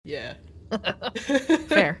Yeah.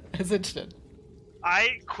 Fair. As it should.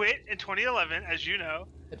 I quit in 2011, as you know,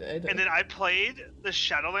 and then I played the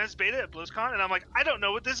Shadowlands beta at BlizzCon, and I'm like, I don't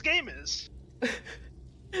know what this game is.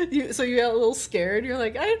 So you got a little scared. You're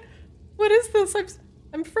like, what is this?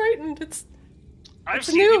 I'm frightened. I've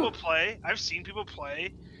seen new. people play. I've seen people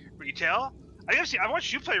play retail. I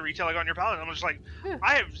watched you play retail like on your palette. And I'm just like,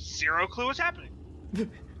 I have zero clue what's happening.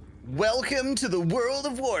 Welcome to the world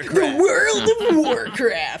of Warcraft. The world of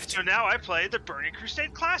Warcraft. So now I play the Burning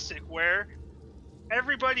Crusade Classic, where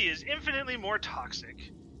everybody is infinitely more toxic,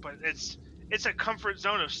 but it's a comfort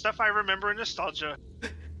zone of stuff I remember and nostalgia.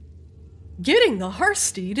 Getting the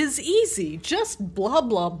Hearthsteed is easy. Just blah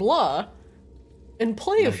blah blah, and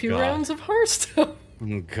play a few rounds of Hearthstone.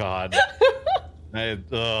 Oh God. I have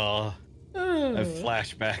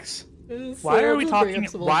flashbacks. Why are we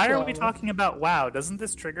talking about WoW? Doesn't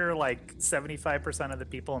this trigger like 75% of the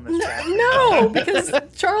people in this chat? No, because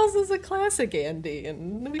Charles is a classic Andy,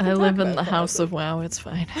 and we can I talk live in about the classic. house of WoW. It's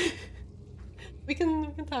fine. We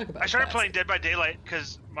can talk about. I started classic. playing Dead by Daylight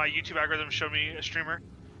because my YouTube algorithm showed me a streamer.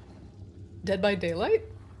 Dead by Daylight.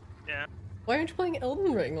 Yeah. Why aren't you playing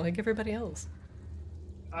Elden Ring like everybody else?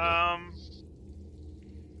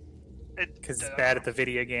 Because it's bad at the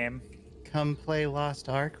video game. Come play Lost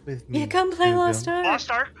Ark with me. Yeah, come play Lost Ark.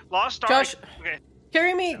 Lost Ark. Josh, Okay.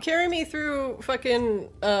 carry me through fucking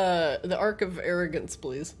the Ark of Arrogance,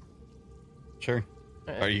 please. Sure.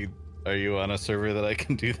 Right. Are you on a server that I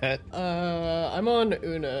can do that? I'm on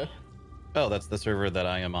Una. Oh, that's the server that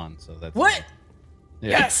I am on. So that's What?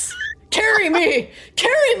 Yeah. Yes. Carry me.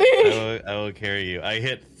 Carry me. I will carry you. I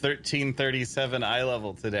hit 1337 eye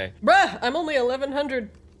level today. Bruh, I'm only 1100.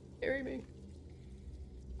 Carry me.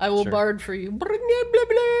 I will Sure. bard for you. Blah, blah,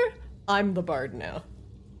 blah. I'm the bard now.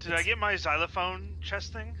 Did I get my xylophone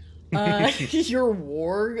chest thing? Your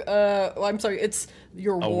war. I'm sorry. It's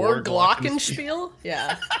your war war glockenspiel.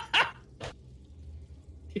 Yeah.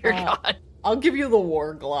 Dear God. I'll give you the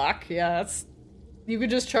war glock. Yeah, you could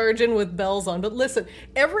just charge in with bells on. But listen,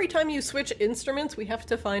 every time you switch instruments, we have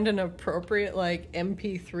to find an appropriate like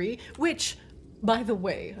MP3. Which, by the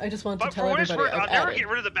way, I just want to But tell for what it's everybody, worth, I've I'll never added. get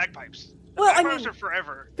rid of the bagpipes. Well, I Bagpipes mean, are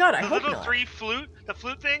forever. God, I the hope little not. the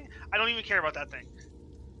flute thing, I don't even care about that thing.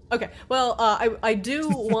 Okay, well, I do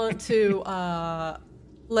want to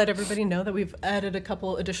let everybody know that we've added a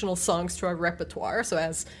couple additional songs to our repertoire. So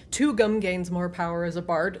as Two Gum gains more power as a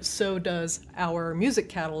bard, so does our music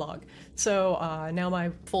catalog. So now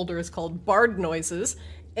my folder is called Bard Noises.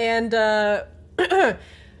 And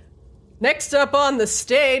next up on the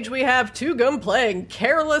stage, we have Two Gum playing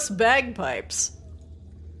Careless Bagpipes.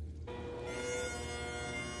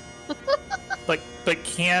 But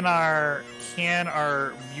can our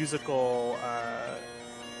musical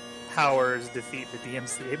powers defeat the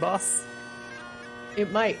DMCA boss?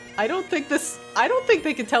 It might. I don't think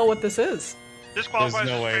they can tell what this is. This There's qualifies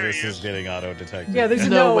no as way fair this use. is getting auto-detected. Yeah, there's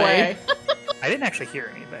No no way. way. I didn't actually hear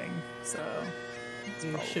anything, so it's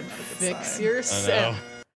You probably should not a good fix sign. yourself.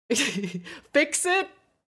 Fix it.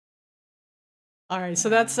 All right, so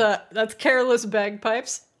that's Careless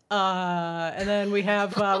Bagpipes. And then we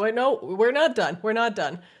have wait, no, we're not done. We're not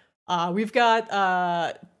done. We've got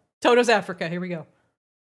Toto's Africa. Here we go.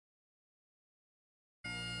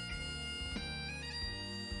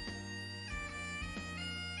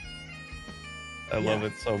 I love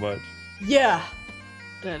it so much. Yeah.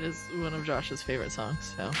 That is one of Josh's favorite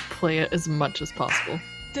songs, so play it as much as possible.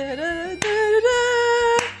 Waiting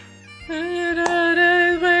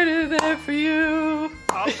there for you.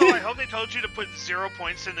 Also, I hope they told you to put 0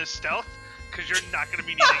 points in this stealth, because you're not going to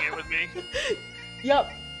be needing it with me.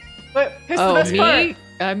 Yep. But here's the Oh, best me? part.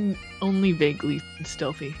 I'm only vaguely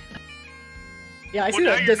stealthy. Yeah, I Well, see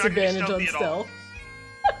now that you're not gonna be disadvantage on stealthy at all.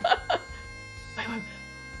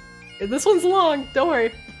 stealth. This one's long. Don't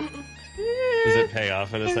worry. Does it pay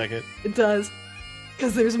off in a second? It does.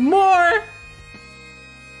 Because there's more!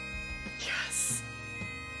 Yes.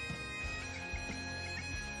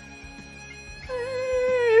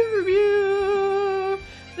 From you,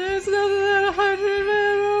 there's nothing that 100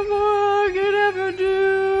 men or more could ever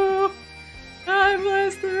do. I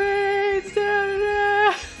bless the rains down.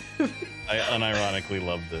 I unironically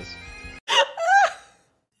love this.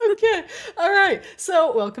 Okay. All right.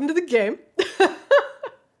 So, welcome to the game.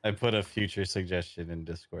 I put a future suggestion in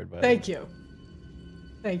Discord, by the way. Thank you.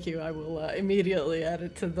 Thank you. I will immediately add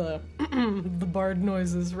it to the the Bard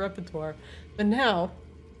Noises repertoire. But now,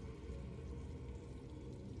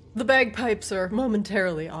 the bagpipes are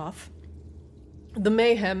momentarily off. The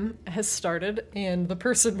mayhem has started, and the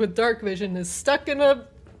person with dark vision is stuck in a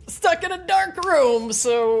dark room.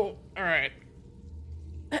 So, all right.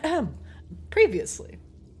 Previously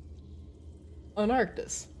on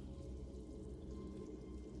Arctis.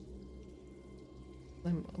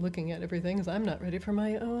 I'm looking at everything as I'm not ready for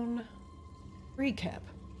my own recap.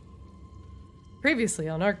 Previously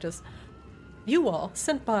on Arctis, you all,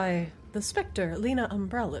 sent by the Spectre Lena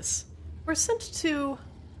Umbralis, were sent to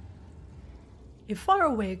a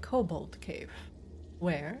faraway kobold cave,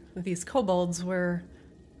 where these kobolds were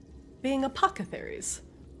being apothecaries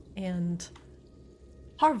and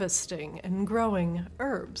harvesting and growing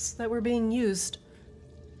herbs that were being used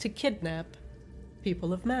to kidnap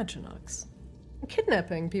people of Maginox.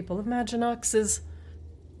 Kidnapping people of Maginox is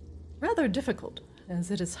rather difficult, as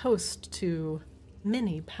it is host to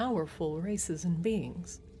many powerful races and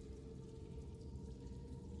beings.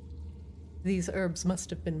 These herbs must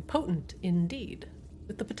have been potent indeed,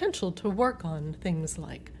 with the potential to work on things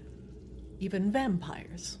like even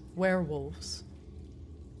vampires, werewolves,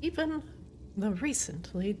 even the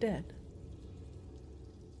recently dead.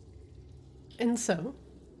 And so,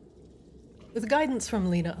 with guidance from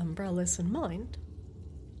Lena Umbralis in mind,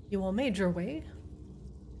 you all made your way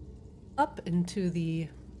up into the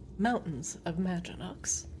mountains of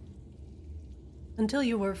Maginox until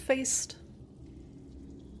you were faced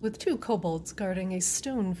with two kobolds guarding a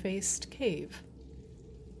stone-faced cave.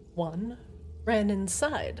 One ran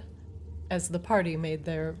inside as the party made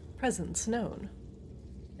their presence known,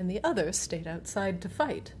 and the other stayed outside to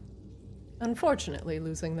fight, unfortunately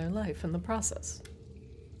losing their life in the process.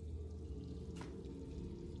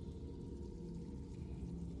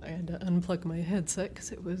 I had to unplug my headset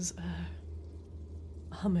because it was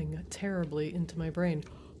humming terribly into my brain.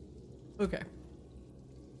 Okay.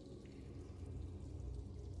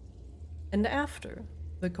 And after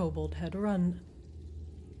the kobold had run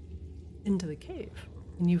into the cave,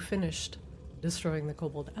 and you finished destroying the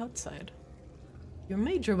kobold outside, you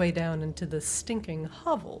made your way down into the stinking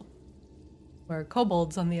hovel, where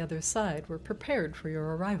kobolds on the other side were prepared for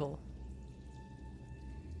your arrival.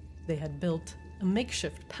 They had built a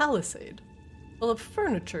makeshift palisade full of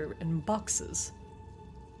furniture and boxes,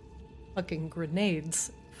 hucking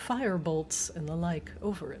grenades, firebolts, and the like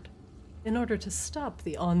over it, in order to stop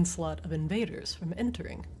the onslaught of invaders from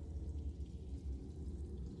entering.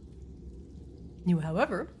 You,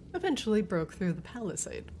 however, eventually broke through the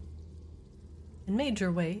palisade and made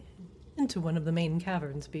your way into one of the main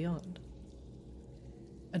caverns beyond.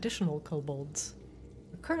 Additional kobolds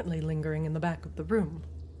are currently lingering in the back of the room,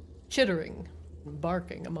 chittering and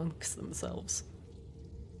barking amongst themselves,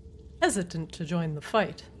 hesitant to join the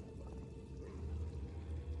fight.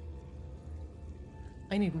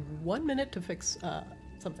 I need 1 minute to fix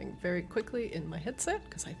something very quickly in my headset,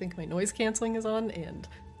 because I think my noise canceling is on and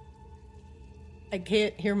I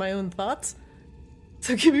can't hear my own thoughts.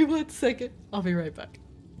 So give me 1 second. I'll be right back.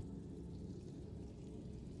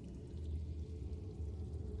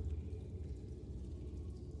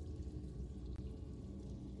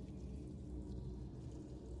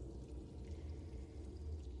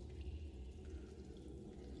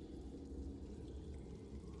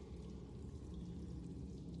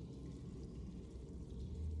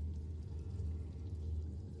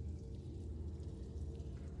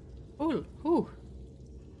 Ooh.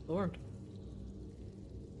 Lord.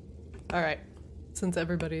 Alright. Since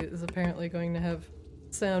everybody is apparently going to have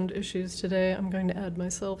sound issues today, I'm going to add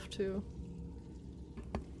myself to...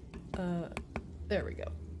 there we go.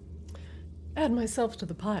 Add myself to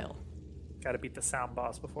the pile. Gotta beat the sound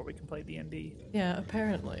boss before we can play D&D. Yeah,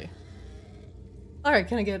 apparently. Alright,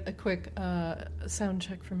 can I get a quick sound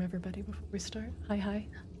check from everybody before we start? Hi.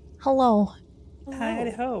 Hello.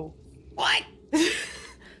 Hi-ho. What?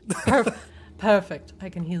 Perfect. I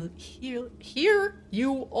can hear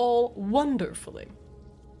you all wonderfully.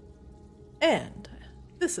 And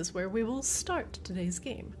this is where we will start today's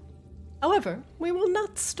game. However, we will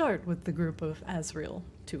not start with the group of Azrael,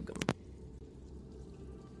 Tugum,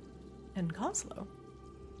 and Coslow.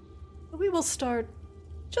 We will start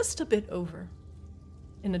just a bit over,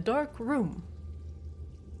 in a dark room.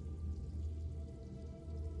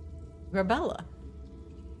 Grebella.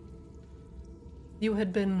 You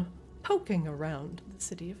had been poking around the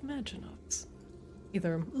city of Maginox,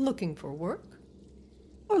 either looking for work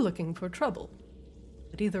or looking for trouble.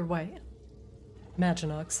 But either way,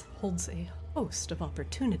 Maginox holds a host of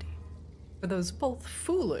opportunity for those both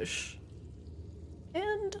foolish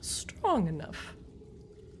and strong enough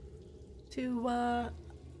to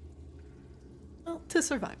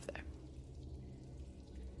survive there.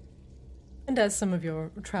 And as some of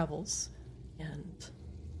your travels and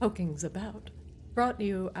pokings about brought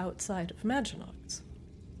you outside of Maginox,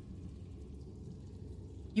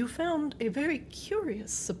 you found a very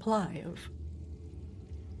curious supply of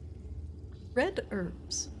red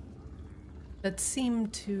herbs that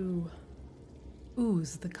seemed to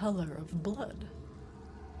ooze the color of blood.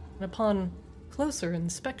 And upon closer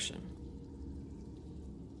inspection,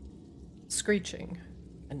 screeching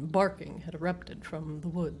and barking had erupted from the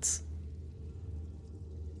woods,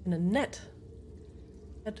 and a net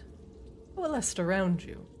had coalesced around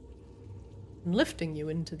you and lifting you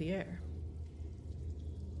into the air.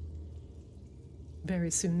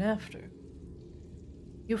 Very soon after,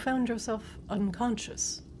 you found yourself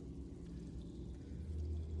unconscious.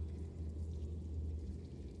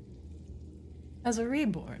 As a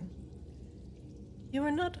reborn, you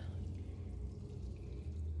are not...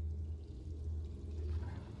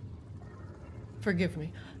 Forgive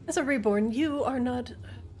me. As a reborn, you are not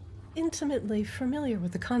intimately familiar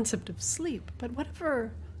with the concept of sleep, but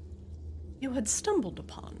whatever you had stumbled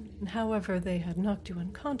upon, and however they had knocked you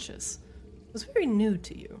unconscious, was very new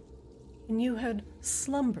to you, and you had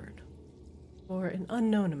slumbered for an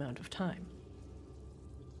unknown amount of time.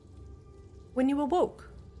 When you awoke,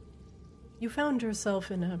 you found yourself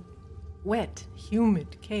in a wet,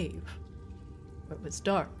 humid cave, where it was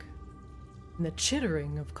dark, and the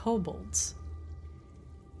chittering of kobolds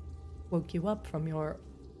woke you up from your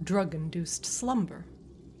drug-induced slumber.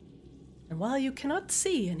 And while you cannot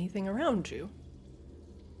see anything around you,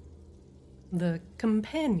 the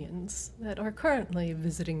companions that are currently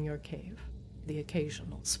visiting your cave, the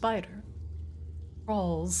occasional spider,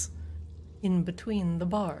 crawls in between the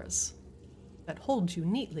bars that hold you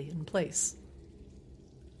neatly in place.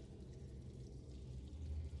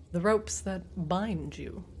 The ropes that bind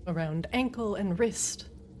you around ankle and wrist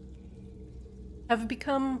have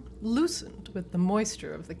become loosened with the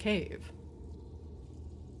moisture of the cave.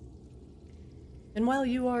 And while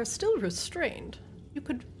you are still restrained, you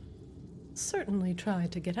could certainly try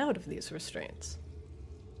to get out of these restraints.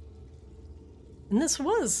 And this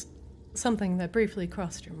was something that briefly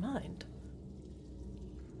crossed your mind.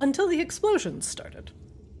 Until the explosions started.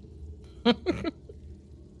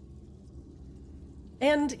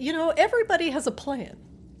 And, you know, everybody has a plan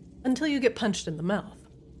until you get punched in the mouth.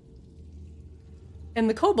 And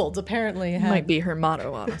the kobolds apparently had... Might be her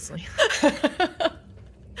motto, honestly.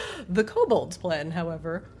 The kobolds' plan,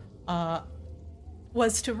 however,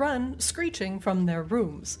 was to run screeching from their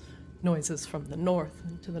rooms, noises from the north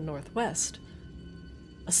and to the northwest.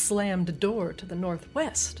 A slammed door to the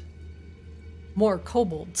northwest. More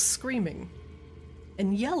kobolds screaming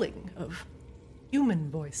and yelling of human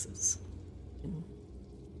voices.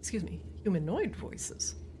 Humanoid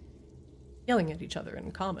voices. Yelling at each other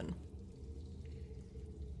in common.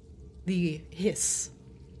 The hiss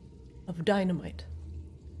of dynamite.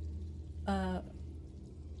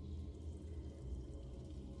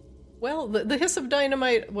 Well, the hiss of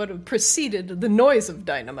dynamite would have preceded the noise of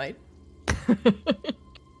dynamite.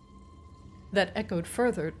 That echoed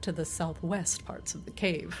further to the southwest parts of the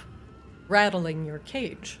cave, rattling your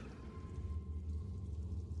cage.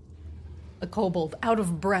 A kobold, out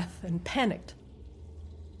of breath and panicked.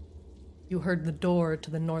 You heard the door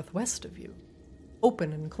to the northwest of you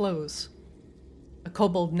open and close. A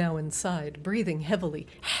kobold now inside, breathing heavily.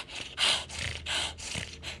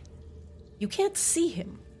 You can't see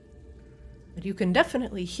him, but you can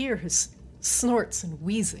definitely hear his snorts and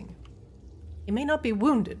wheezing. He may not be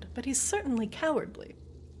wounded, but he's certainly cowardly,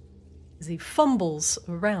 as he fumbles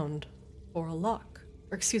around for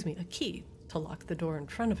a key to lock the door in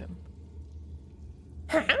front of him.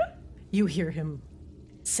 You hear him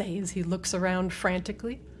say as he looks around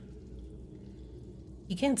frantically.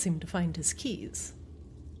 He can't seem to find his keys.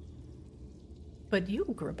 But you,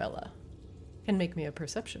 Grebella, can make me a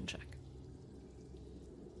perception check.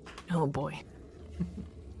 Oh boy.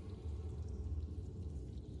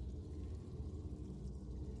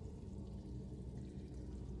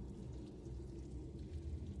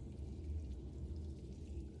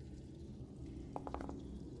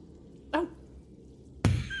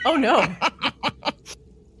 Oh no.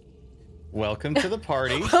 Welcome to the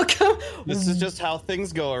party. Welcome. This is just how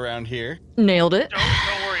things go around here. Nailed it.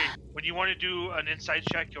 Don't worry. When you want to do an inside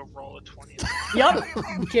check, you'll roll a 20. Yup.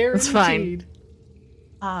 Guaranteed. It's fine.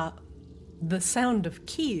 The sound of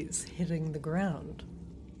keys hitting the ground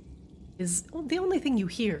is the only thing you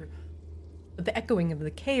hear. But the echoing of the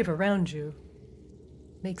cave around you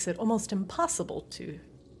makes it almost impossible to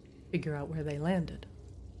figure out where they landed.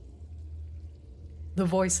 The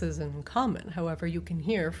voices in common, however, you can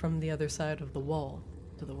hear from the other side of the wall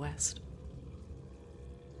to the west.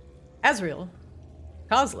 Azrael,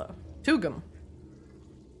 Kozlo, Tugum,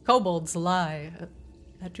 kobolds lie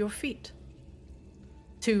at your feet.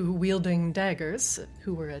 Two wielding daggers,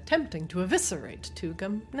 who were attempting to eviscerate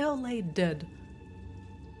Tugum, now lay dead.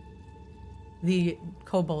 The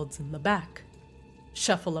kobolds in the back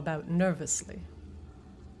shuffle about nervously,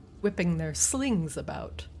 whipping their slings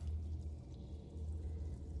about.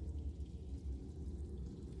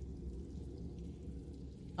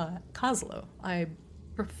 Kozlo, I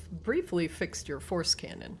briefly fixed your force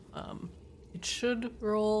cannon. It should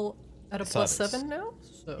roll at a +7 now,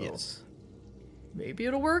 so yes. Maybe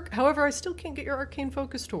it'll work. However, I still can't get your arcane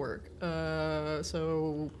focus to work.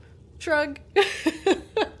 So shrug.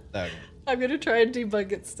 Okay. I'm gonna try and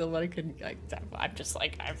debug it still, but I couldn't. I'm just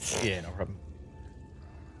like Yeah, no problem.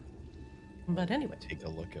 But anyway, Take a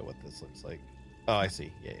look at what this looks like. Oh, I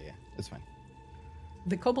see. Yeah, it's fine.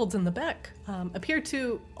 the kobolds in the back appear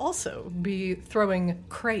to also be throwing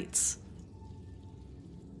crates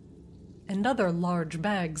and other large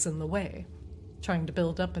bags in the way, trying to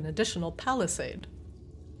build up an additional palisade.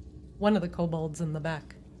 One of the kobolds in the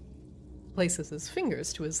back places his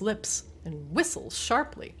fingers to his lips and whistles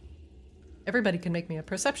sharply. Everybody can make me a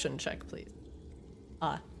perception check, please.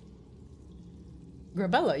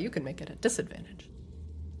 Grebella, you can make it at disadvantage.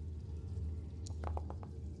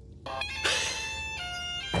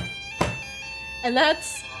 And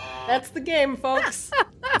that's the game, folks.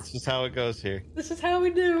 That's just how it goes here. This is how we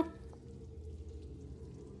do.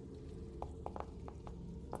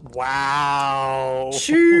 Wow.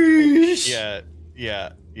 Sheesh.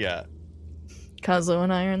 Yeah. Kazo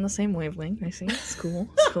and I are in the same wavelength. I see. It's cool.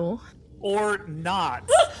 It's cool. Or not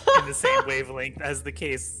in the same wavelength as the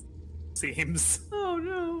case seems. Oh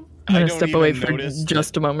no. I'm gonna don't step away even for notice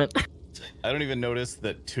just a moment. I don't even notice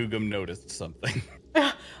that Tugum noticed something.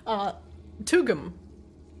 Tugum,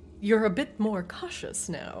 you're a bit more cautious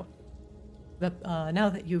now. Now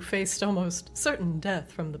that you faced almost certain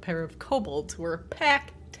death from the pair of kobolds who were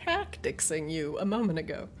tacticsing you a moment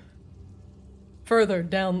ago. Further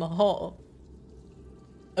down the hall,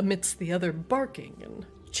 amidst the other barking and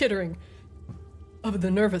chittering of the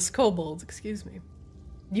nervous kobolds,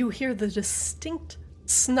 you hear the distinct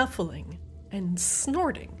snuffling and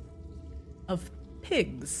snorting of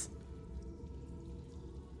pigs.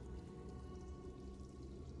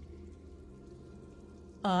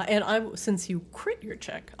 And since you crit your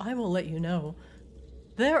check, I will let you know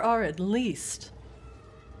there are at least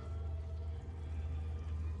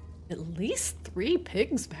 3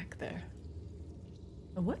 pigs back there.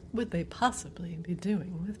 What would they possibly be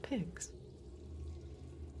doing with pigs?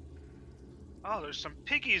 Oh, there's some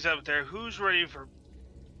piggies up there. Who's ready for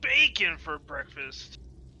bacon for breakfast?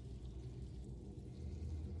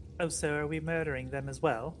 Oh, so are we murdering them as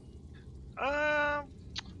well? We'll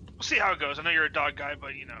see how it goes. I know you're a dog guy,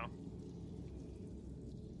 but you know.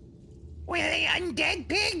 Were they undead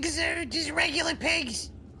pigs or just regular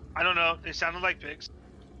pigs? I don't know. They sounded like pigs.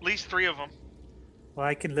 At least 3 of them. Well,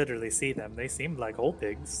 I can literally see them. They seemed like whole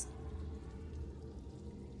pigs.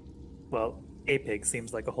 Well, a pig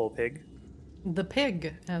seems like a whole pig. The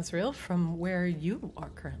pig, Azrael, from where you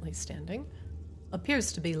are currently standing,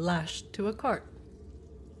 appears to be lashed to a cart.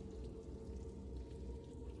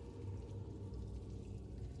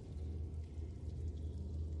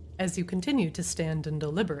 As you continue to stand and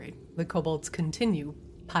deliberate, the kobolds continue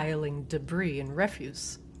piling debris and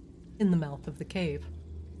refuse in the mouth of the cave.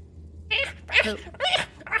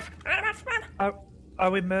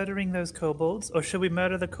 Are we murdering those kobolds, or should we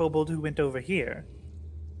murder the kobold who went over here?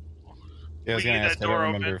 Yeah, I was We gonna need ask. that I don't door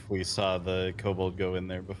remember open. if we saw the kobold go in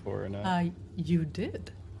there before or not. You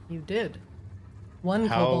did. One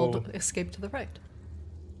How- kobold escaped to the right.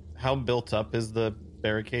 How built up is the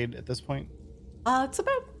barricade at this point? It's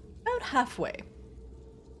about halfway.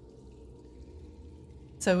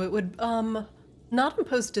 So it would not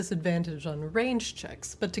impose disadvantage on range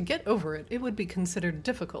checks, but to get over it, it would be considered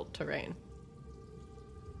difficult terrain.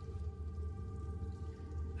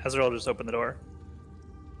 Azrael just opened the door.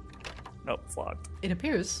 Nope, it's locked. It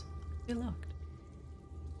appears to be locked.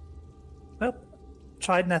 Well,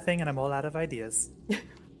 tried nothing and I'm all out of ideas.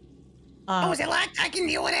 Oh, is it locked? I can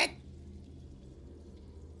deal with it.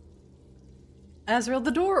 Azrael,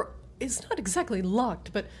 the door is not exactly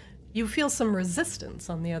locked, but you feel some resistance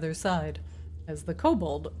on the other side, as the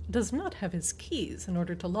kobold does not have his keys in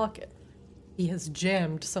order to lock it. He has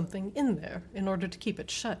jammed something in there in order to keep it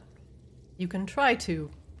shut. You can try to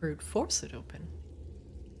brute force it open.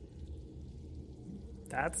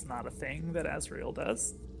 That's not a thing that Azrael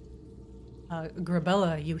does.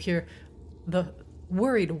 Grebella, you hear the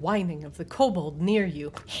worried whining of the kobold near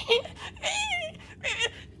you,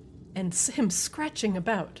 and him scratching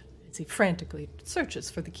about as he frantically searches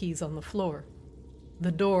for the keys on the floor.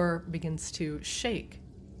 The door begins to shake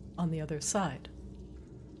on the other side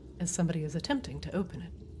as somebody is attempting to open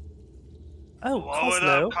it. Oh, Blow it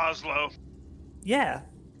up, Kozlo. Kozlo. Yeah.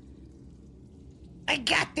 I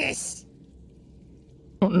got this.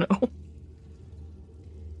 Oh no.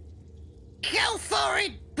 Go for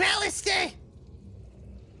it, Ballista!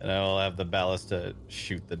 And I will have the ballista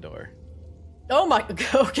shoot the door. Oh my,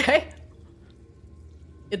 okay.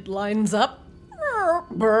 It lines up.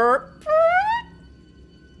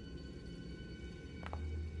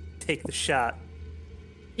 Take the shot.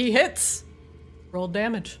 He hits. Roll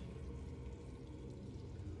damage.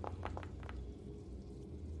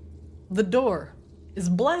 The door is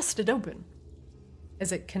blasted open,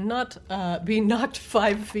 as it cannot be knocked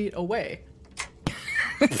 5 feet away.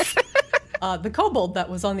 The kobold that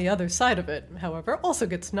was on the other side of it, however, also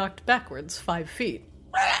gets knocked backwards 5 feet.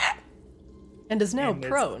 And is now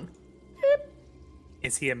prone.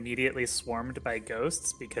 Is he immediately swarmed by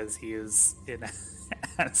ghosts because he is in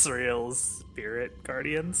Azrael's spirit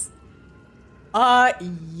guardians?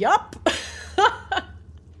 Yup.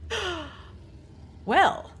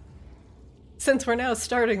 Well, since we're now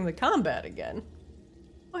starting the combat again,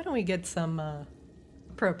 why don't we get some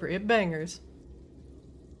appropriate bangers?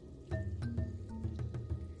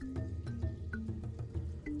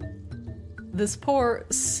 This poor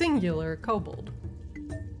singular kobold.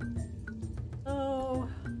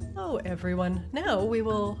 Oh, everyone. Now we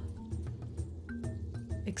will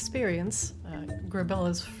experience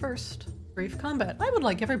Grebella's first brief combat. I would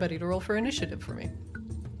like everybody to roll for initiative for me.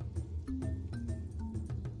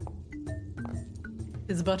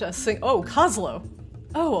 Is but a Oh, Kozlo.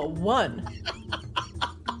 Oh, a 1.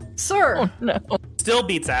 Sir. Oh no. Still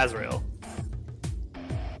beats Azrael.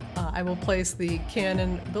 I will place the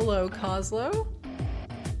cannon below Kozlo.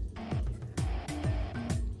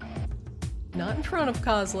 Not in front of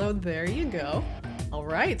Kozlo. There you go. All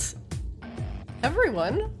right.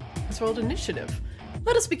 Everyone has rolled initiative.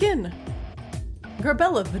 Let us begin.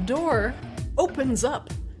 Grebella, the door opens up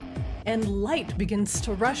and light begins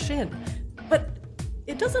to rush in. But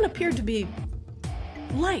it doesn't appear to be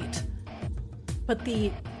light, but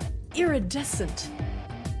the iridescent,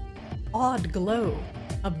 odd glow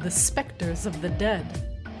of the specters of the dead.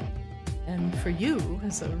 And for you,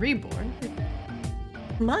 as a reborn,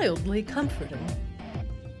 mildly comforting.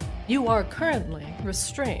 You are currently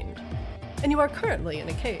restrained, and you are currently in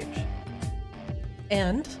a cage.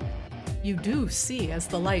 And you do see, as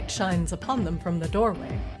the light shines upon them from the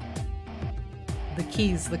doorway, the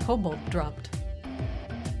keys the kobold dropped.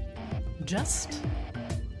 Just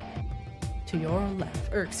to your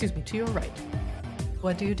left, to your right.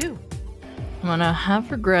 What do you do? I'm gonna have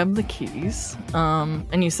her grab the keys.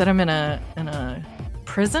 And you said I'm in a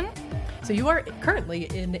prison? So you are currently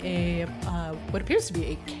in a what appears to be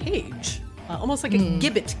a cage, almost like a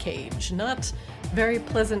gibbet cage. Not very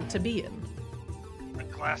pleasant to be in. A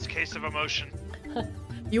glass case of emotion.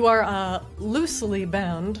 You are loosely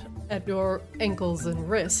bound at your ankles and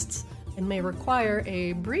wrists, and may require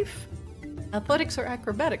a brief athletics or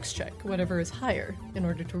acrobatics check, whatever is higher, in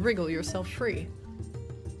order to wriggle yourself free.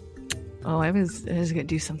 Oh, I was gonna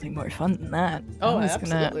do something more fun than that. Oh, I was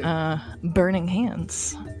absolutely. gonna burning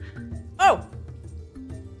hands.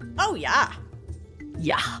 Oh yeah.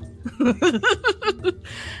 Yeah.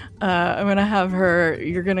 I'm gonna have her.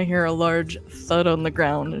 You're gonna hear a large thud on the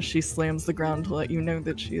ground as she slams the ground to let you know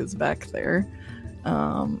that she is back there.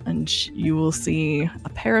 And you will see a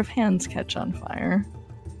pair of hands catch on fire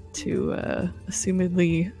to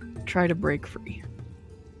assumedly try to break free.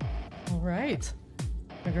 All right.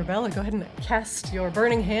 Grebella, go ahead and cast your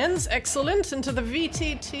burning hands. Excellent. Into the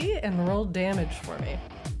VTT and roll damage for me.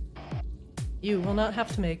 You will not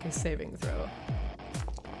have to make a saving throw.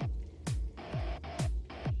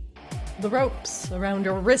 The ropes around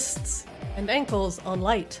your wrists and ankles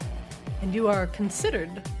alight, and you are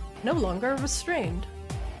considered no longer restrained.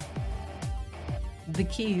 The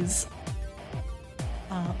keys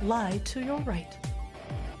lie to your right.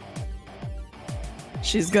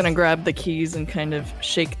 She's gonna grab the keys and kind of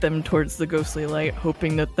shake them towards the ghostly light,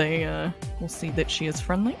 hoping that they will see that she is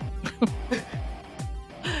friendly.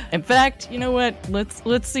 In fact, you know what?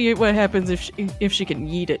 Let's see what happens if she can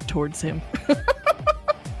yeet it towards him.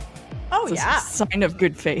 Oh, It's yeah. a sign of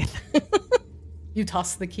good faith. You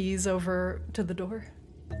toss the keys over to the door.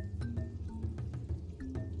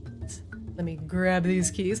 Let me grab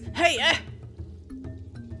these keys. Hey,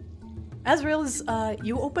 Azrael,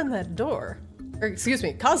 you open that door. Or, excuse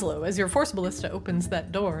me, Kozlo, as your force ballista opens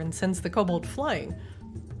that door and sends the kobold flying,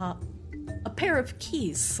 a pair of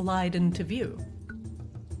keys slide into view.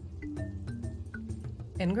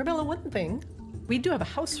 And Grebella, one thing, we do have a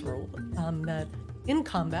house rule that in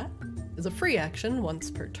combat, as a free action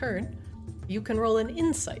once per turn, you can roll an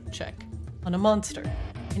insight check on a monster,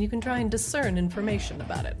 and you can try and discern information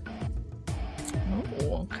about it.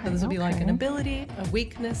 Oh, okay, So this would be like an okay. ability, a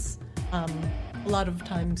weakness, A lot of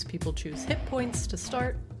times people choose hit points to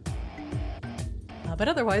start. But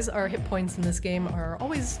otherwise, our hit points in this game are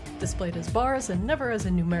always displayed as bars and never as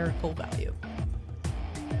a numerical value.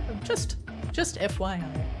 So just FYI.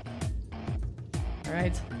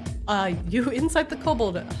 Alright. You inside the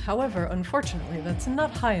kobold, however, unfortunately, that's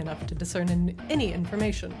not high enough to discern any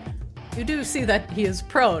information. You do see that he is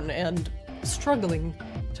prone and struggling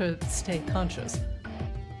to stay conscious.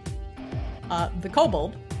 The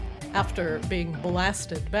kobold, after being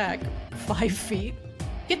blasted back 5 feet,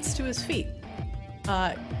 gets to his feet,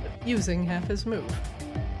 using half his move.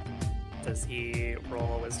 Does he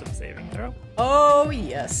roll a wisdom saving throw? Oh,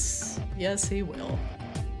 yes. Yes, he will.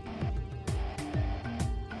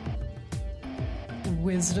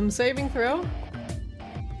 Wisdom saving throw.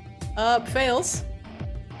 Fails.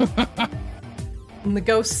 And the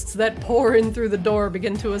ghosts that pour in through the door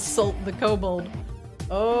begin to assault the kobold.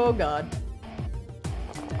 Oh, God.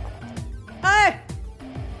 Hey!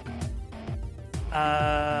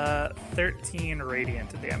 13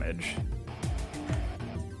 radiant damage.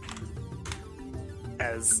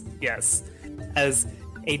 As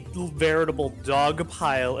a veritable dog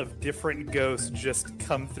pile of different ghosts just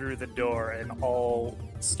come through the door and all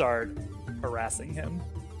start harassing him.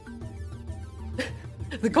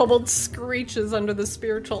 The kobold screeches under the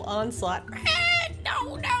spiritual onslaught.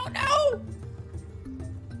 No, no,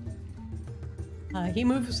 no! He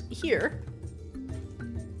moves here.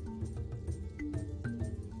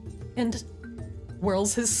 And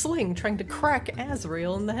whirls his sling, trying to crack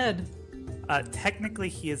Azrael in the head. Technically,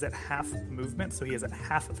 he is at half movement, so he is at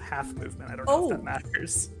half of half movement. I don't know if that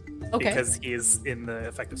matters. Okay. Because he is in the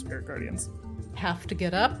effective Spirit Guardians. Have to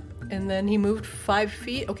get up, and then he moved 5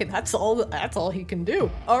 feet. Okay, that's all he can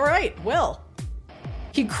do. All right, well,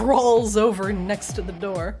 he crawls over next to the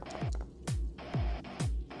door,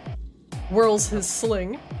 whirls his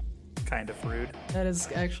sling. Kind of rude. That is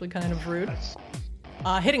actually kind of rude.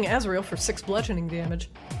 Hitting Azrael for 6 bludgeoning damage.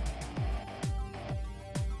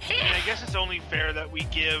 I mean, I guess it's only fair that we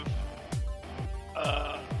give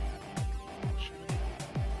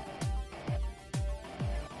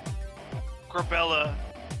Grebella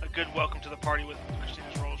a good welcome to the party with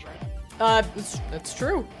Christina's rolls, right? That's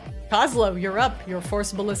true. Kozlo, you're up. Your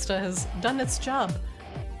force ballista has done its job.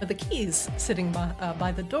 The keys sitting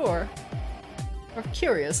by the door are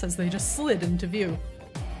curious as they just slid into view.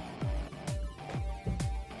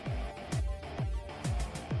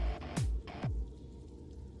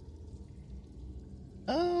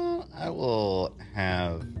 I will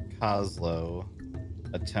have Kozlo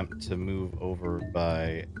attempt to move over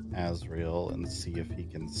by Azrael and see if he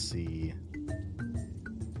can see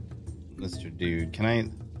Mr. Dude. Can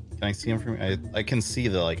I see him from? I can see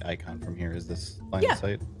the icon from here. Is this line of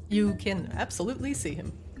sight? You can absolutely see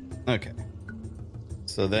him. Okay.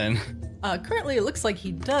 So then, currently it looks like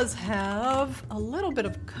he does have a little bit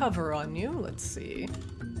of cover on you. Let's see.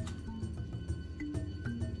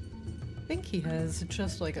 I think he has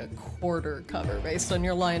just like a quarter cover based on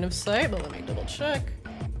your line of sight, but let me double check.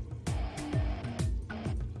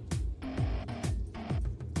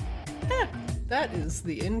 That is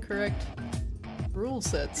the incorrect rule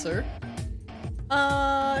set, sir.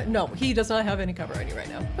 No, he does not have any cover on you right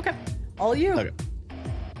now. Okay, all you. Okay.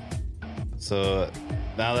 So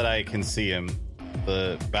now that I can see him,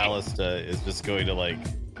 the ballista is just going to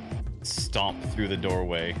stomp through the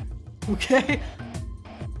doorway. Okay.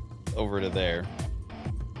 Over to there.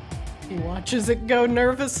 He watches it go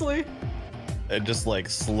nervously. And just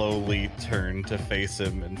slowly turn to face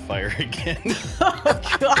him and fire again. Oh,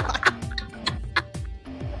 God.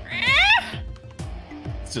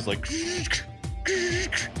 It's just like.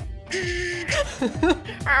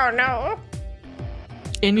 Oh, no.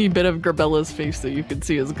 Any bit of Grebella's face that you can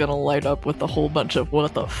see is gonna light up with a whole bunch of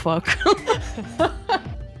what the fuck.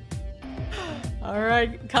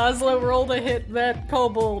 Alright, Kozlo, roll to hit that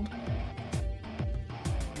kobold.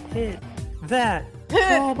 Hit that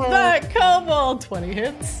Hit that kobold! 20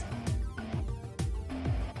 hits.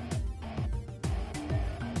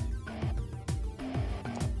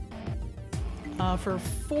 For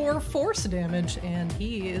 4 force damage, and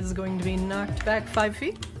he is going to be knocked back 5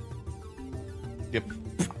 feet. Yep.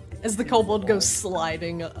 As the kobold goes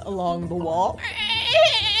sliding along the wall.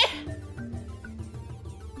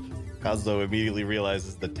 Kozlo immediately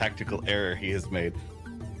realizes the tactical error he has made.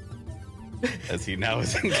 As he now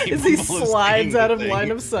is incapable As he of slides seeing out the of thing.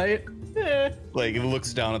 line of sight. He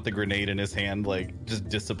looks down at the grenade in his hand, just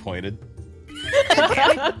disappointed.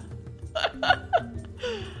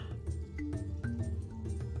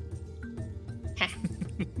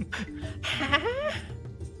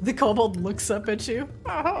 The kobold looks up at you.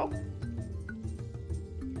 Oh.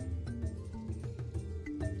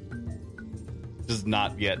 just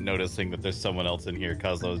not yet noticing that there's someone else in here.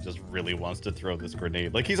 Kozlo just really wants to throw this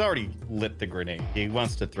grenade. Like, he's already lit the grenade. He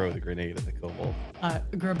wants to throw the grenade at the kobold.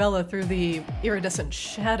 Grebella, through the iridescent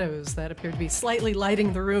shadows that appear to be slightly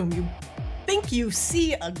lighting the room, you think you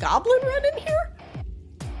see a goblin run in here?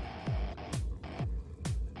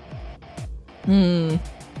 Hmm.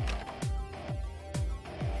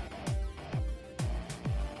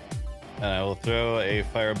 And I will throw a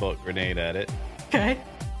firebolt grenade at it. Okay.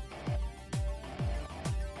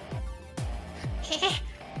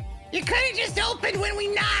 You could have just opened when we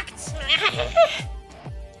knocked.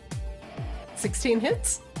 16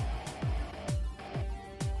 hits.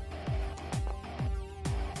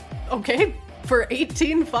 Okay, for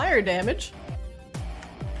 18 fire damage.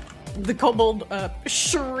 The kobold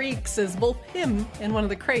shrieks as both him and one of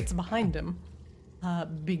the crates behind him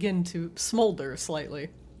begin to smolder slightly.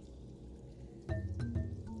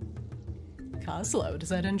 Kozlo, does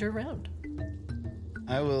that end your round?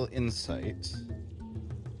 I will insight.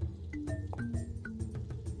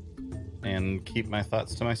 And keep my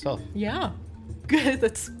thoughts to myself. Yeah. Good.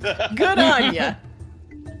 That's good on ya.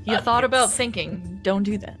 You thought about thinking. Don't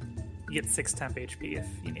do that. You get 6 temp HP if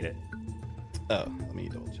you need it. Oh, let me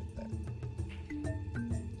double check that.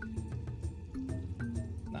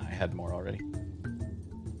 Nah, I had more already.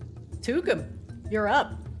 Tugum, you're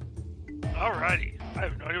up. Alrighty. I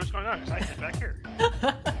have no idea what's going on because I get back here.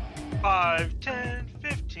 5, 10,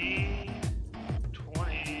 15,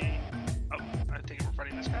 20. Oh, I think we're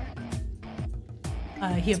fighting this guy.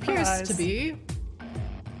 He appears Surprise. to be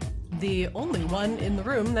the only one in the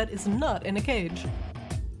room that is not in a cage.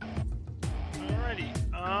 Alrighty.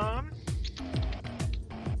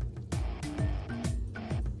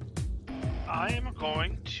 I am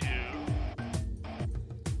going to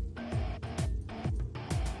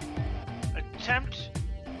attempt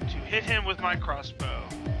to hit him with my crossbow.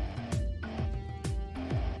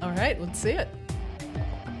 All right, let's see it.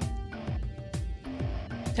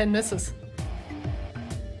 10 misses.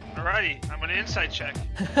 Alrighty, I'm gonna insight check.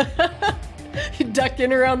 You duck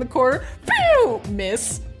in around the corner. Pew!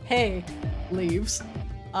 Miss. Hey, leaves.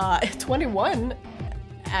 21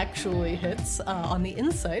 actually hits on the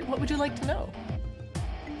inside. What would you like to know?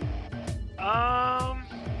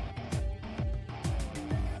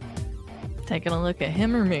 Taking a look at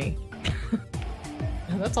him or me?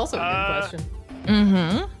 That's also a good question.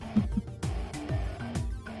 Mm-hmm.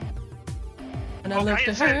 And I Oh, looked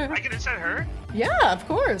at her. I can incite her? Yeah, of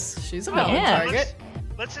course. She's a valid yeah. target.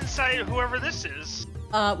 Let's incite whoever this is.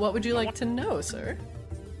 What would you like to know, sir?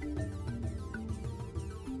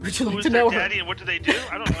 Would you like Who's to their know daddy and what do they do?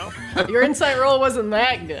 I don't know. her? Your insight roll wasn't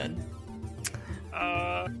that good.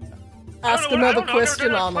 Ask another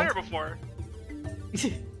question on player them. before.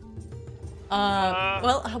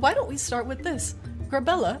 Well, why don't we start with this?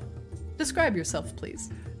 Grebella, describe yourself, please.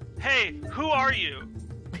 Hey, who are you?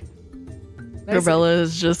 Grebella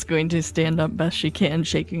is just going to stand up best she can,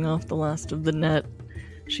 shaking off the last of the net.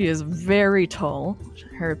 She is very tall.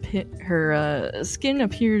 Her skin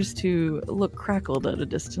appears to look crackled at a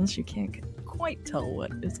distance. You can't quite tell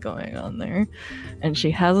what is going on there. And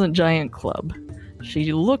she has a giant club.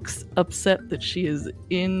 She looks upset that she is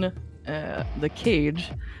in the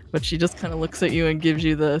cage, but she just kind of looks at you and gives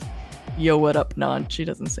you the yo, what up nod. She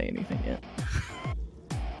doesn't say anything yet.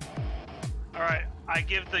 Alright, I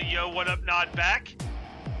give the yo, what up nod back.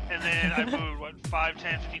 And then I move, 5,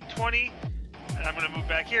 10, 15, 20. And I'm going to move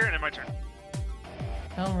back here, and then my turn.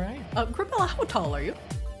 All right. Grebella, how tall are you?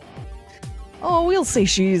 Oh, we'll say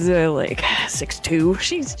she's like 6'2".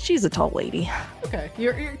 She's a tall lady. Okay,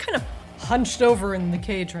 you're kind of hunched over in the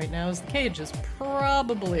cage right now, as the cage is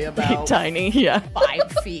probably about Tiny, yeah.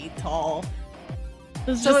 5 feet tall.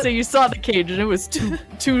 Let's So just it- say you saw the cage and it was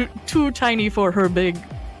too tiny for her big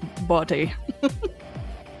body.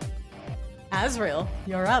 Azrael,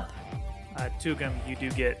 you're up. Tugum, you do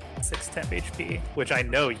get 6 temp HP, which I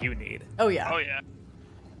know you need. Oh yeah. Oh, yeah.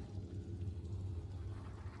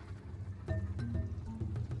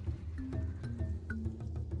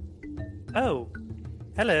 Oh,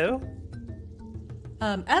 hello.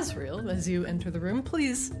 Azrael, as you enter the room,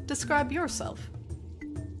 please describe yourself.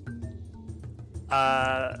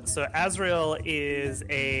 So Azrael is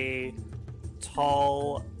a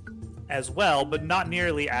tall as well, but not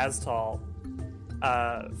nearly as tall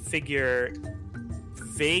figure,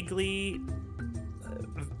 vaguely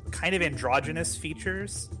kind of androgynous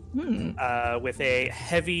features, with a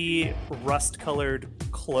heavy rust-colored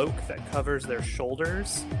cloak that covers their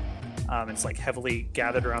shoulders. It's like heavily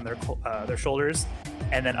gathered around their shoulders,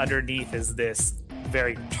 and then underneath is this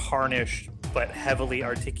very tarnished but heavily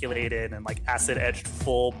articulated and like acid-edged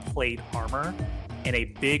full plate armor and a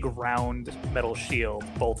big round metal shield,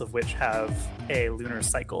 both of which have a lunar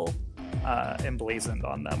cycle emblazoned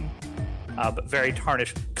on them. But very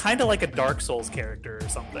tarnished, kind of like a Dark Souls character or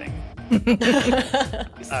something.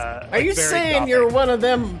 Are you saying Gothic. you're one of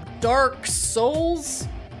them Dark Souls?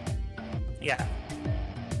 Yeah.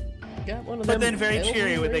 Got one of But them then very Elden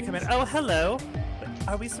cheery when they come in. Rings? Oh, hello.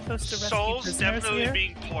 Are we supposed to rescue Souls prisoners definitely here?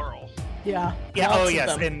 being plural. Yeah. Yeah, lots oh of yes,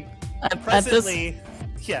 them. and At this- presently,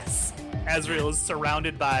 yes, Azrael is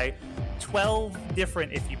surrounded by 12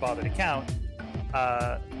 different, if you bother to count,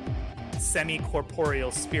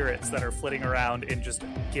 semi-corporeal spirits that are flitting around and just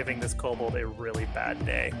giving this kobold a really bad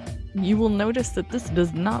day. You will notice that this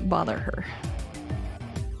does not bother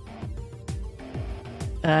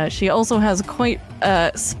her. She also has quite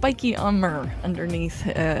spiky armor underneath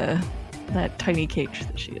that tiny cage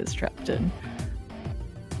that she is trapped in.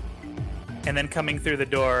 And then coming through the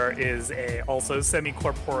door is a also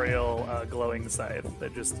semi-corporeal glowing scythe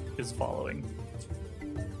that just is following.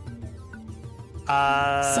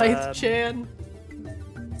 Scythe Chan.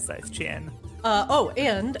 Scythe Chan.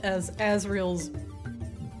 And as Azrael's,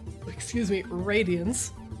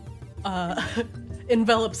 radiance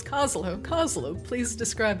envelops Kozlo. Kozlo, please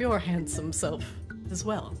describe your handsome self as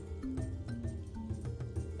well.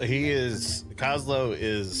 Kozlo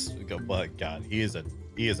is, God, he is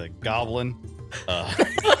a goblin.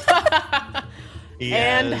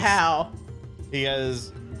 And how? He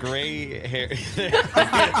has gray hair.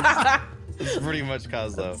 It's pretty much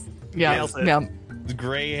Kozlo. Yeah, Nailed it. yeah.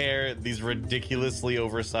 Gray hair, these ridiculously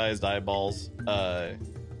oversized eyeballs.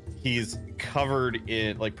 He's covered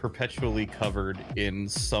in, perpetually covered in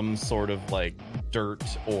some sort of, dirt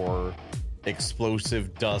or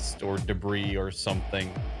explosive dust or debris or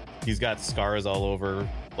something. He's got scars all over,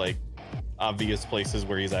 obvious places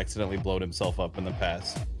where he's accidentally blown himself up in the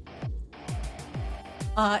past.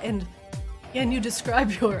 And can you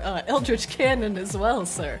describe your Eldritch Cannon as well,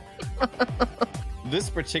 sir? This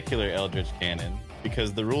particular Eldritch Cannon,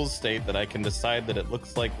 because the rules state that I can decide that it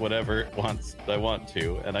looks like whatever I want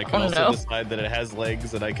to, and I can also decide that it has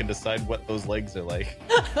legs, and I can decide what those legs are like.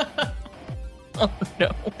 Oh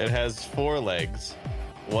no. It has 4 legs.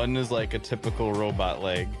 One is like a typical robot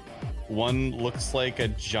leg. One looks like a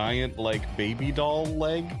giant, baby doll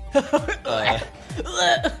leg.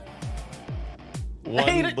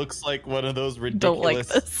 One looks like one of those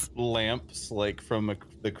ridiculous lamps, from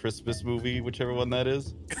the Christmas movie, whichever one that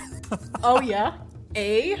is. Oh yeah,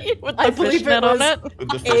 With I the believe it fishnet on was it. With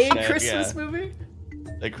the a fishnet, Christmas yeah. movie.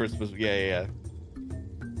 A Christmas, yeah.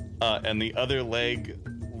 And the other leg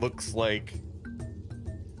looks like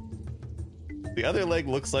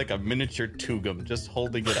a miniature Tugum, just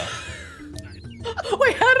holding it up.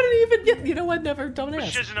 Wait, how did it even get? You know what? Never. Don't But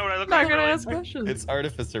ask. she doesn't know what I look Not like. gonna really. ask questions. It's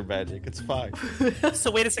artificer magic. It's fine. So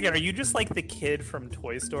wait a second, are you just like the kid from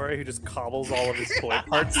Toy Story who just cobbles all of his toy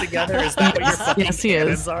parts together? Is that what your fucking Yes, he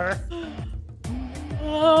cannons is. are?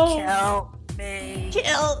 Oh, Kill me.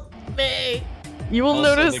 kill me! You will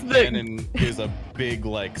Also, notice the that cannon is a big,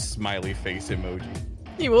 smiley face emoji.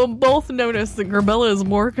 you will both notice that Grebella is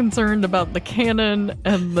more concerned about the cannon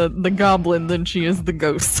and the goblin than she is the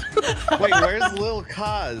ghost. Wait, where's Lil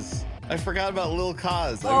Kaz? I forgot about Lil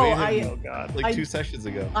Kaz. Oh, I made him, Oh god. I- 2 sessions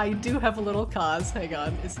ago. I do have a little Kaz. Hang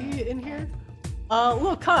on, is he in here?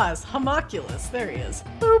 Little Kaz, homunculus. There he is.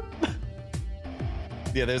 Boop.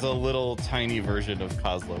 Yeah, there's a little tiny version of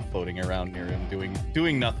Kozlo floating around near him,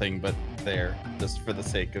 doing nothing but there, just for the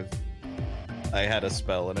sake of. I had a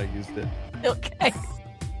spell and I used it. Okay.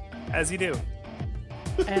 As you do.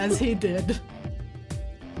 As he did.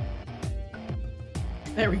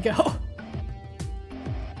 There we go.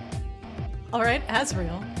 All right,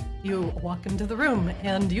 Azrael, you walk into the room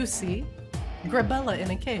and you see Grebella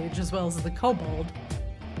in a cage, as well as the kobold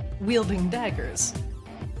wielding daggers.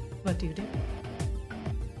 What do you do?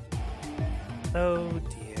 Oh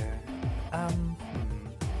dear.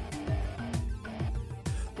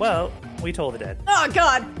 Well, we told the dead. Oh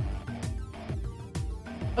God!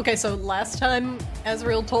 Okay, so last time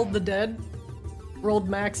Azrael told the dead, rolled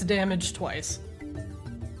max damage twice.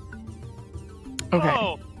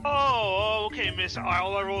 Okay. Oh, okay, miss.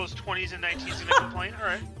 All I roll is 20s and 19s and a complaint. All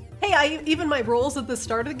right. Hey, even my rolls at the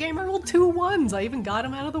start of the game, I rolled 2 1s. I even got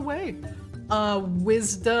them out of the way.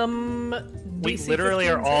 Wisdom. We DC literally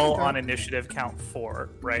 15 are all saving on throw. initiative count 4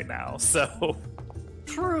 right now, so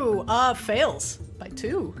True. Fails by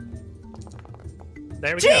 2.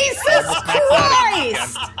 there we Jesus go. Almost maxed out again.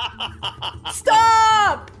 Christ!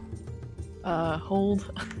 Stop!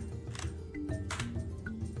 Hold.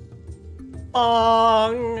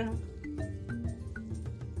 Bong.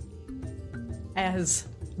 As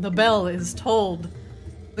the bell is tolled,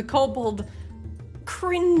 the kobold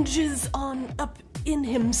cringes on up in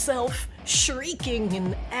himself, shrieking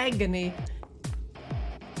in agony.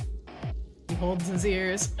 He holds his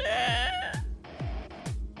ears.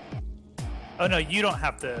 Oh no, you don't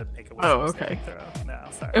have to make a Oh, wisdom okay. saving throw. No,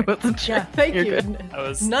 sorry. It wasn't sure. Yeah, thank You're you. good. I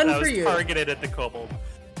was you. targeted at the kobold.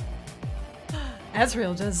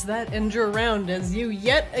 Azrael does that end your round as you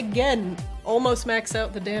yet again almost max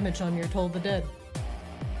out the damage on your Toll the Dead.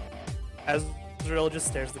 Azrael just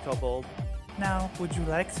stares at the kobold. Now, would you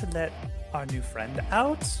like to let our new friend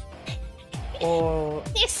out? Or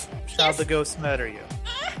Yes. shall the ghost murder you?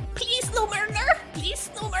 Please no murder.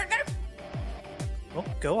 Please no murder. Well,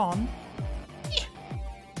 go on.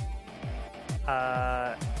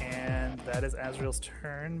 And that is Azrael's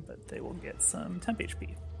turn, but they will get some temp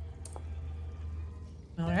HP.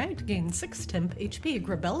 Alright, gain 6 temp HP.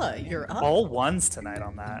 Grebella, you're up. All ones tonight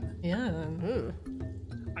on that. Yeah. Ooh.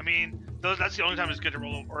 I mean, that's the only time it's good to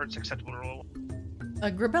roll, or it's acceptable to roll.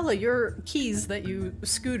 Grebella, your keys that you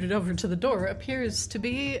scooted over to the door appears to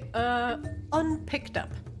be unpicked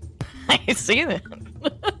up. I see that.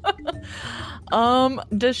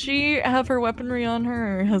 Does she have her weaponry on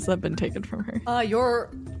her, or has that been taken from her?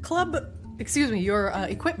 Your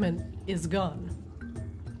equipment is gone.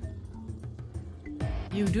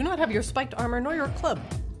 You do not have your spiked armor nor your club.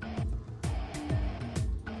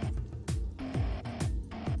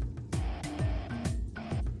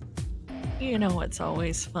 You know what's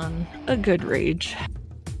always fun? A good rage.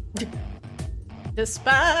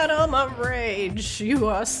 Despite all my rage, you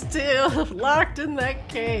are still locked in that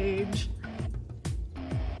cage.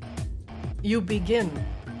 You begin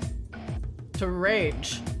to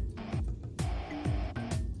rage.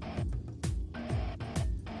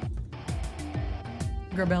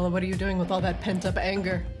 Grebella, what are you doing with all that pent-up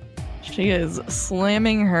anger? She is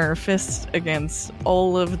slamming her fist against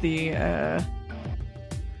all of the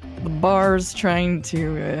bars, trying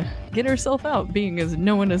to get herself out, being as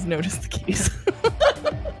no one has noticed the keys.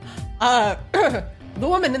 The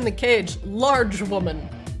woman in the cage, large woman,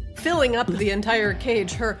 filling up the entire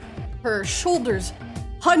cage, her shoulders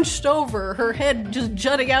hunched over, her head just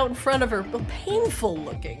jutting out in front of her, but painful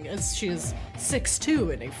looking as she is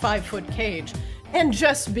 6'2" in a 5-foot cage, and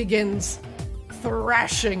just begins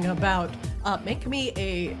thrashing about. Make me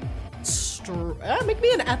an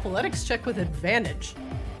athletics check with advantage.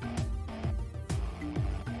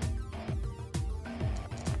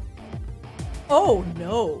 Oh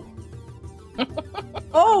no.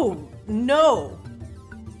 Oh no.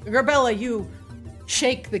 Grebella, you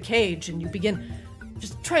shake the cage and you begin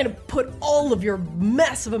just trying to put all of your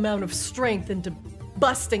massive amount of strength into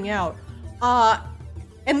busting out.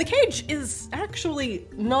 And the cage is actually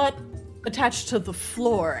not attached to the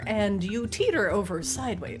floor, and you teeter over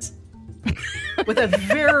sideways with a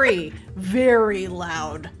very, very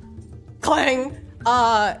loud clang.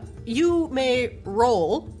 You may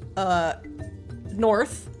roll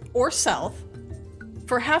north or south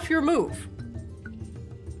for half your move.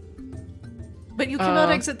 But you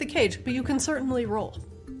cannot exit the cage, but you can certainly roll.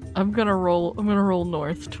 I'm gonna roll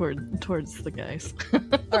north towards the guys.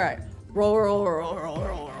 Alright. Roll.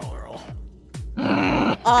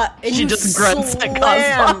 And She you just grunts and calls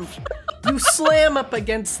off. You slam up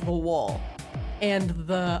against the wall, and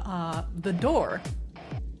the door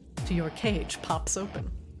to your cage pops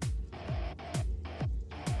open.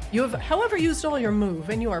 You have, however, used all your move,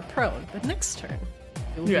 and you are prone. But next turn,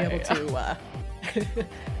 you'll be able to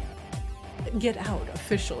get out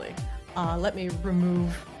officially. Let me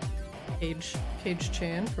remove Cage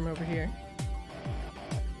Chan from over here.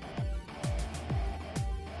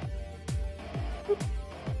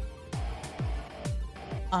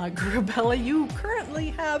 Grebella, you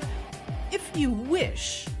currently have, if you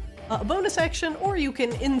wish, a bonus action, or you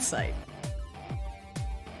can insight.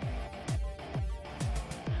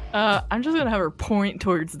 I'm just gonna have her point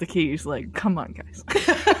towards the keys, like, come on, guys.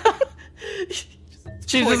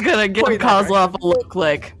 She's just gonna give Kozlov a look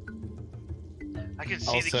like. I can see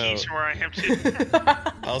the Also- keys from where I am too.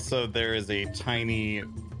 Also, there is a tiny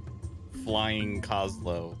flying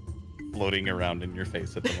Kozlo floating around in your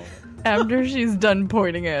face at the moment. After she's done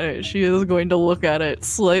pointing at it, she is going to look at it,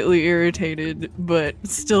 slightly irritated, but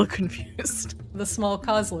still confused. The small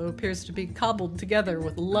Kozlo appears to be cobbled together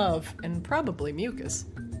with love and probably mucus.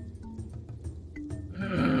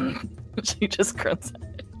 She just grunts at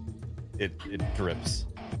it. It drips.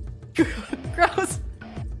 Gross.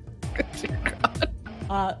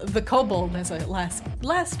 The kobold, as a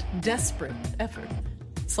last desperate effort,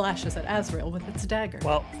 slashes at Azrael with its dagger.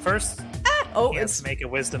 Well, first, Oh, he has it's to make a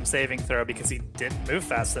wisdom saving throw because he didn't move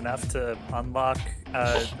fast enough to unlock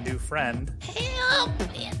a new friend. Help!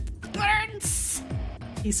 It burns.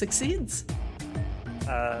 he succeeds.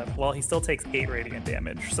 Well, he still takes 8 radiant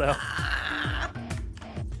damage, so...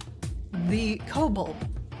 The kobold,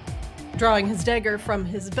 drawing his dagger from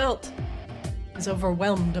his belt, is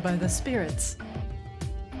overwhelmed by the spirits.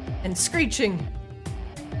 And screeching,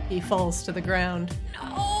 he falls to the ground.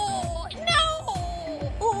 No!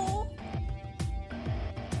 No!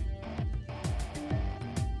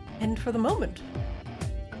 And for the moment,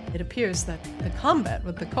 it appears that the combat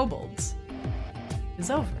with the kobolds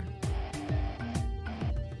is over.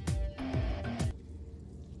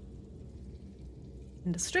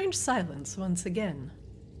 And a strange silence once again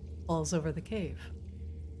falls over the cave.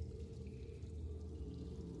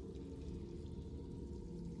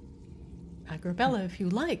 Grebella, if you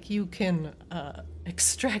like, you can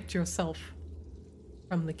extract yourself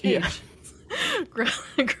from the cage. Yeah.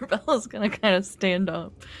 Grebella's gonna kind of stand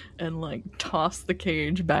up and like toss the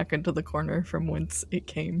cage back into the corner from whence it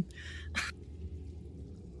came.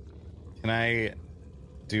 Can I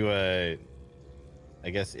do a, I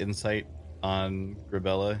guess, insight on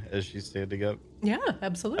Grebella as she's standing up? Yeah,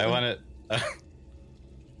 absolutely. I want to.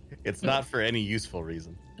 It's not for any useful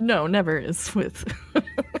reason. No, never is with.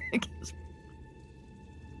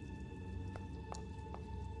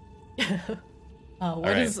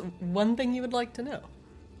 What is one thing you would like to know?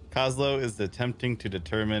 Kozlo is attempting to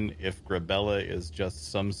determine if Grebella is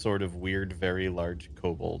just some sort of weird, very large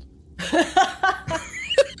kobold.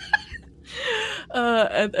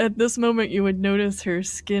 At this moment, you would notice her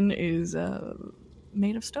skin is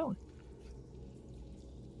made of stone.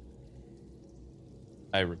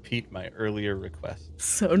 I repeat my earlier request.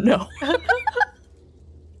 So no.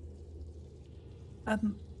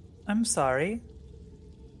 I'm sorry.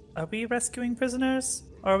 Are we rescuing prisoners,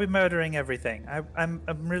 or are we murdering everything? I'm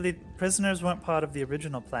really... Prisoners weren't part of the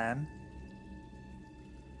original plan.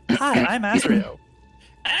 Hi, I'm Azrio.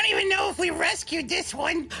 I don't even know if we rescued this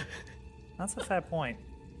one. That's a fair point.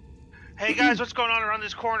 Hey guys, what's going on around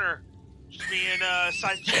this corner? Just me and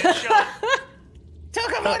Side Chat chilling.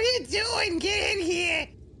 Tugum, what are you doing? Get in here.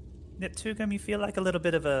 Tugum, you feel like a little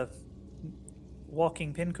bit of a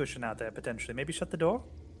walking pincushion out there, potentially. Maybe shut the door?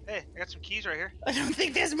 Hey, I got some keys right here. I don't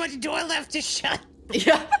think there's much door left to shut.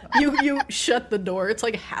 Yeah, you shut the door. It's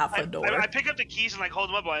like half a door. I pick up the keys and like hold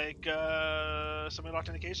them up like, somebody locked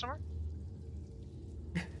in the cage somewhere?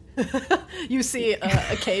 You see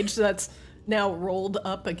a cage that's now rolled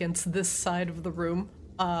up against this side of the room.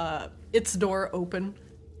 Its door open.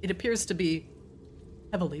 It appears to be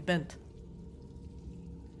heavily bent.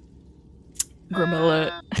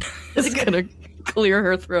 Grebella is gonna clear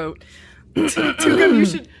her throat. Tugum, you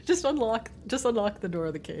should just unlock the door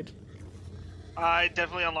of the cage. I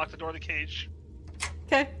definitely unlocked the door of the cage.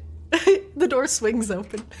 Okay. The door swings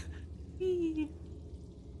open.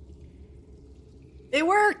 It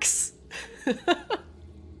works!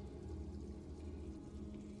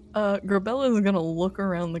 Grebella is gonna look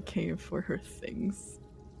around the cave for her things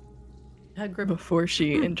before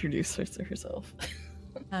she introduces herself.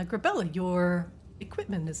 Grebella, your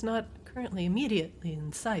equipment is not currently immediately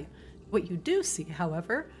in sight. What you do see,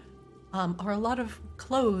 however, are a lot of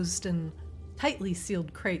closed and tightly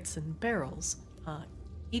sealed crates and barrels,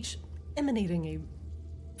 each emanating a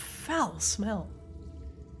foul smell.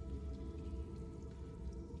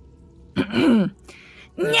 I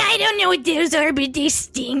don't know what those are, but they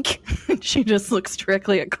stink. She just looks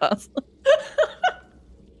directly at Kozlo.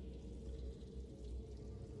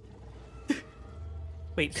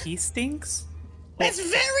 Wait, he stinks? That's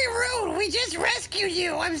very rude. We just rescued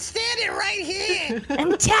you. I'm standing right here.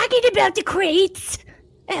 I'm talking about the crates.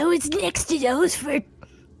 I was next to those for a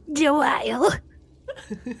while.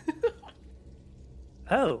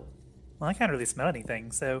 Oh. Well, I can't really smell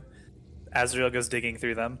anything, so Azrael goes digging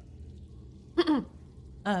through them.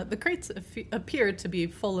 The crates appear to be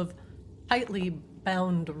full of tightly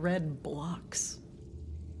bound red blocks.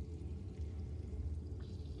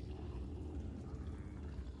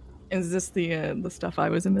 Is this the stuff I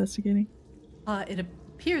was investigating? It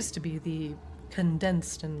appears to be the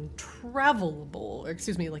condensed and travelable,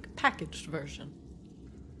 like packaged version.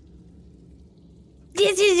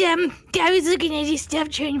 This is, I was looking at this stuff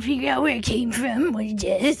trying to figure out where it came from, what it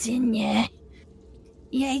does, and, yeah,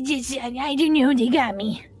 I don't know, they got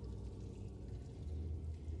me.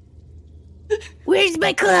 Where's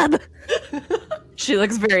my club? She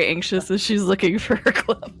looks very anxious as she's looking for her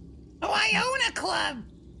club. Oh, I own a club.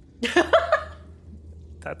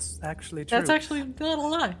 That's actually true. That's actually not a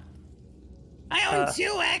lie. I own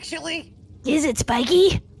two, actually. Is it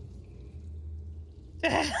spiky?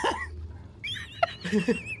 I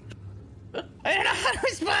don't know how to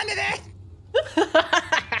respond to that.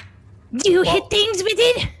 Do you hit things with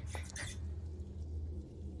it?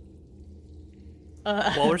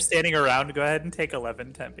 While we're standing around, go ahead and take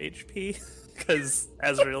 11 temp HP, because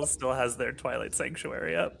Azrael still has their Twilight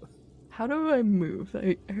Sanctuary up. How do I move?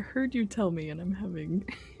 I heard you tell me, and I'm having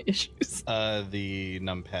issues. The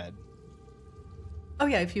numpad. Oh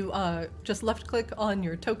yeah, if you just left click on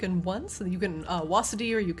your token once, you can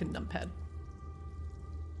Wasadi or you can numpad.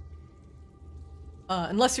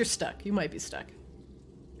 Unless you're stuck. You might be stuck.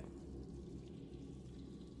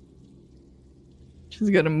 She's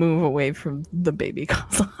gonna move away from the baby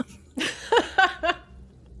Kozlov.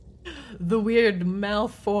 The weird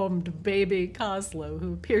malformed baby Kozlo,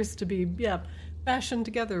 who appears to be, fashioned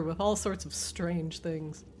together with all sorts of strange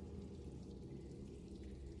things.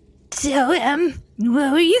 So,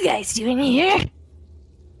 what were you guys doing here?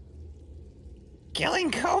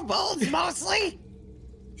 Killing kobolds, mostly?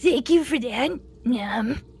 Thank you for that.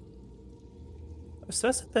 We're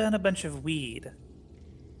supposed to burn a bunch of weed.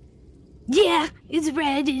 Yeah, it's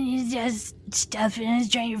red and it does stuff and I was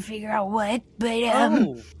trying to figure out what, but,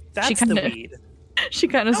 That's kinda- the weed. She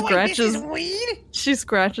kind of Oh, wait, scratches. this is weed? She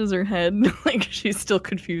scratches her head like she's still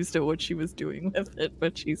confused at what she was doing with it,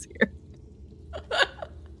 but she's here.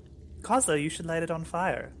 Kozlo, you should light it on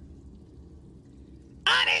fire.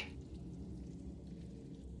 On it!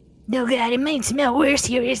 oh god, it might smell worse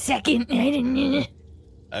here in a second. I didn't.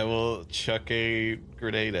 I will chuck a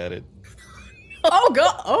grenade at it. Oh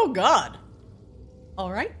god! Oh god!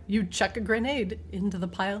 All right, you chuck a grenade into the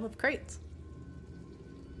pile of crates,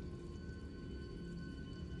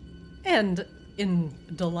 and in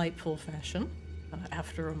delightful fashion,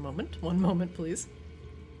 after a moment, one moment, please.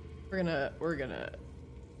 We're gonna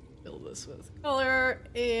fill this with color,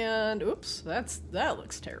 and oops, that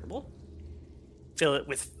looks terrible. Fill it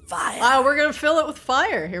with fire. We're gonna fill it with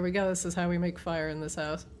fire. Here we go. This is how we make fire in this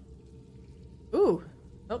house. Ooh,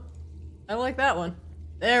 nope, I don't like that one.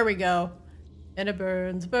 There we go. And it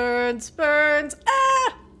burns, burns, burns.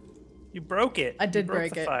 Ah! You broke it. I did You broke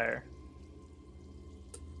break the it. Fire.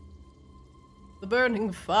 The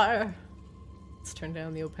burning fire. Let's turn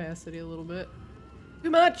down the opacity a little bit. Too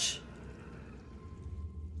much.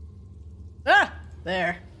 Ah!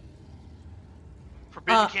 There.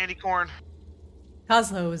 Forbidden candy corn.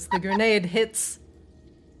 Kozlo, as the grenade hits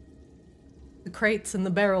the crates and the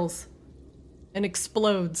barrels and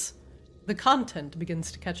explodes, the content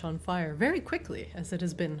begins to catch on fire very quickly as it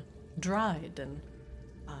has been dried and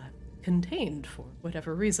contained for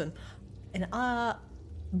whatever reason. And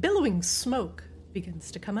billowing smoke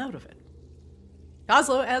begins to come out of it.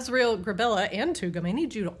 Kozlo, Azrael, Grebella, and Tugum, I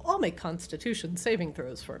need you to all make Constitution saving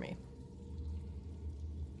throws for me.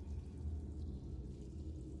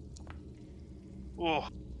 Oh,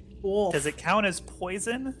 Wolf. Does it count as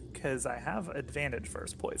poison? Because I have advantage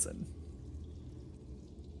versus poison.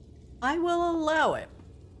 I will allow it.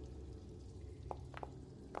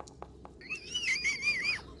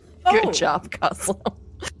 Good Oh! job, Kozlo.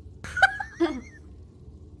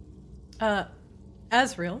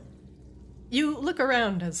 Azrael, you look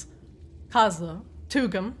around as Kozlo,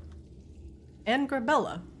 Tugum, and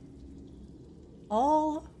Grebella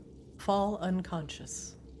all fall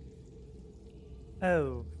unconscious.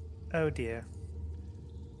 Oh dear.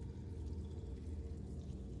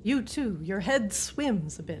 You too, your head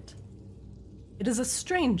swims a bit. It is a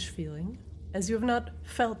strange feeling, as you have not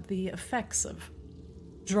felt the effects of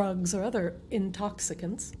drugs or other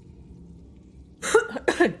intoxicants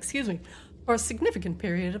excuse me, for a significant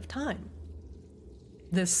period of time.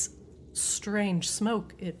 This strange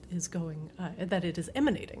smoke it is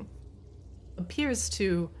emanating appears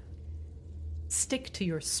to stick to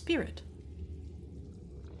your spirit,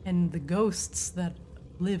 and the ghosts that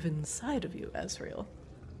live inside of you, Azrael,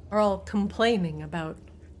 are all complaining about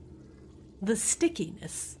the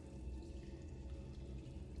stickiness.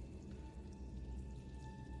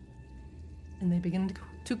 And they begin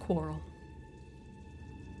to quarrel.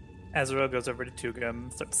 Azrael goes over to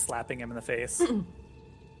Tugum, starts slapping him in the face.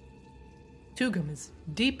 Tugum is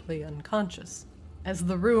deeply unconscious, as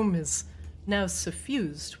the room is now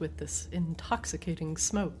suffused with this intoxicating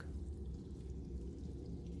smoke.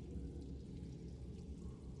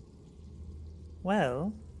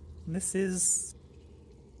 Well, this is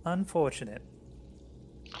unfortunate.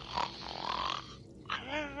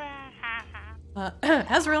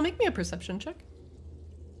 Azrael, make me a perception check.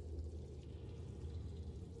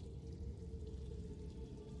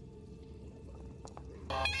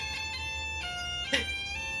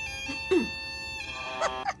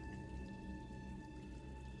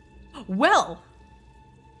 Well,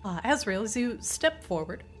 Azrael, as you step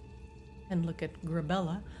forward and look at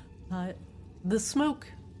Grebella, the smoke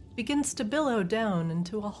begins to billow down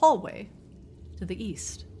into a hallway to the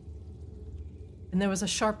east. And there was a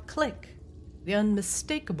sharp click the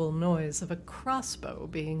unmistakable noise of a crossbow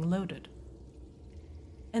being loaded.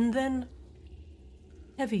 And then,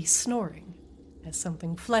 heavy snoring as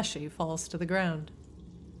something fleshy falls to the ground.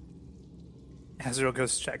 Azrael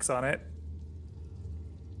goes checks on it.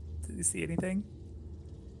 Did you see anything?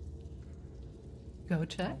 Go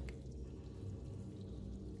check.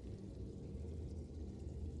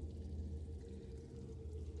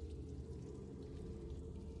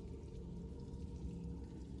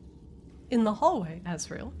 In the hallway,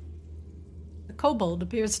 Azrael, the kobold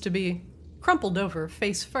appears to be crumpled over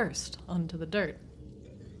face first onto the dirt.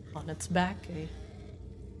 On its back, a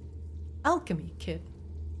alchemy kit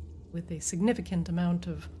with a significant amount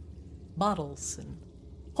of bottles and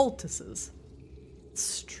poultices.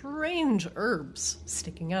 Strange herbs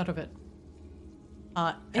sticking out of it.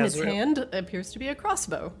 In its Azrael. hand appears to be a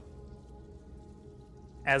crossbow.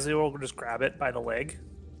 Azrael will just grab it by the leg.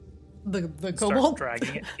 The Start kobold?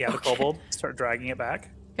 dragging it. Yeah, the kobold. Start dragging it back.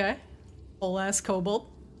 Okay. Whole ass kobold.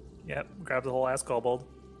 Yep, grab the whole ass kobold.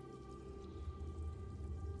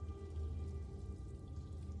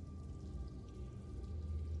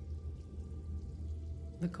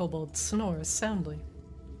 The kobold snores soundly.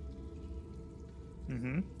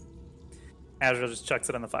 Azrael just chucks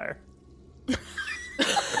it on the fire.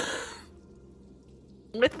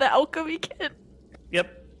 With the alchemy kit.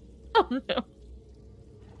 Yep. Oh no.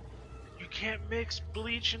 You can't mix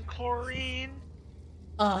bleach and chlorine.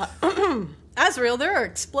 Azrael, there are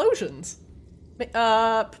explosions.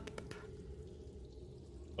 Oh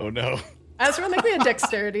no. Azrael, make me a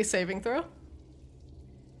dexterity saving throw.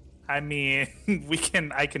 I mean,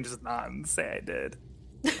 I can just nod and say I did.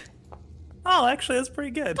 Oh, actually, that's pretty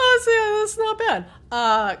good. Oh, so yeah, that's not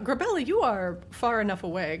bad. Grebella, you are far enough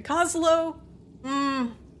away. Kozlo,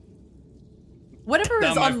 whatever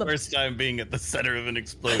Not is my on the... first time being at the center of an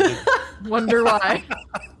explosion. Wonder why.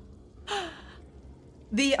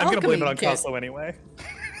 The I'm gonna blame it alchemy on kit Coslo anyway.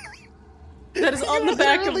 that is on the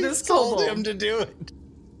back of Literally this told him kobold to do it.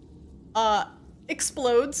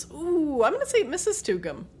 explodes. Ooh, I'm gonna say it misses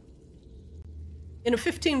Tugum. In a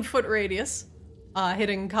 15-foot radius,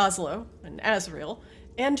 hitting Kozlo and Azrael,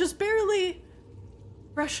 and just barely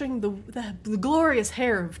brushing the glorious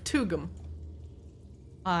hair of Tugum.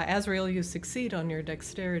 Azrael, you succeed on your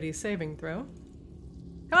dexterity saving throw.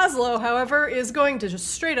 Kozlo, however, is going to just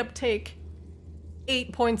straight up take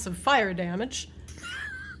 8 points of fire damage,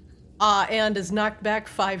 and is knocked back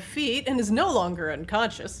 5 feet and is no longer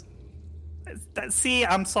unconscious. See,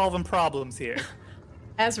 I'm solving problems here.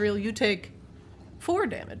 Azrael, you take 4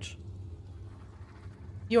 damage.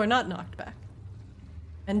 You are not knocked back.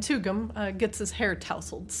 And Tugum gets his hair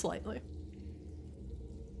tousled slightly.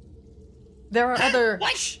 There are other...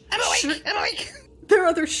 What? I'm awake! I'm awake! There are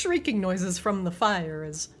other shrieking noises from the fire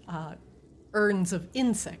as urns of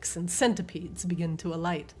insects and centipedes begin to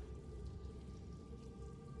alight.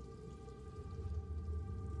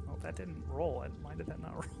 Oh, that didn't roll. Why did that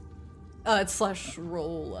not roll? It's slash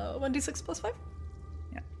roll 1d6 plus 5.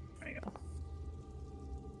 Yeah, there you go.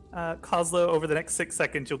 Kozlo, over the next 6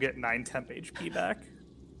 seconds, you'll get 9 temp HP back.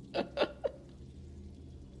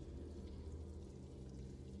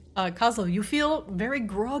 Kozlo, you feel very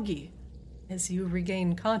groggy as you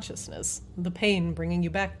regain consciousness, the pain bringing you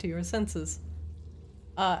back to your senses.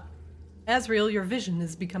 Azrael, your vision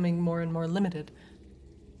is becoming more and more limited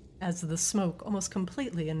as the smoke almost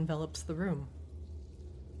completely envelops the room.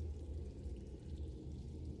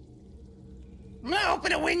 I'm gonna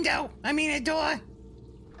open a window. I mean a door.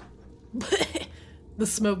 The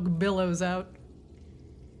smoke billows out.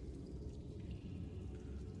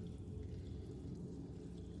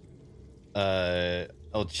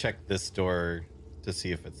 I'll check this door to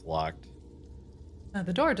see if it's locked.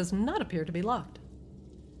 The door does not appear to be locked.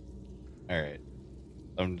 Alright.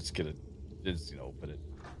 I'm just gonna open it.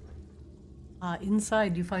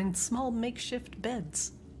 Inside, you find small makeshift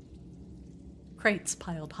beds. Crates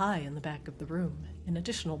piled high in the back of the room, and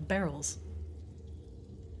additional barrels.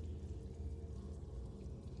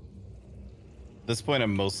 At this point,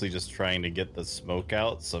 I'm mostly just trying to get the smoke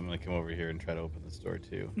out, so I'm gonna come over here and try to open this door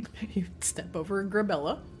too. You step over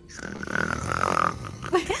Grebella. Can I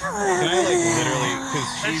literally?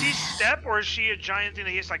 Because Does he step, or is she a giant thing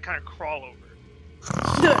that he has to kind of crawl over?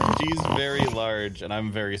 she's very large and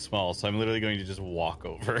I'm very small, so I'm literally going to just walk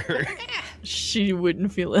over her. She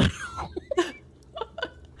wouldn't feel it.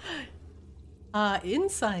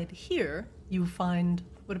 Inside here, you find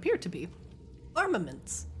what appear to be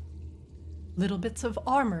armaments. Little bits of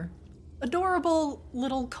armor. Adorable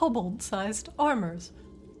little kobold-sized armors.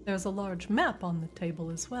 There's a large map on the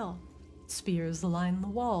table as well. Spears line the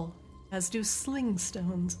wall, as do sling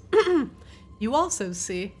stones. You also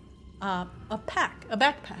see a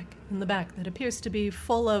backpack in the back that appears to be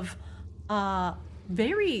full of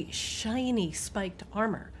very shiny spiked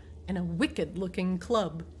armor and a wicked-looking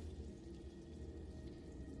club.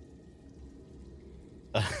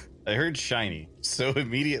 I heard shiny, so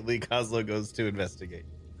immediately Kozlo goes to investigate.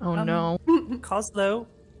 Oh no. Kozlo,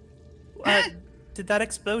 did that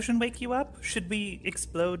explosion wake you up? Should we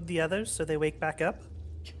explode the others so they wake back up?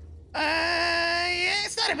 Yeah,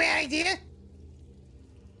 it's not a bad idea.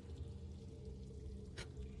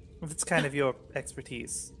 It's kind of your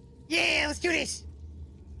expertise. Yeah, let's do this.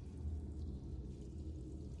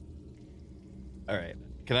 All right.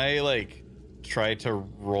 Can I try to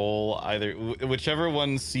roll either whichever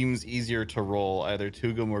one seems easier to roll, either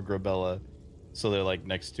Tugum or Grebella, so they're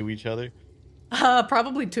next to each other?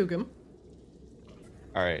 Probably Tugum.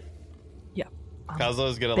 All right. Yeah.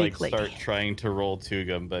 Kozlo's gonna big start trying to roll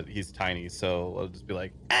Tugum, but he's tiny, so I'll just be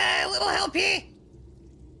like, A little help here.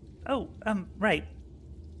 Oh, right.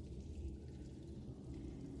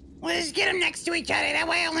 We'll just get them next to each other. That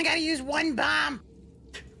way I only gotta use one bomb.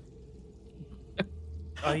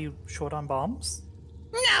 Are you short on bombs?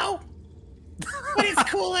 No! But it's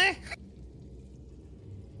cooler.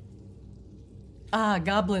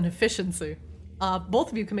 Goblin efficiency.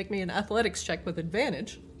 Both of you can make me an athletics check with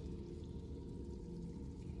advantage.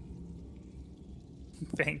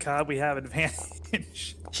 Thank God we have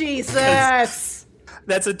advantage. Jesus!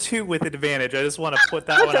 That's a 2 with advantage. I just want to put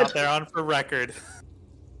that one out there on for record.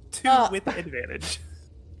 2 with advantage.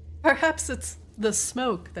 Perhaps it's the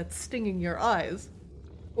smoke that's stinging your eyes.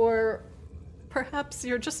 Or perhaps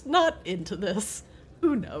you're just not into this.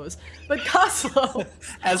 Who knows? But Kozlo...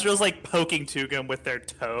 Azrael's poking Tugum with their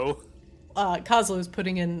toe. Kozlo is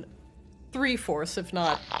putting in 3/4, if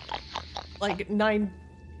not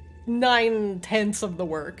 9/10 of the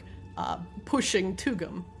work, pushing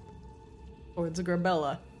Tugum towards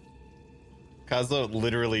Grebella. Kozlo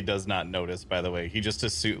literally does not notice, by the way. He just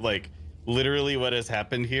assumed, literally what has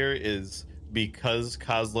happened here is because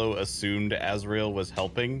Kozlo assumed Azrael was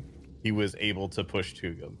helping, he was able to push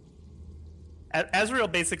Tugum. Azrael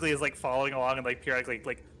basically is following along and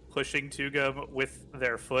periodically pushing Tugum with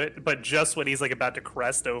their foot, but just when he's about to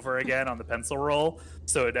crest over again on the pencil roll,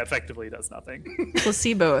 so it effectively does nothing.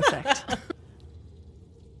 Placebo effect.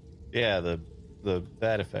 Yeah,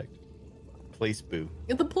 that effect. Placebo.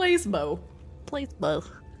 The placebo. Placebo.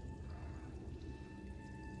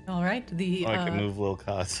 All right, I can move Lil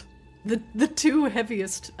Koz. The two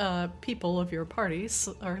heaviest people of your party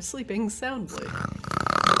are sleeping soundly.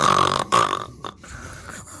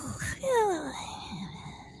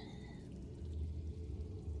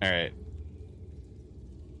 All right.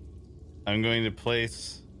 I'm going to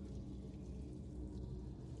place...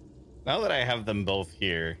 Now that I have them both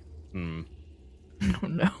here, Oh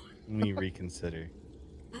no. let me reconsider.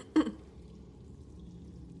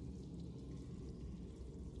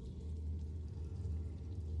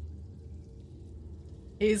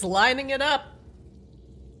 He's lining it up.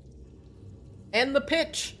 And the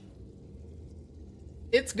pitch.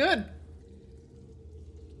 It's good.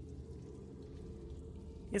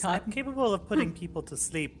 Yes, I'm capable of putting people to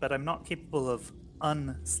sleep, but I'm not capable of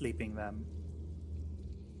unsleeping them.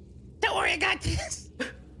 Don't worry, I got this.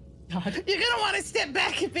 God. You're gonna want to step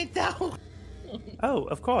back a bit, though. Oh,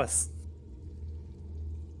 of course.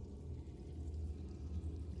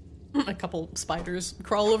 A couple spiders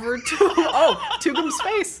crawl over to Tugum's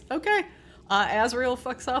face. Okay. Azrael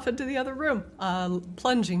fucks off into the other room,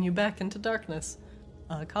 plunging you back into darkness.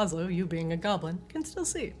 Kozlo, you being a goblin, can still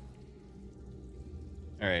see.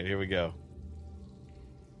 All right, here we go.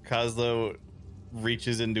 Kozlo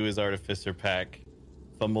reaches into his artificer pack,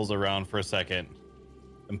 fumbles around for a second,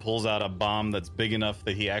 and pulls out a bomb that's big enough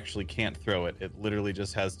that he actually can't throw it. It literally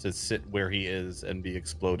just has to sit where he is and be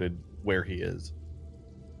exploded where he is.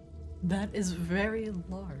 That is very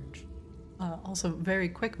large. Also very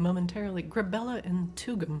quick momentarily. Grebella and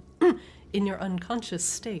Tugum, in your unconscious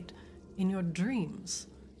state, in your dreams.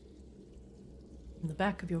 In the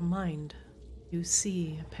back of your mind, you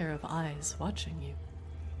see a pair of eyes watching you.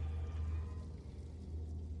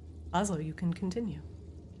 Kozlo, you can continue.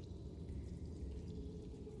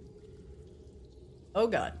 Oh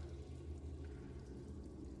god.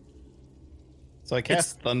 So I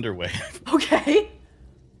cast Thunder Wave. Okay.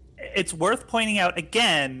 It's worth pointing out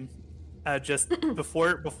again, just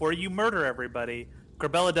before you murder everybody,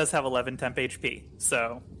 Grebella does have 11 temp HP,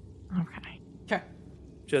 so... Okay. Okay.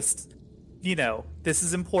 Just, this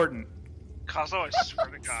is important. Kozlo, I swear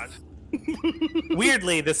to God.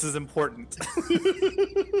 Weirdly, this is important.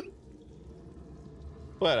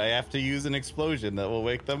 What? I have to use an explosion that will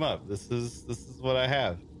wake them up. This is what I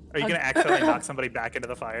have. Are you gonna accidentally knock somebody back into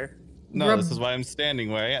the fire? No, this is why I'm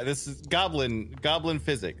standing where I am. This is goblin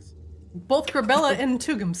physics. Both Grebella and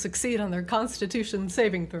Tugum succeed on their Constitution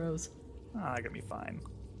saving throws. Oh, I'm gonna be fine.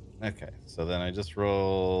 Okay, so then I just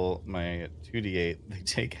roll my 2d8. They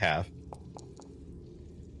take half.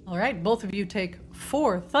 All right, both of you take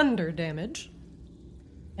 4 thunder damage,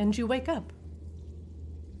 and you wake up.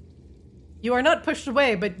 You are not pushed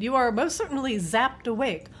away, but you are most certainly zapped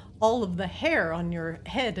awake. All of the hair on your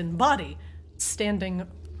head and body standing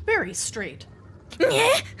very straight.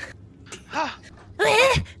 My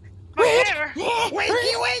hair!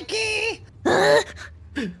 Wakey, wakey!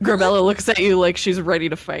 Grebella looks at you like she's ready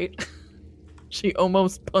to fight. She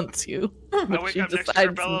almost punts you. I but wake she up next to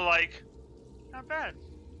decides- Grebella like, not bad.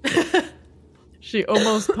 She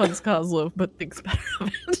almost punts Kozlov, but thinks better of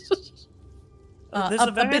it. There's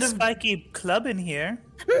a very bit of spiky club in here.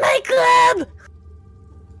 My club!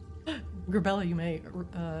 Grebella, you may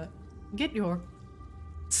get your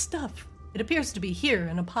stuff. It appears to be here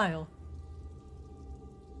in a pile.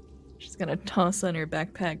 She's gonna toss on her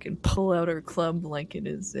backpack and pull out her club like it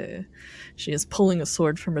is. She is pulling a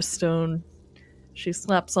sword from a stone. She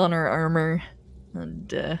slaps on her armor,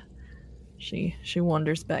 and she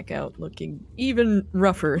wanders back out, looking even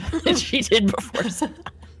rougher than she did before.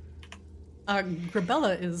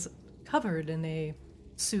 Grebella is covered in a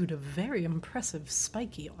suit of very impressive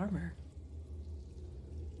spiky armor.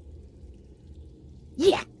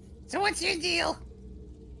 Yeah. So what's your deal?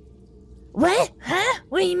 What? Huh?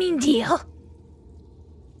 What do you mean, deal?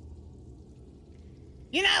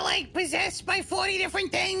 You're not, like, possessed by 40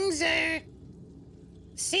 different things, or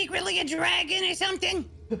secretly a dragon or something?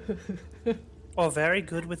 Oh, very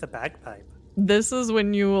good with a bagpipe. This is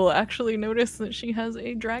when you will actually notice that she has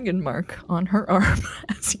a dragon mark on her arm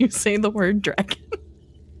as you say the word dragon.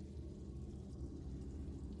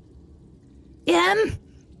 I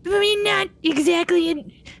mean, not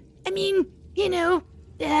exactly.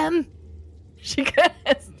 She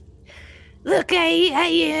goes, Look,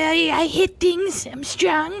 I hit things. I'm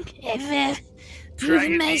strong. I've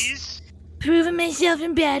Dragon knees? proven myself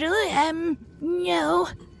in battle. No,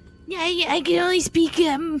 I can only speak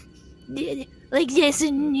like this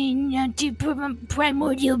and to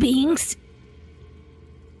primordial beings.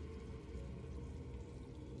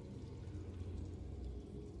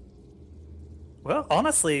 Well,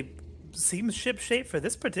 honestly, seems ship-shape for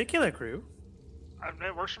this particular crew.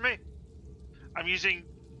 It works for me. I'm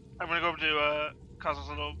gonna go over to Cosmo's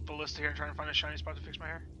little ballista here and try and find a shiny spot to fix my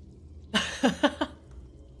hair.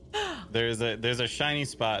 There's a shiny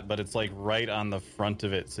spot, but it's like right on the front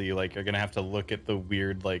of it, so you like are gonna have to look at the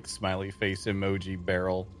weird like smiley face emoji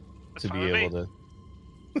barrel That's to fine be with able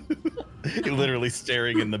to. You're literally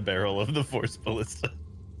staring in the barrel of the force ballista.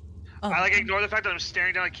 I ignore the fact that I'm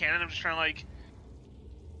staring down a cannon. I'm just trying to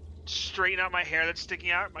straighten out my hair that's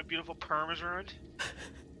sticking out. My beautiful perm is ruined.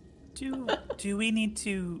 Do we need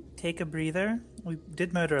to take a breather? We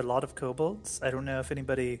did murder a lot of kobolds. I don't know if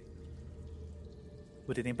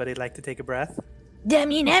would anybody like to take a breath? I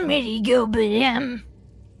mean, I'm ready to go, but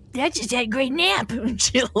I just had a great nap.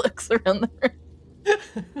 she looks around there.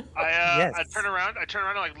 Yes. I turn around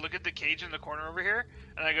and look at the cage in the corner over here,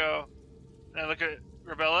 and I look at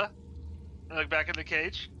Grebella, and I look back at the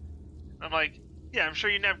cage. I'm like, yeah, I'm sure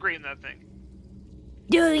you nap great in that thing.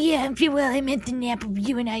 Oh yeah, well, I meant the nap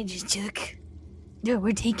you and I just took. No,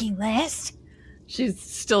 we're taking last. She's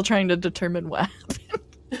still trying to determine what happened.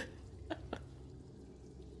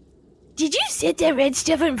 Did you set that red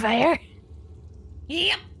stuff on fire?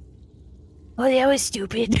 Yep. Oh, that was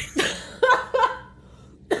stupid.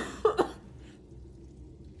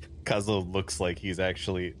 Kozlo looks like he's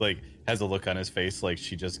actually has a look on his face like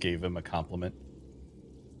she just gave him a compliment.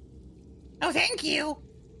 Oh, thank you.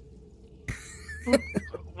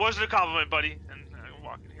 Wasn't a compliment, buddy. And I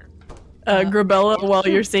walk in here. Grebella, while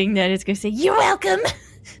you're saying that, is gonna say, You're welcome.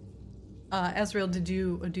 Azrael, or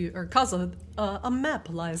Kaza, a map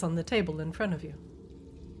lies on the table in front of you.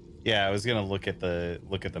 Yeah, I was gonna look at the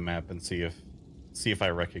map and see if I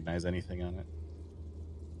recognize anything on it.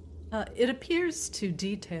 It appears to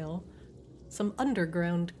detail some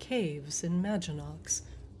underground caves in Maginox,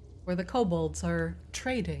 where the kobolds are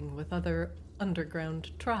trading with other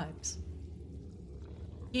underground tribes.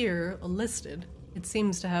 Here, listed, it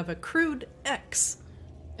seems to have a crude X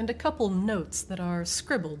and a couple notes that are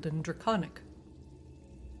scribbled in Draconic.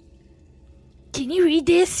 Can you read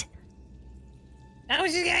this? I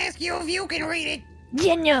was just gonna ask you if you can read it.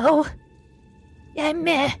 Yeah, no. I'm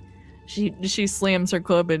she slams her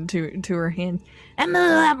club into her hand. I'm a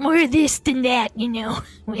lot more this than that, you know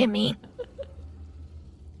what I mean.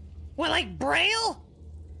 What, like Braille?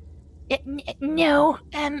 No,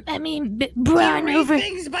 I mean, You Braun read over.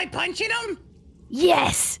 things by punching them?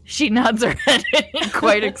 Yes. She nods her head,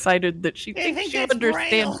 quite excited that she I thinks think she that's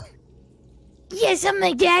understands. Braille. Yeah, something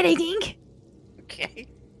like that, I think. Okay.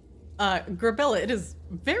 Grebella, it is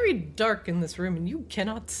very dark in this room, and you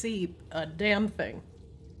cannot see a damn thing.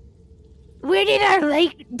 Where did our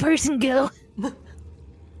light person go? Well,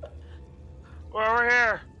 we're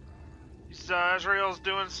here. He's, Azrael's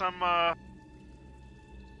doing some, I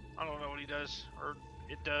don't know what he does, or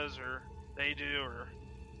it does, or they do, or...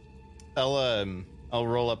 I'll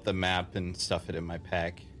roll up the map and stuff it in my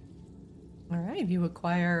pack. All right, you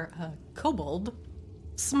acquire a kobold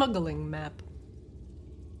smuggling map.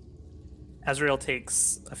 Azrael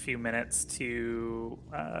takes a few minutes to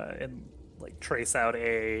trace out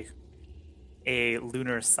a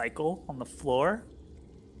lunar cycle on the floor,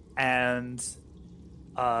 and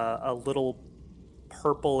a little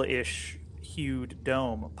purple-ish hued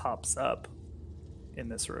dome pops up in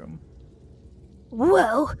this room.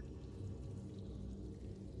 Whoa.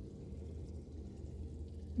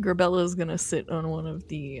 Grebella's gonna sit on one of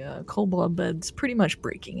the kobold beds, pretty much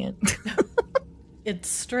breaking it. It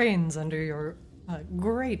strains under your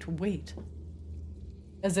great weight,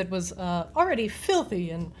 as it was already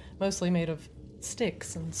filthy and mostly made of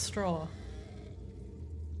sticks and straw.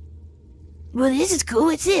 Well, this is cool.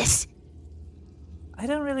 What's this? I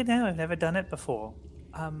don't really know. I've never done it before.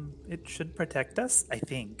 It should protect us, I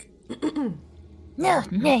think. No,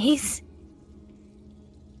 nice.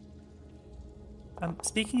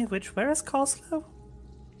 Speaking of which, where is Coslow?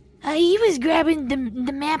 He was grabbing the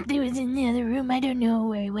map that was in the other room. I don't know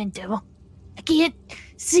where he went, though. I can't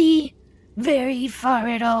see very far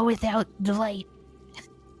at all without the light.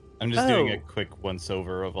 I'm just doing a quick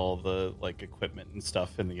once-over of all the equipment and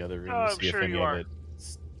stuff in the other room to see if any of it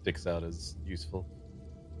sticks out as useful.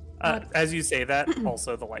 As you say that,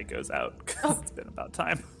 also the light goes out, because it's been about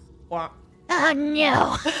time. Wow. Oh,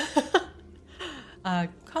 no.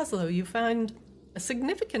 Coslow, you find a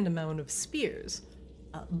significant amount of spears,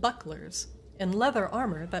 bucklers, and leather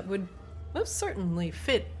armor that would most certainly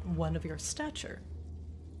fit one of your stature.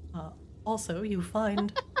 Also, you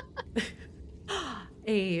find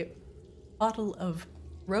a bottle of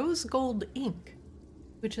rose gold ink,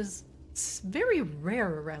 which is very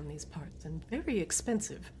rare around these parts and very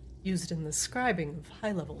expensive, used in the scribing of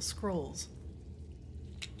high-level scrolls.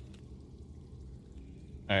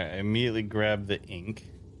 I immediately grab the ink.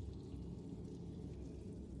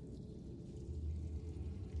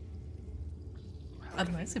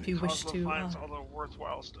 Otherwise, if you wish Cosmo to... finds all the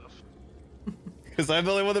worthwhile stuff. Because I'm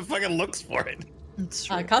the only one that fucking looks for it. That's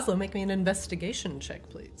true. Coslow, make me an investigation check,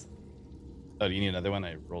 please. Oh, do you need another one?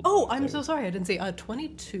 I rolled. Oh, one I'm there. so sorry. I didn't see.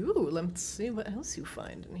 22. Let's see what else you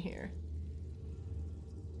find in here.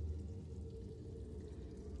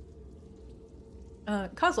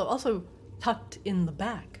 Coslow, also tucked in the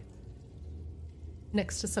back,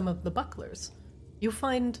 next to some of the bucklers, you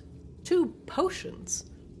find 2 potions,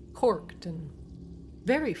 corked and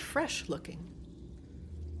very fresh looking.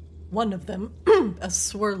 One of them, a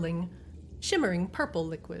swirling, shimmering purple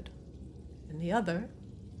liquid, and the other,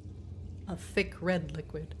 a thick red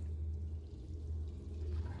liquid.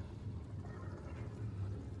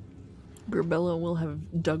 Grebella will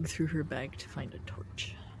have dug through her bag to find a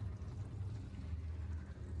torch.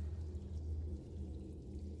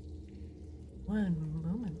 One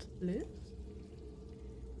moment, please.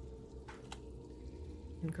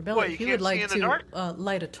 And Grebella, What, you if you can't would see like in the dark? to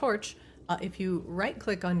light a torch, if you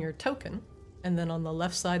right-click on your token, and then on the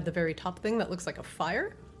left side, the very top thing that looks like a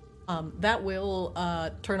fire, that will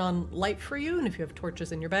turn on light for you, and if you have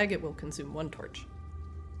torches in your bag, it will consume 1 torch.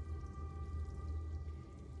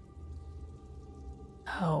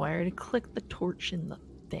 Oh, I already clicked the torch in the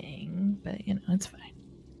thing, but it's fine.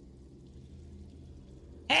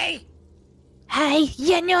 Hey, Hi.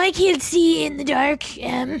 Yeah, no, I can't see in the dark.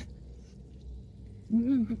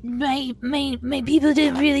 My people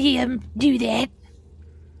don't really, do that.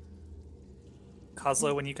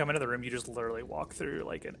 Coslow, when you come into the room, you just literally walk through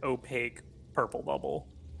like an opaque purple bubble.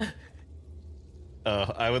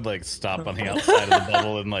 I would stop on the outside of the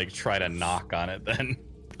bubble and try to knock on it then.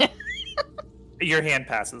 Your hand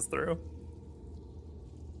passes through.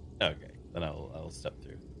 Okay, then I'll step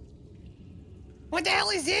through. what the hell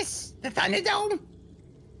is this? The Thunderdome?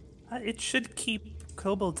 It should keep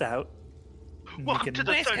kobolds out. Welcome to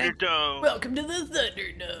the That's good. Thunderdome. Welcome to the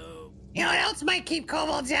Thunderdome. You know what else might keep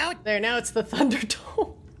kobolds out? There, now it's the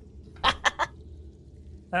Thunderdome.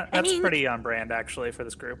 That's pretty on brand, actually, for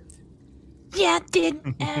this group. Yeah, did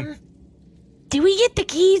we get the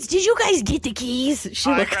keys? Did you guys get the keys? She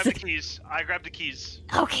I looks grabbed the keys.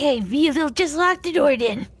 Okay, we'll just lock the door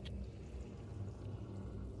then.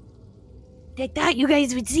 I thought you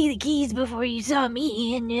guys would see the keys before you saw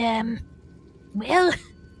me, and, well,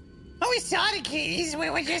 Oh, we saw the keys. We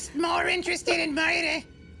were just more interested in murder.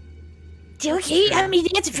 it's okay. I mean,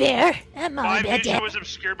 that's fair. I'm all My about vision that. was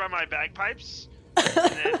obscured by my bagpipes. And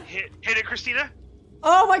then hit it, Christina.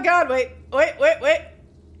 Oh my god, wait,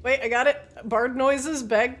 I got it. Bard noises,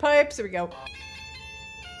 bagpipes, here we go.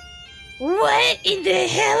 What in the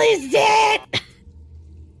hell is that?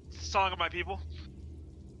 Song of my people.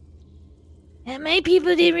 My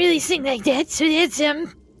people didn't really sing like that, so that's,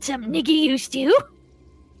 something to get used to.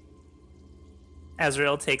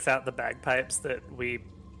 Azrael takes out the bagpipes that we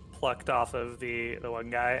plucked off of the one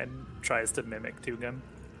guy and tries to mimic Tugum.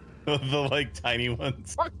 The like tiny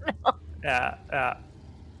ones. Yeah.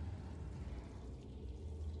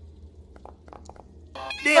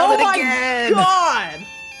 Oh my god!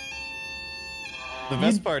 The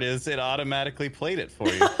best part is it automatically played it for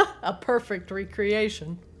you. A perfect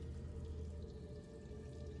recreation.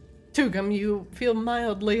 Tugum, you feel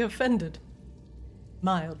mildly offended.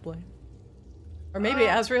 Mildly. Or maybe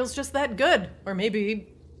Azrael's just that good. Or maybe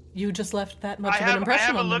you just left that much of an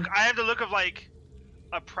impression on them. I have the look of like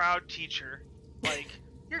a proud teacher. Like,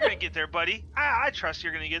 you're gonna get there, buddy. I trust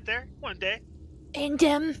you're gonna get there one day.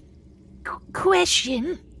 And,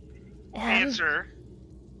 question. Answer.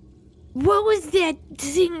 What was that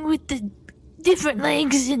thing with the different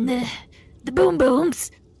legs and the boom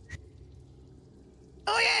booms?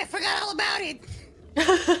 Oh yeah, I forgot all about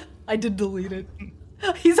it. I did delete it.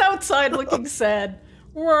 He's outside looking sad.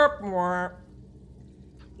 Warp, warp.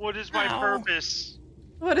 What is my purpose?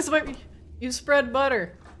 What is my... You spread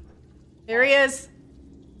butter. There he is.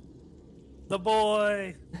 The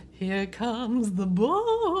boy. Here comes the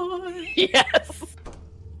boy. Yes.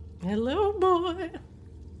 Hello, boy.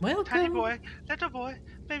 Welcome. Tiny boy, little boy,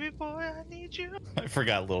 baby boy, I need you. I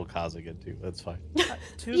forgot little Kaz again too. That's fine.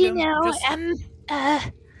 You know, I'm,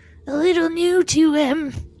 a little new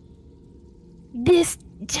to, this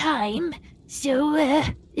time, so,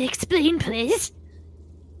 explain, please.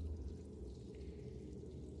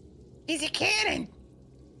 He's a cannon.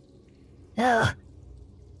 Oh,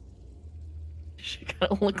 She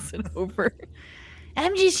kind of looks it over.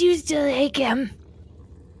 I'm just used to, like,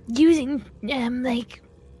 using, like...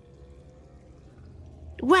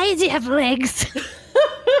 Why does it have legs?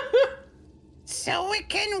 So it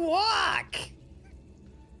can walk.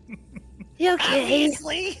 Okay.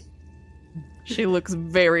 Obviously. She looks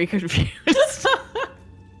very confused.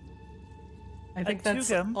 I think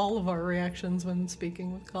that's Tugum. all of our reactions when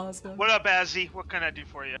speaking with Cosmo. What up, Azzy? What can I do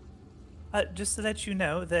for you? Just to let you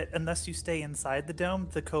know that unless you stay inside the dome,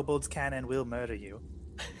 the kobolds can and will murder you.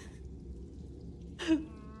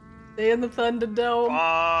 Stay in the Thunderdome.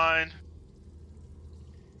 Fine.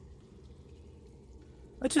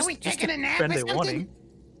 Just, Are we just taking a nap or friendly something? warning.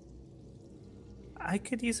 I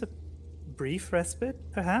could use a brief respite,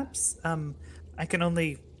 perhaps. I can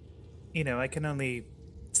only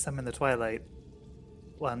summon the twilight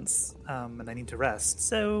once, and I need to rest.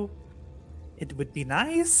 So it would be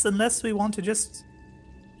nice, unless we want to just,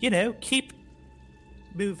 keep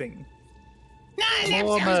moving. Nah, that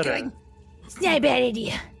More sounds murder. good. It's not a bad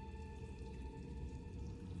idea.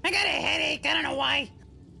 I got a headache. I don't know why.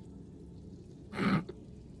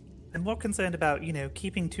 I'm more concerned about,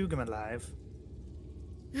 keeping Tugum alive.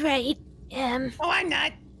 Right, Oh, I'm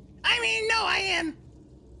not. I mean, no, I am.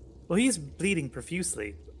 Well, he's bleeding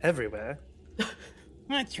profusely everywhere.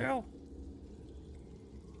 Not true.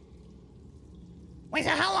 Wait,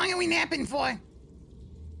 so how long are we napping for?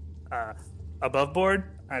 Above board,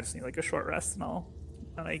 I just need like a short rest and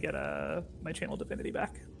I get my channel divinity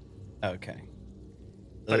back. Okay.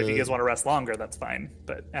 But if you guys want to rest longer, that's fine.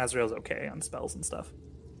 But Azrael's okay on spells and stuff.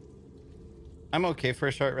 I'm okay for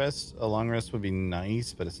a short rest. A long rest would be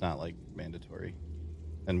nice, but it's not like mandatory.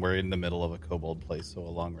 And we're in the middle of a kobold place, so a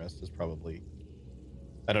long rest is probably...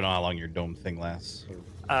 I don't know how long your dome thing lasts.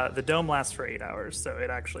 The dome lasts for 8 hours, so it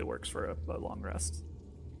actually works for a long rest.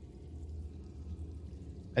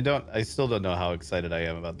 I still don't know how excited I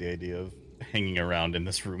am about the idea of hanging around in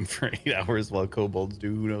this room for 8 hours while kobolds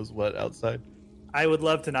do who knows what outside. I would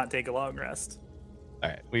love to not take a long rest. All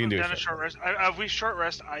right, we can do Done a a short rest. If we short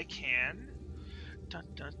rest, I can. Dun,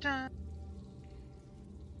 dun, dun.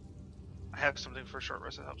 I have something for short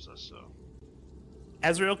rest that helps us, so.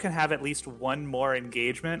 Azrael can have at least one more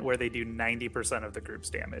engagement where they do 90% of the group's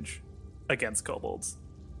damage against kobolds.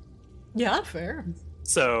 Yeah, fair.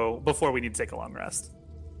 So before we need to take a long rest.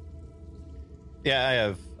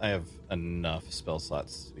 Yeah, I have enough spell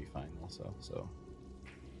slots to be fine also. So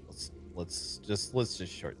let's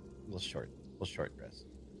short rest.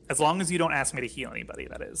 As long as you don't ask me to heal anybody,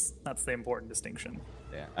 that is. That's the important distinction.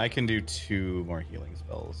 Yeah, I can do 2 more healing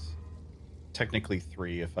spells. Technically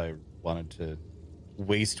 3 if I wanted to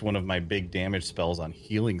waste one of my big damage spells on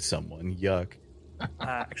healing someone. Yuck.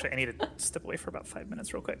 Actually, I need to step away for about 5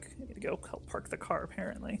 minutes real quick. I need to go help park the car,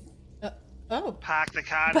 apparently. Pack the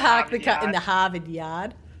car. In the Harvard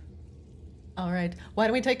yard. All right. Why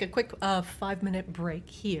don't we take a quick 5-minute break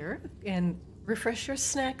here and refresh your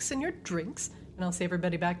snacks and your drinks, and I'll see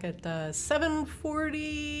everybody back at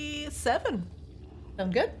 7:47.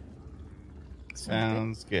 Sound good?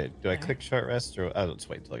 Sounds good. Do I click short rest or let's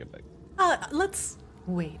wait until I get back? Let's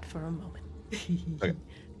wait for a moment. Okay.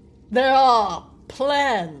 There are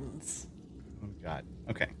plans. Oh God.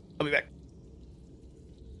 Okay. I'll be back.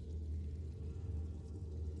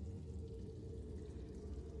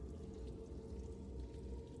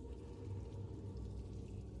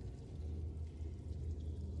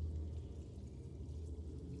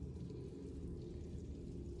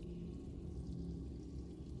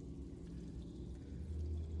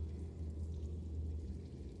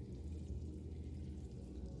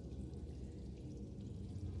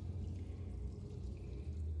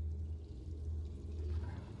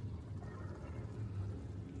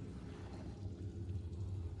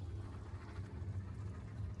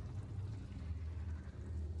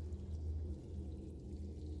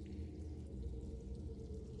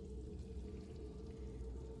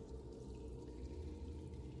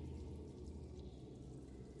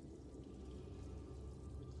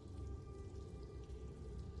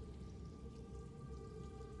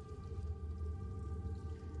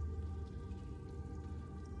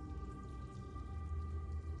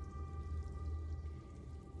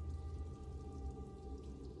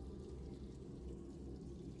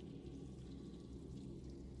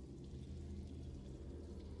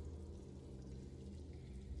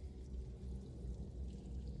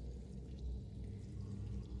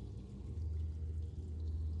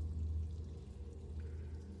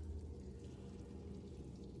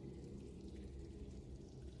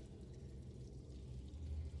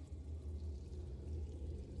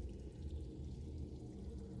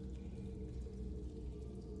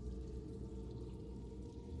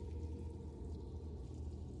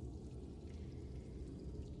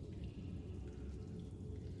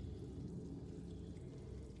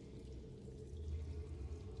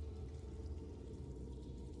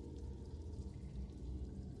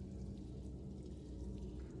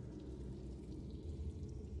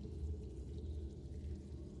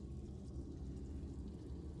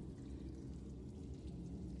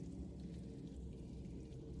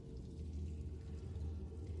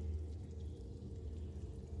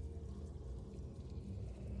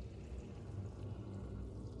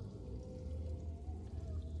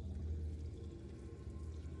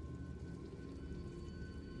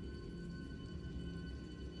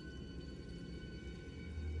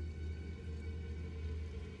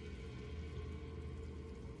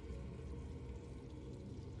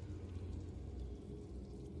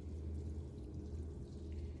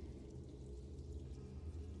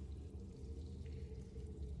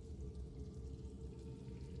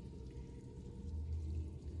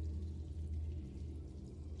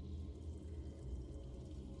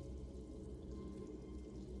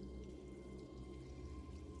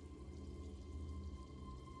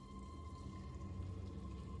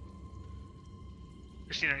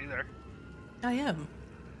 Christina, are you there? I am.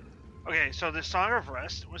 Okay, so the Song of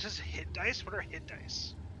Rest, was this hit dice? What are hit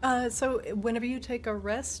dice? So whenever you take a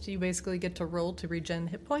rest, you basically get to roll to regen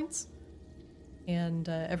hit points. And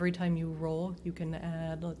every time you roll, you can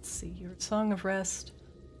add, let's see, your Song of Rest.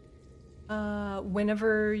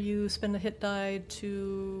 Whenever you spend a hit die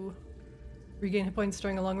to regain hit points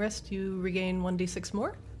during a long rest, you regain 1d6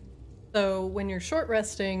 more. So when you're short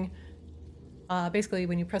resting, basically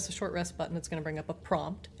when you press the short rest button, it's going to bring up a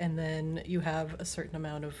prompt, and then you have a certain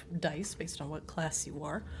amount of dice based on what class you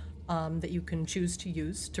are that you can choose to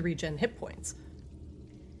use to regen hit points.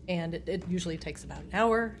 And it usually takes about an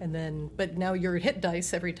hour, and then, but now your hit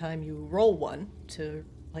dice, every time you roll one to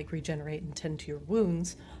like regenerate and tend to your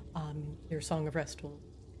wounds, your Song of Rest will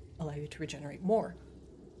allow you to regenerate more.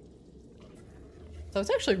 So it's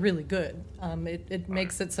actually really good. It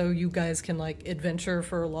makes it so you guys can like adventure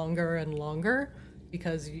for longer and longer,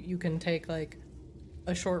 because you can take like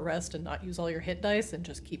a short rest and not use all your hit dice and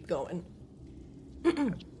just keep going.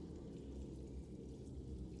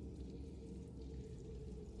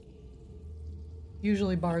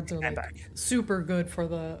 Usually bards are like super good for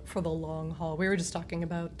the long haul. We were just talking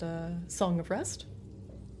about Song of Rest.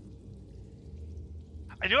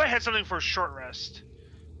 I knew I had something for a short rest.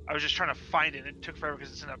 I was just trying to find it. It took forever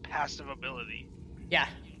because it's in a passive ability. Yeah.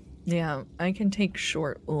 Yeah, I can take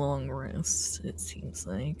short, long rests, it seems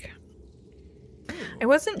like. I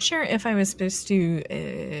wasn't sure if I was supposed to,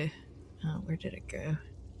 where did it go?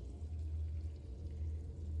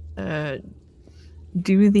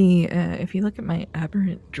 Do the, if you look at my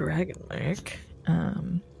aberrant dragon mark,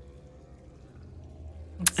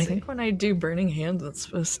 I think when I do Burning Hands, it's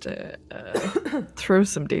supposed to throw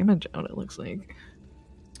some damage out, it looks like.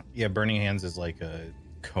 Yeah, Burning Hands is like a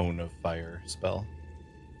cone of fire spell.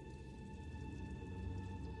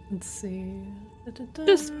 Let's see.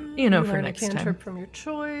 Just, you know, for learn next a cantrip time. from your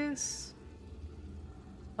choice.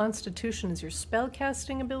 Constitution is your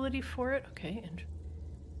spellcasting ability for it. Okay,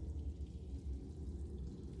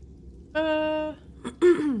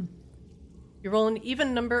 you roll an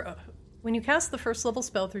even number. When you cast the first level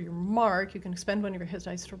spell through your mark, you can expend one of your hit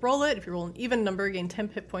dice to roll it. If you roll an even number, gain 10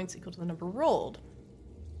 hit points equal to the number rolled.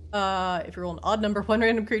 If you roll an odd number, one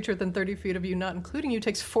random creature within 30 feet of you, not including you,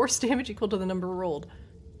 takes force damage equal to the number rolled.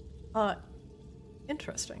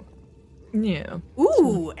 Interesting. Yeah.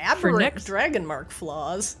 Ooh, aberrant next- dragon mark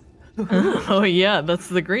flaws. Oh yeah, that's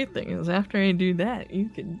the great thing, is after I do that, you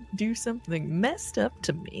can do something messed up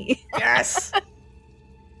to me. Yes!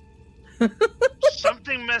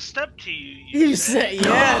 Something messed up to you. You say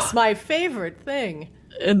yes, my favorite thing.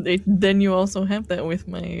 And then you also have that with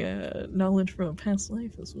my knowledge from a past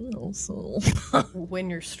life as well, so... When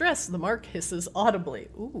you're stressed, the mark hisses audibly.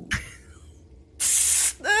 Ooh.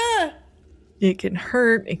 Ah! It can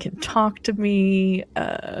hurt, it can talk to me,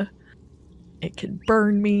 it can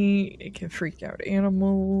burn me, it can freak out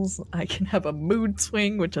animals, I can have a mood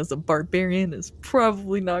swing, which as a barbarian is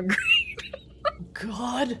probably not great.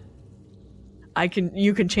 God.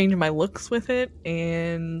 You can change my looks with it,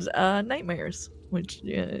 and nightmares, which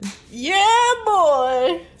Yeah,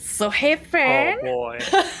 boy! so hey friend. Oh boy.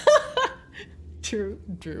 True.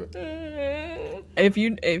 If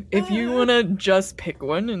you wanna just pick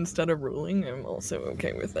one instead of ruling, I'm also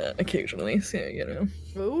okay with that occasionally. So you know.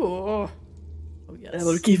 Ooh. Oh yes. I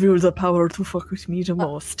will give you the power to fuck with me the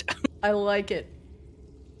most. I like it.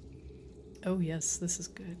 Oh yes, this is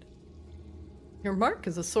good. Your mark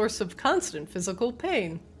is a source of constant physical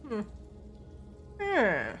pain.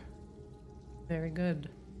 Very good.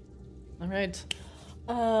 All right.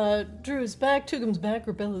 Drew's back, Tugum's back,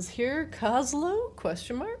 Grebella's here. Kozlo?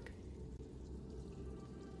 Question mark?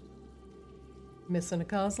 Missing a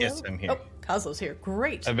Kozlo? Yes, I'm here. Oh, Kozlo's here.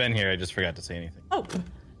 Great. I've been here, I just forgot to say anything. Oh.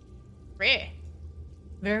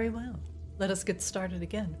 Very well. Let us get started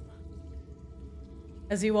again.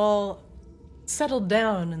 As you all settled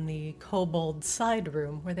down in the kobold side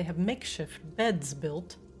room where they have makeshift beds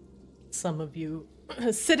built, some of you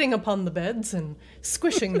sitting upon the beds and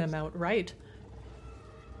squishing them outright,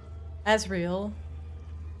 Azrael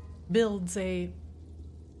builds a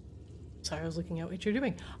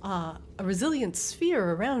resilient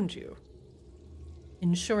sphere around you,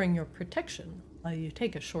 ensuring your protection while you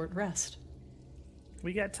take a short rest.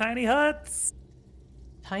 We got tiny huts.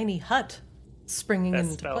 Tiny hut springing Best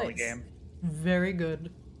into spell place. in the game. Very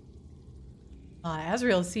good.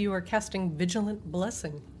 Azrael, I see you are casting Vigilant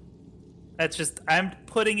Blessing. That's just, I'm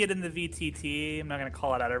putting it in the VTT. I'm not going to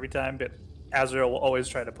call it out every time, but Azrael will always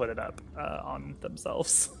try to put it up on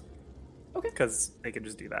themselves. Okay. Because they can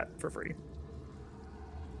just do that for free.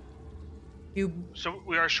 So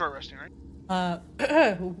we are short resting, right?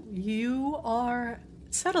 You are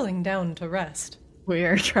settling down to rest. We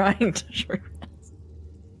are trying to short rest.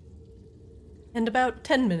 And about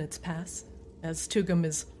 10 minutes pass as Tugum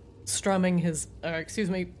is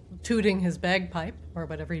tooting his bagpipe, or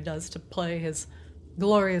whatever he does to play his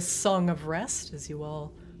glorious song of rest as you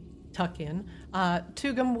all tuck in.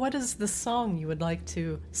 Tugum, what is the song you would like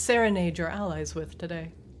to serenade your allies with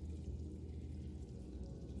today?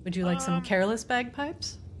 Would you like some careless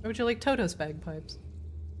bagpipes? Or would you like Toto's bagpipes?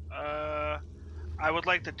 I would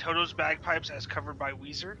like the Toto's bagpipes as covered by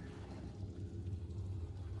Weezer.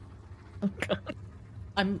 Oh god.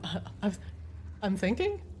 I'm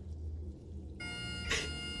thinking?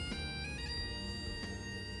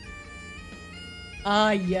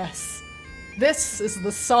 Yes. This is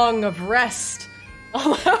the Song of Rest,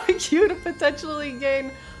 allowing you to potentially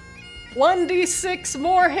gain 1d6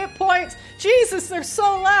 more hit points. Jesus, they're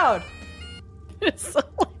so loud! It's so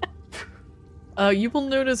loud. You will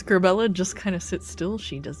notice Grebella just kind of sits still.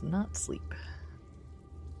 She does not sleep.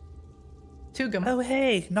 Tugum. Oh,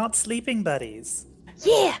 hey, not sleeping buddies.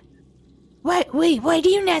 Yeah. Wait, why do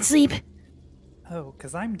you not sleep? Oh,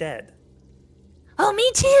 because I'm dead. Oh,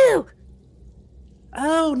 me too.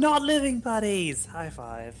 Oh, not living buddies. High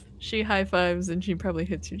five. She high fives and she probably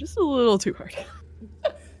hits you just a little too hard.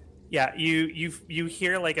 Yeah, you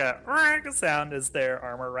hear like a sound as their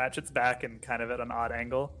armor ratchets back and kind of at an odd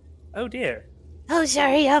angle. Oh dear. Oh,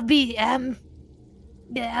 sorry. I'll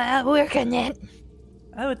work on that.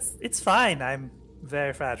 Oh, it's fine. I'm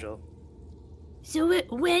very fragile. So,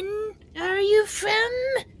 when are you from?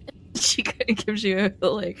 She kind of gives you a,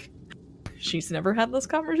 like, she's never had this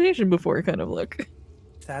conversation before kind of look.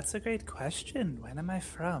 That's a great question. When am I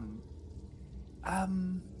from?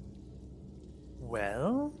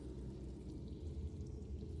 Well,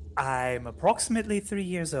 I'm approximately 3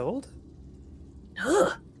 years old.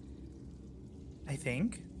 Oh, I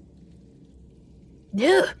think.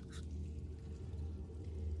 no.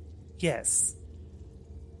 Yes.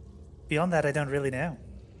 Beyond that, I don't really know.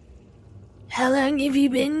 How long have you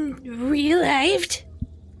been relived?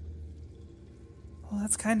 Well,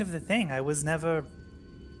 that's kind of the thing. I was never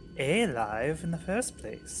alive in the first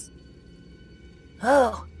place.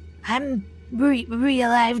 Oh, I'm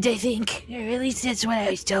relived, I think. Or at least that's what I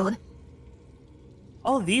was told.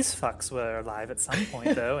 All these fucks were alive at some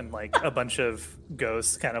point, though, and like a bunch of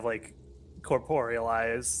ghosts kind of like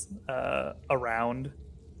corporealize around.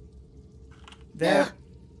 They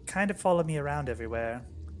kind of follow me around everywhere.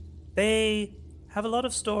 They have a lot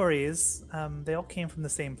of stories. They all came from the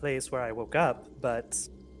same place where I woke up, but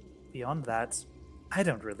beyond that, I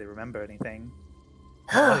don't really remember anything.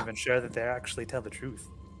 I'm not even sure that they actually tell the truth.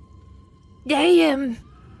 I've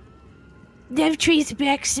traced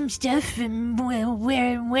back some stuff from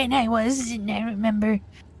when I was, and I remember.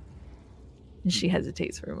 And she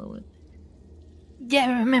hesitates for a moment.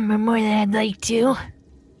 I remember more than I'd like to.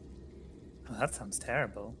 Well, that sounds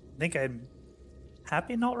terrible. I think I'm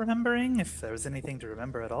happy not remembering, if there was anything to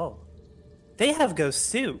remember at all. They have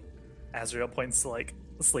ghosts too. Azrael points to like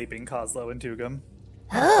sleeping Kozlo and Tugum.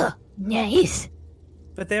 Oh, nice.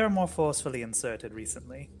 But they were more forcefully inserted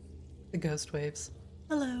recently. The ghost waves.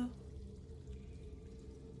 Hello.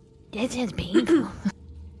 That sounds painful.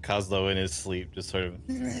 Kozlo in his sleep just sort of.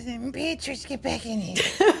 Beatrice, get back in here.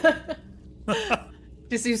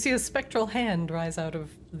 You see a spectral hand rise out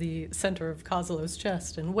of the center of Kozlo's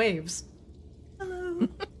chest and waves. Hello.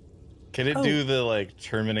 Can it do the like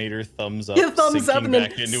Terminator thumbs up? Yeah, thumbs up sinking and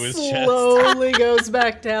back then into his chest. slowly goes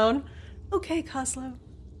back down. Okay, Kozlo.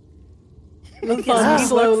 The thumb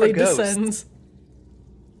Yes, we work slowly for ghosts. descends.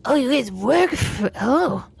 Oh, you guys work for...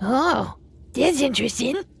 Oh. That's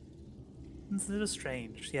interesting. It's a little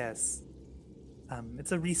strange, yes.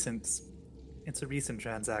 It's a recent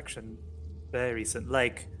transaction. Very recent.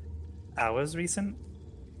 Like, hours recent?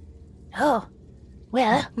 Oh.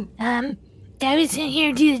 Well, I was sent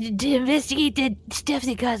here to investigate that stuff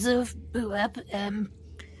that Kozlov blew up.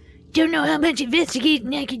 Don't know how much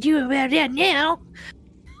investigating I could do about that now.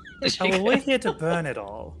 Oh, well, we're here to burn it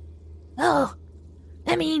all. Oh.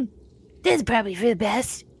 I mean, that's probably for the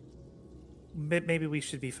best. Maybe we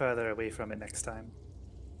should be further away from it next time.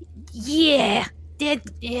 Yeah.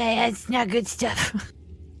 That's not good stuff.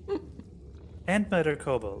 And murder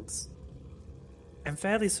kobolds. I'm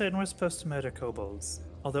fairly certain we're supposed to murder kobolds,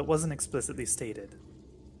 although it wasn't explicitly stated.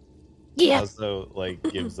 Yeah. Kozlo like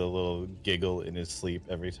gives a little giggle in his sleep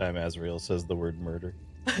every time Azrael says the word murder.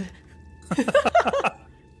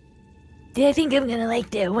 I think I'm gonna like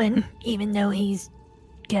that one, even though he's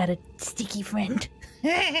got a sticky friend.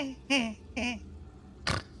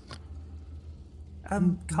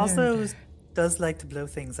 Kozlo does like to blow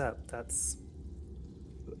things up. That's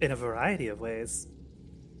in a variety of ways.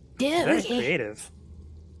 Yeah, Very okay. creative.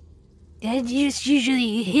 I just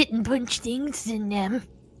usually hit and punch things and,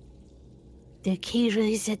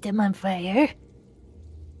 occasionally set them on fire.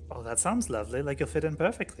 Oh, that sounds lovely, like you'll fit in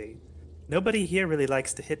perfectly. Nobody here really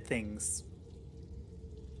likes to hit things.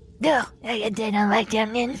 No, I got that on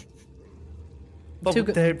lockdown then. But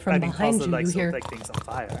Tuga, from behind Kozlo you, likes you hear- to light things on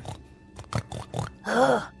fire.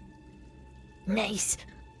 Oh, nice.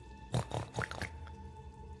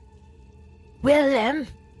 Well,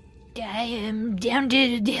 I am down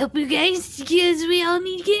to help you guys because we all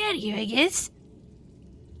need to get out of here, I guess.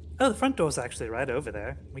 Oh, the front door's actually right over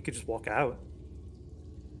there. We could just walk out.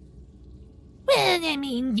 Well, I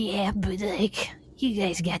mean, yeah, but like, you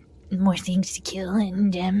guys got more things to kill,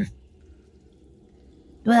 and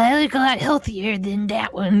well, I look a lot healthier than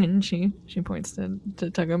that one. And she points to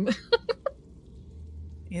Tugum.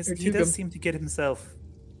 Yes, Or he does Tugum. seem to get himself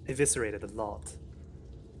eviscerated a lot.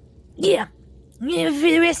 Yeah. Yeah, for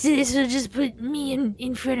the rest of this, we'll just put me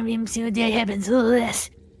in front of him so that happens a little less.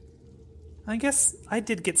 I guess I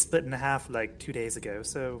did get split in half like 2 days ago,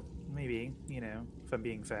 so maybe, if I'm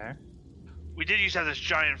being fair. We did used to have this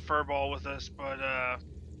giant fur ball with us, but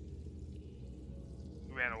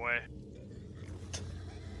we ran away.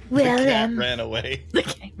 Well, The cat ran away.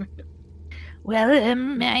 well,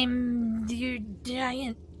 I'm your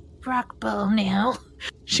giant rock ball now.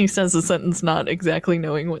 She says the sentence not exactly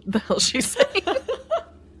knowing what the hell she's saying.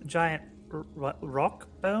 Giant rock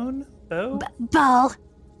bone? Bow? Ball.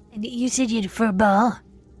 You said you had a fur ball.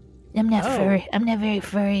 I'm not Oh. furry. I'm not very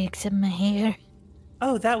furry except my hair.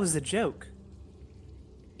 Oh, that was a joke.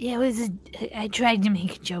 Yeah, I tried to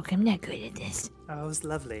make a joke. I'm not good at this. Oh, it was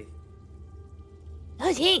lovely.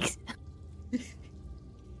 Oh, thanks.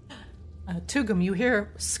 Tugum, you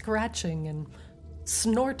hear scratching and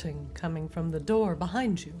snorting coming from the door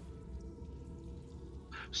behind you.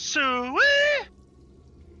 Suey!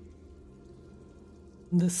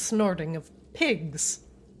 The snorting of pigs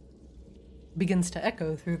begins to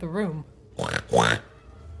echo through the room.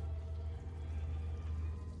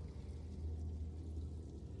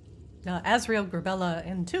 Now, Azrael, Grebella,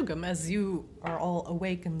 and Tugum, as you are all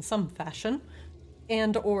awake in some fashion,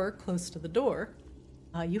 and or close to the door,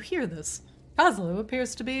 you hear this. Kozlo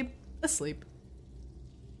appears to be asleep.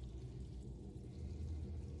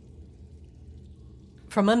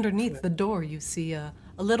 From underneath the door, you see a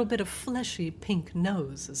little bit of fleshy pink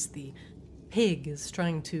nose as the pig is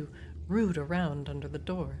trying to root around under the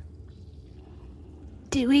door.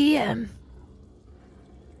 Do we,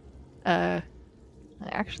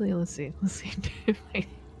 Actually, let's see.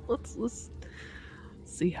 Let's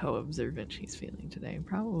see how observant she's feeling today.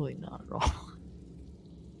 Probably not at all.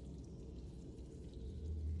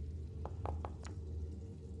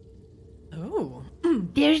 Oh.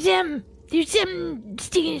 there's some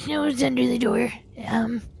sticking its nose under the door.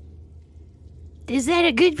 Is that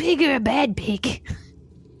a good pig or a bad pig?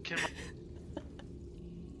 Can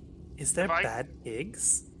Is there If I- bad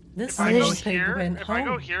pigs? This if I go little pig here, went if home. I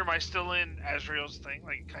go here, am I still in Azrael's thing?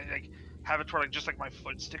 Like, kind of like have it where like just like my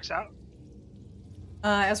foot sticks out?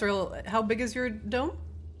 Azrael, how big is your dome?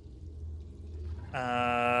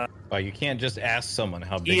 Oh, you can't just ask someone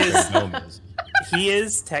how big He their is- dome is. He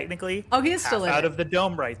is technically Oh, he is half still in out it. of the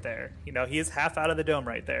dome right there. You know, he is half out of the dome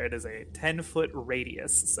right there. It is a 10-foot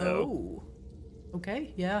radius. So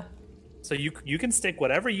Okay, yeah. so you can stick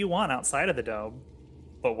whatever you want outside of the dome,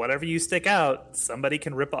 but whatever you stick out, somebody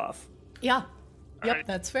can rip off. Yeah. Yep, Alright.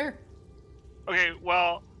 that's fair. Okay,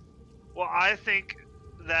 well, I think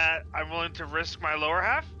that I'm willing to risk my lower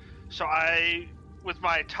half. So I, with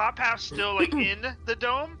my top half still like in the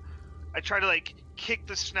dome, I try to like kick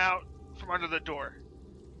the snout from under the door.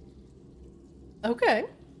 Okay,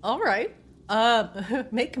 alright.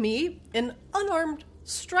 Make me an unarmed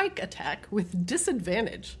strike attack with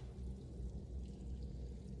disadvantage.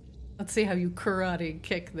 Let's see how you karate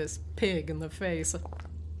kick this pig in the face.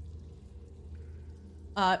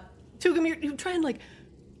 Tugum, you try and like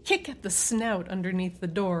kick at the snout underneath the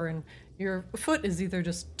door, and your foot is either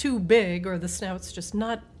just too big or the snout's just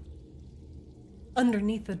not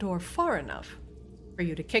underneath the door far enough for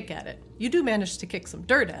you to kick at it. You do manage to kick some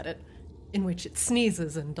dirt at it, in which it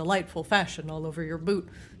sneezes in delightful fashion all over your boot.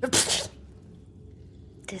 This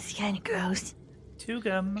is kind of gross.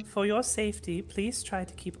 Tugum, for your safety, please try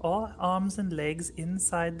to keep all arms and legs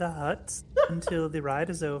inside the hut until the ride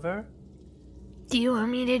is over. Do you want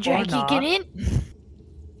me to try Or not. kicking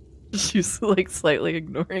it? She's like slightly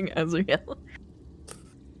ignoring Azrael.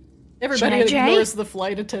 Everybody Should I try? ignores the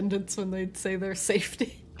flight attendants when they say their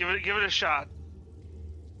safety. Give it a shot.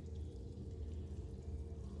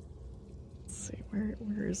 Let's see,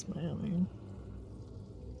 where is my own?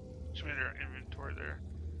 Should be in our inventory there.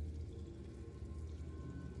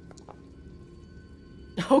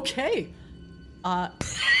 Okay.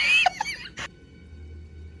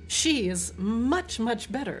 She is much,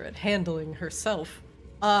 much better at handling herself.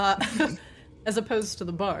 As opposed to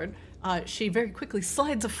the bard. She very quickly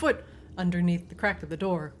slides a foot underneath the crack of the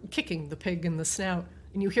door, kicking the pig in the snout,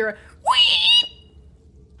 and you hear a wheep!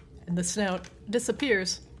 And the snout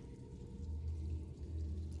disappears.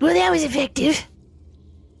 Well, that was effective.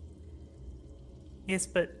 Yes,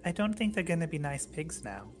 but I don't think they're gonna be nice pigs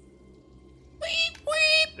now.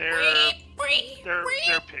 They're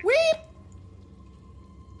pigs.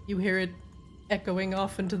 You hear it echoing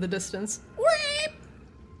off into the distance.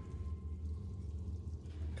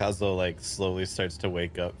 Kozlo like slowly starts to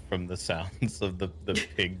wake up from the sounds of the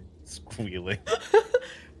pig squealing.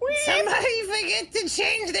 Somebody forget to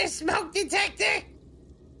change their smoke detector?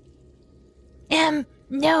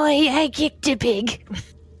 No, I kicked a pig.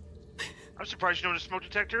 I'm surprised you know what a smoke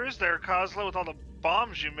detector is there, Kozlo, with all the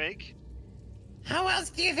bombs you make. How else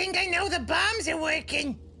do you think I know the bombs are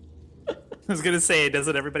working? I was gonna say,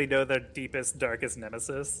 doesn't everybody know their deepest, darkest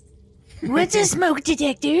nemesis? What's a smoke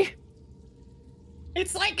detector?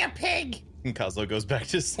 It's like a pig. And Kozlo goes back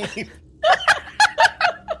to sleep.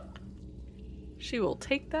 she will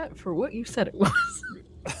take that for what you said it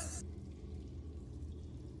was.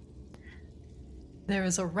 There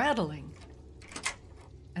is a rattling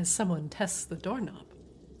as someone tests the doorknob.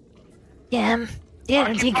 Yeah, I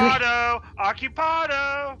don't think Occupado!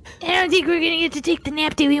 I don't think we're gonna get to take the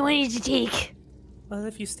nap that we wanted to take. Well,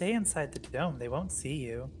 if you stay inside the dome, they won't see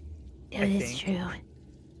you. Oh, I that's think. true.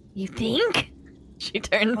 You think? She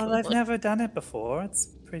turned. Well, I've never done it before. It's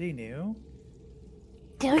pretty new.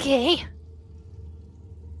 Okay.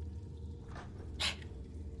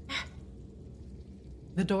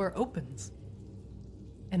 The door opens,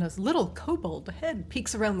 and a little kobold head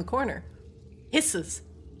peeks around the corner, hisses,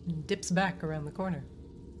 and dips back around the corner.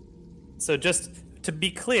 So just to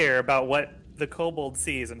be clear about what the kobold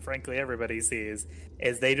sees, and frankly everybody sees,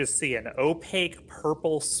 is they just see an opaque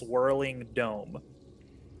purple swirling dome.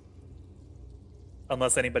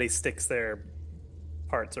 Unless anybody sticks their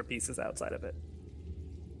parts or pieces outside of it.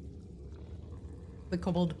 The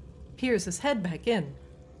kobold peers his head back in,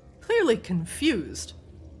 clearly confused,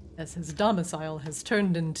 as his domicile has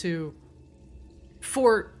turned into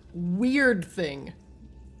Fort Weird Thing.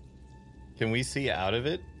 Can we see out of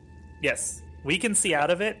it? Yes, we can see out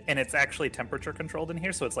of it, and it's actually temperature controlled in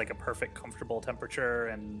here, so it's like a perfect comfortable temperature,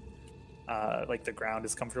 and like the ground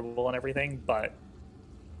is comfortable and everything, but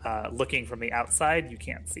looking from the outside, you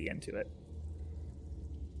can't see into it.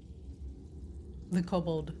 The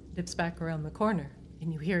kobold dips back around the corner,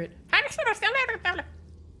 and you hear it.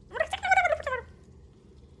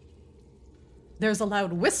 There's a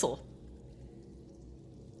loud whistle.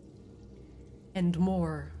 And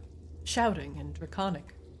more shouting and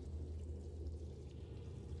draconic.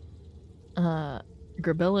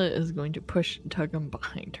 Grebella is going to push Tuggum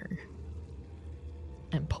behind her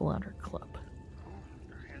and pull out her club.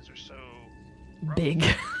 Your hands are so Big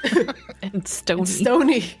and stony. And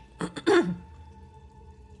stony.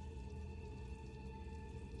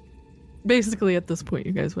 Basically, at this point,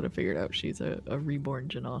 you guys would have figured out she's a Reborn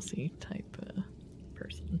Genasi type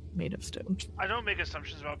person made of stone. I don't make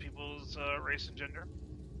assumptions about people's race and gender.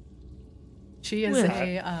 She is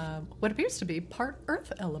a what appears to be part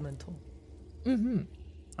earth elemental. Mm-hmm.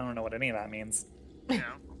 I don't know what any of that means. You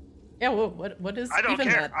know, Yeah, well, what is I don't even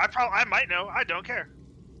care. that? I might know. I don't care.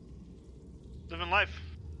 Living life.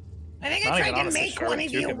 I think Not I even tried to honestly make sure one what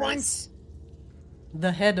of you you can once.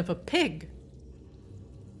 The head of a pig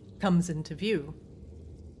comes into view.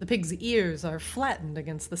 The pig's ears are flattened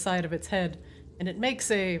against the side of its head, and it makes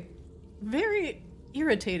a very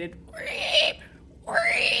irritated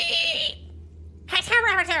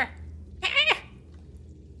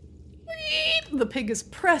The pig is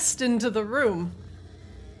pressed into the room.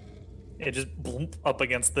 It just bloop up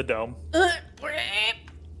against the dome.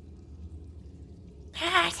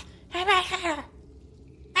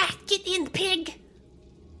 Get in the pig.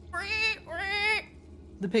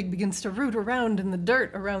 The pig begins to root around in the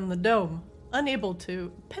dirt around the dome, unable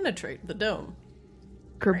to penetrate the dome.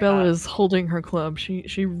 Grebella is holding her club.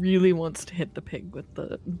 She really wants to hit the pig with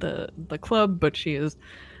the club, but she is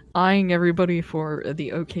eyeing everybody for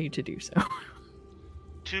the okay to do so.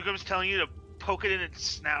 Tugum's telling you to poke it in its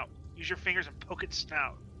snout. Use your fingers and poke its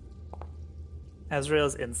snout.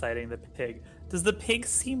 Azrael's inciting the pig. Does the pig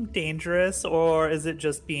seem dangerous, or is it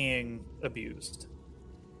just being abused?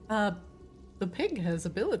 The pig has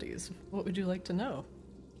abilities. What would you like to know?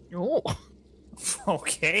 Oh.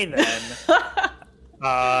 Okay, then.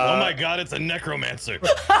 Oh my god, it's a necromancer.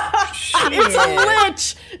 It's a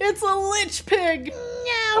lich! It's a lich pig!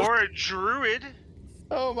 Or a druid.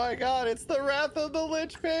 Oh my god, it's the wrath of the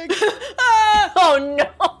Lich Pig. Oh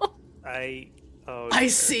no! I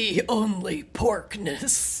see only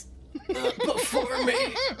porkness before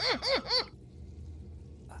me.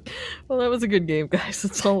 Well, that was a good game, guys.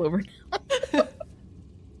 It's all over now.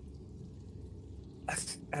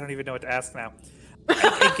 I don't even know what to ask now.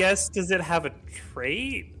 I guess, does it have a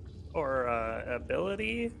trait or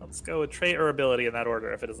ability? Let's go with trait or ability in that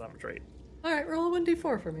order if it doesn't have a trait. Alright, roll a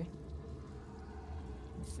 1d4 for me.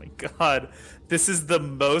 Oh my god, this is the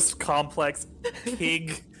most complex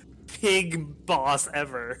pig boss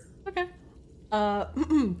ever. Okay.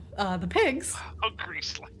 The pigs Oh,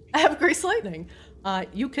 grease light. have Grease Lightning.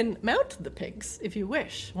 You can mount the pigs if you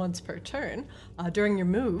wish, once per turn, during your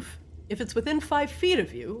move, if it's within 5 feet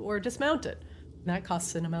of you, or dismount it. And that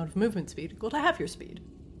costs an amount of movement speed equal to half your speed.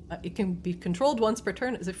 It can be controlled once per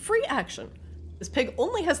turn as a free action. This pig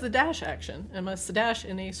only has the dash action and must dash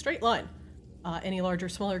in a straight line. Any larger or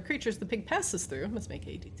smaller creatures the pig passes through must make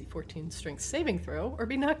a DC 14 strength saving throw or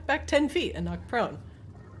be knocked back 10 feet and knocked prone.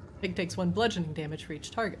 Pig takes 1 bludgeoning damage for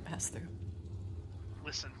each target passed through.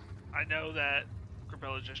 Listen, I know that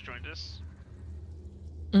Grebella just joined us.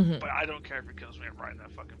 But I don't care if it kills me. I'm riding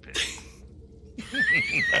that fucking pig.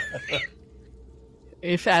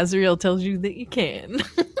 If Azrael tells you that you can.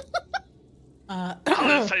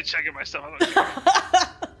 I'll just check it myself. I don't care.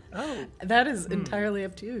 Oh, that is entirely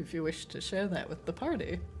up to you if you wish to share that with the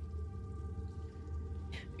party.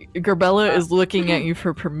 Grebella is looking at you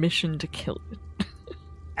for permission to kill it.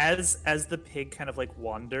 As the pig kind of like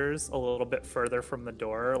wanders a little bit further from the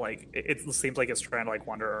door, like it seems like it's trying to like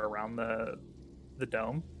wander around the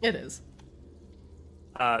dome. It is.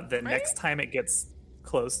 The next time it gets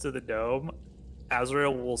close to the dome,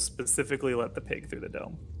 Azrael will specifically let the pig through the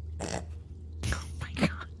dome. Oh my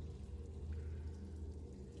god.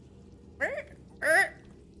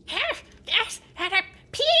 That's not a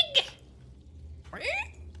pig!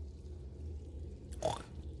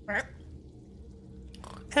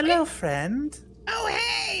 Hello, friend. Oh,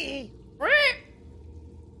 hey!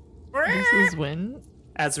 This is when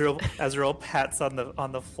Azrael pats on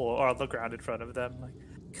the floor or on the ground in front of them, like,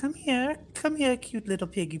 come here, cute little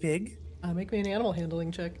piggy pig. Make me an animal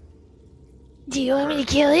handling check. Do you want me to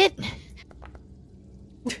kill it?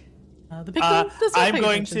 The pig does not pay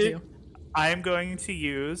attention to you. I'm going to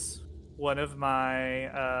use one of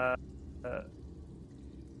my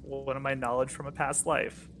knowledge from a past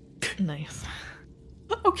life. nice.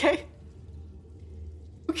 Okay.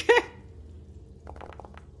 Okay.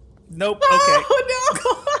 Nope. Okay. Oh no!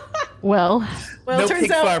 Well, Well, No it turns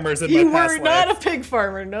pig out farmers in you my were past not life. a pig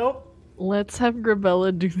farmer. Nope. let's have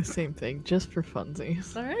Grebella do the same thing, just for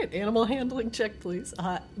funsies. All right, animal handling check, please.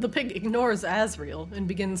 The pig ignores Azrael and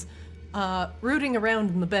begins rooting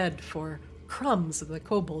around in the bed for crumbs that the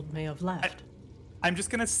kobold may have left. I'm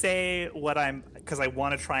just gonna say because I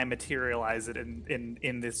want to try and materialize it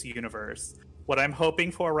in this universe. What I'm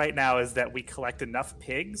hoping for right now is that we collect enough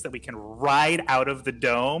pigs that we can ride out of the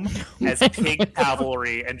dome as pig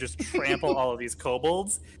cavalry and just trample all of these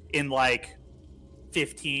kobolds in like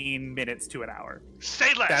 15 minutes to an hour.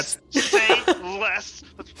 Say less. Say less.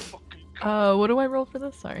 Let's fucking go. What do I roll for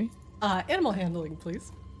this? Sorry. Animal handling,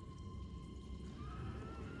 please.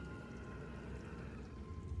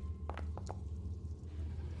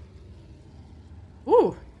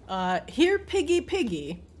 Ooh, here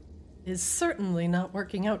Piggy is certainly not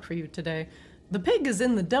working out for you today. The pig is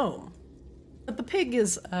in the dome, but the pig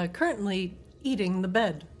is currently eating the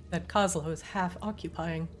bed that Kozlo is half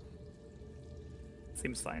occupying.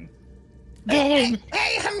 Seems fine. Hey,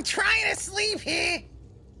 I'm trying to sleep here.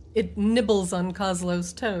 It nibbles on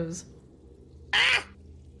Kozlo's toes.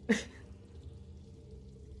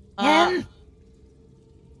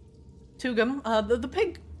 Tugum, the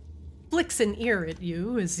pig flicks an ear at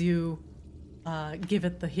you as you give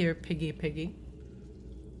it the here piggy.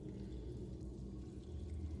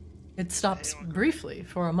 It stops briefly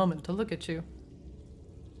for a moment to look at you.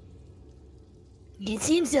 It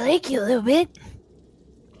seems to like you a little bit.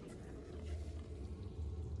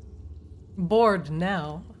 Bored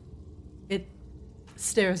now, it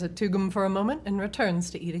stares at Tugum for a moment and returns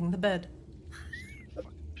to eating the bed.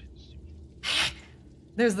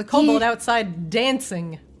 There's the kobold outside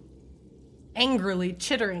dancing, angrily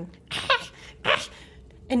chittering.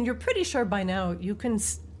 And you're pretty sure by now you can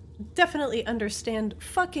definitely understand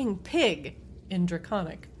fucking pig in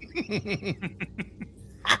Draconic.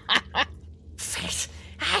 Arctis!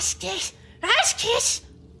 Ascus?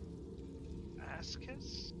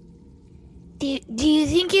 Do you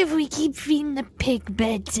think if we keep feeding the pig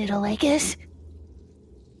beds, it'll like us?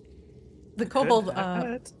 The kobold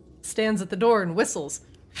stands at the door and whistles.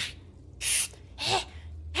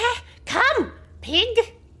 Come,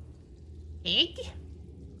 pig! Pig?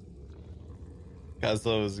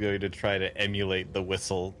 Kozlo is going to try to emulate the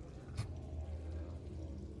whistle.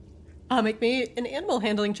 Make me an animal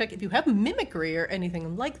handling check. If you have mimicry or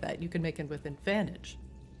anything like that, you can make it with advantage.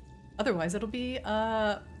 Otherwise, it'll be,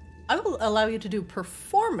 I will allow you to do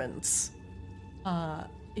performance,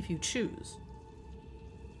 if you choose.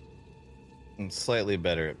 I'm slightly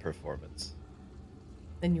better at performance.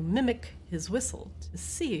 Then you mimic his whistle to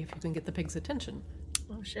see if you can get the pig's attention.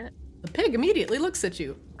 Oh shit. The pig immediately looks at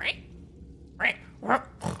you.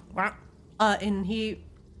 And he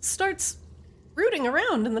starts rooting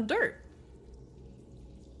around in the dirt.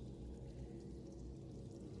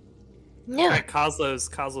 No. All right,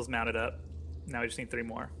 Kozlo's mounted up. Now we just need 3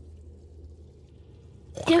 more.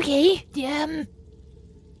 Okay, do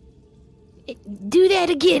that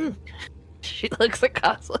again. She looks at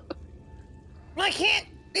Kozlo. Well, I can't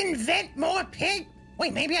invent more pig.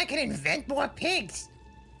 Wait, maybe I can invent more pigs.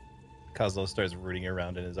 Kozlo starts rooting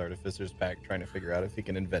around in his artificer's pack, trying to figure out if he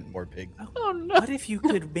can invent more pigs. Oh no. What if you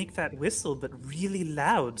could make that whistle but really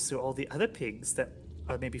loud so all the other pigs that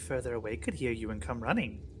or maybe further away could hear you and come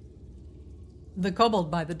running. The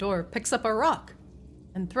kobold by the door picks up a rock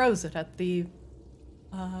and throws it at the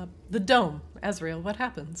dome. Azrael, what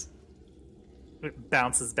happens? It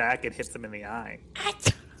bounces back and hits him in the eye.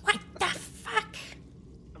 What the fuck?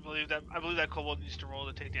 I believe that kobold needs to roll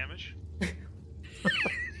to take damage.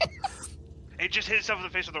 It just hit itself in the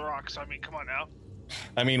face with a rock, so I mean, come on now.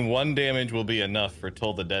 I mean, 1 damage will be enough for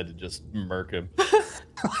Toll the Dead to just murk him.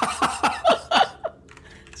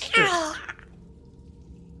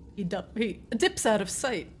 He dips out of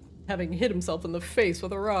sight, having hit himself in the face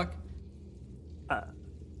with a rock.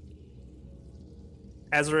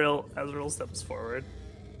 Azrael steps forward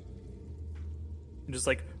and just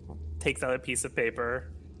like takes out a piece of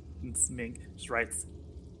paper and just writes,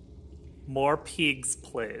 "More pigs,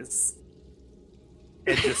 please,"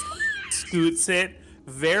 and just scoots it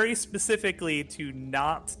very specifically to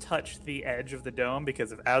not touch the edge of the dome,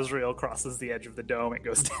 because if Azrael crosses the edge of the dome, it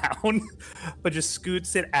goes down. But just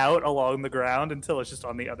scoots it out along the ground until it's just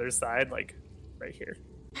on the other side, like right here.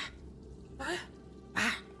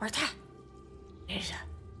 What's that?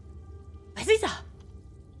 What is that?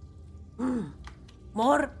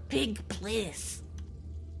 More pig, please.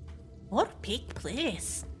 More pig,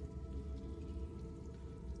 please.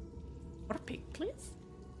 More pig, please.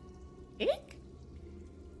 Pig?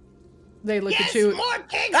 They look Yes, at you. more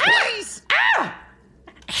pigs,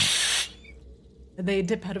 please! They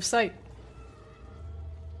dip out of sight.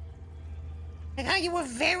 I thought you were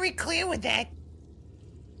very clear with that.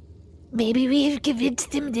 Maybe we've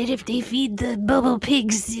convinced them that if they feed the bubble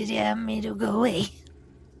pigs, it'll go away.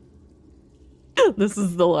 This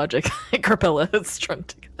is the logic Grebella has strung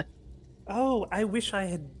together. Oh, I wish I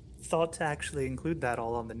had thought to actually include that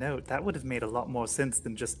all on the note. That would have made a lot more sense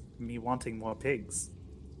than just me wanting more pigs.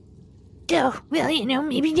 Oh, well,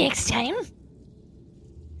 maybe next time.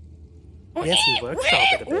 Yes, we workshop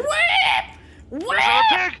it a bit. There's another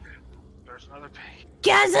pig! There's another pig.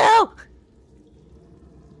 Gazo!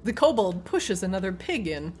 The kobold pushes another pig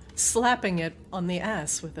in, slapping it on the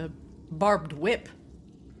ass with a barbed whip.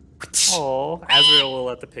 Oh, Azrael will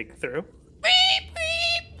let the pig through.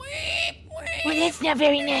 Well, that's not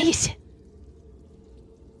very nice.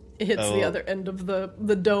 It hits the Oh. other end of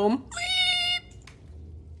the dome.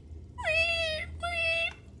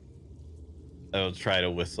 I'll try to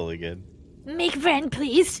whistle again. Make friend,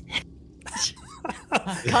 please.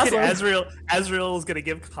 Kozlo. Azrael is going to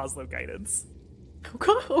give Kozlo guidance.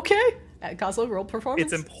 Okay. Kozlo, roll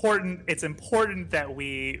performance. It's important that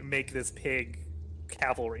we make this pig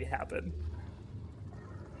cavalry happen.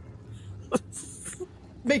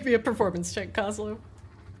 Make me a performance check, Kozlo.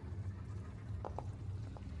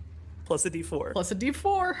 Plus a d4. Plus a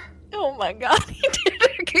d4. Oh my god, he did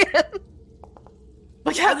it again.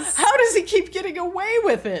 Like, how does he keep getting away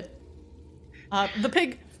with it? The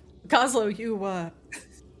pig, Kozlo, you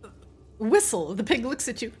whistle. The pig looks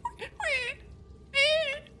at you.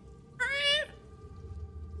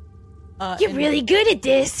 You're and- really good at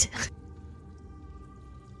this.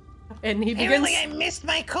 And he begins. Apparently I missed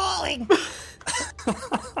my calling.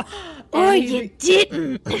 Or and you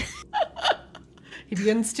didn't. He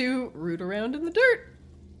begins to root around in the dirt.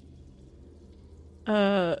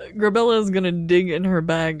 Grebella is gonna dig in her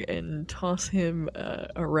bag and toss him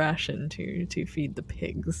a ration to feed the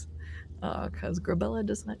pigs, because Grebella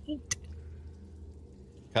does not eat.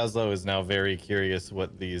 Kozlo is now very curious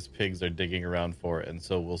what these pigs are digging around for, and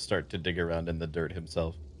so will start to dig around in the dirt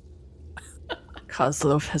himself.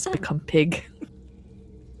 Kozlov has become pig.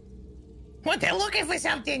 What, they're looking for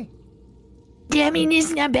something? I mean,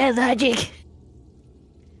 it's not bad logic.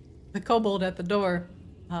 The kobold at the door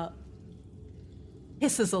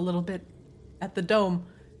hisses a little bit at the dome.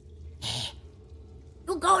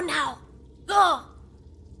 You go now. Go.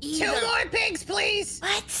 Two more pigs, please!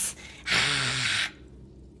 What?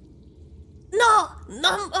 No,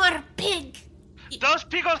 no more pig. Dos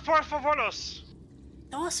pigos por favoros.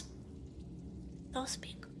 Dos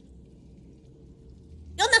pig.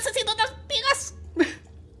 Yo necesito dos pigas.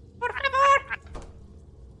 Por favor.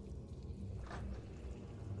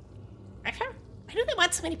 Why do they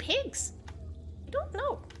want so many pigs? I don't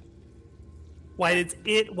know. Why did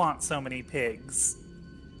it want so many pigs?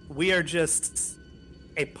 We are just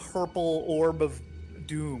a purple orb of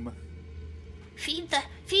doom. Feed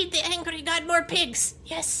the angry god more pigs.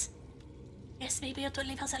 Yes. Yes, maybe it will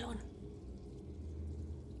leave us alone.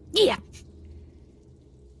 Yeah.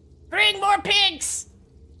 Bring more pigs.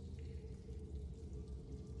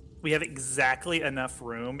 We have exactly enough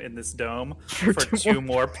room in this dome for two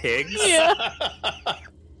more pigs. Yeah.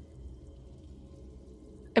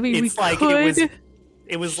 I mean, It's we like could.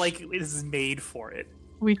 it was like it was made for it.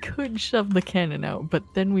 We could shove the cannon out, but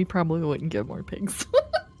then we probably wouldn't get more pigs.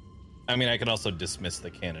 I mean, I could also dismiss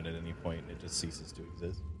the cannon at any point. It just ceases to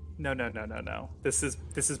exist. No. This is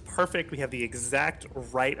perfect. We have the exact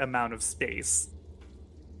right amount of space.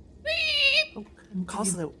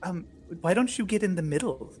 Coslo, why don't you get in the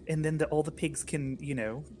middle, and then all the pigs can,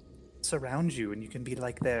 surround you, and you can be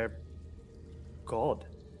like their god.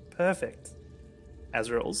 Perfect.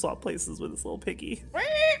 Azrael swap places with his little piggy.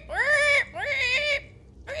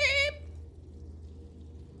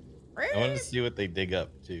 I want to see what they dig up,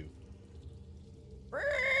 too.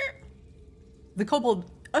 The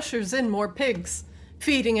kobold ushers in more pigs,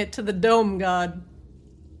 feeding it to the dome god.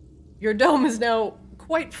 Your dome is now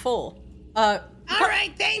quite full. All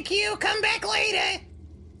right, thank you. Come back later.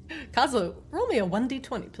 Kozlo, roll me a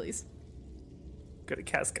 1d20, please. Gonna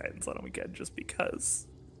cast guidance on him again just because.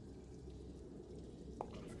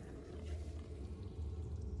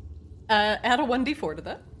 Add a 1d4 to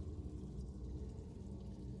that.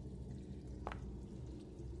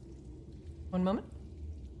 One moment.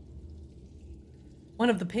 One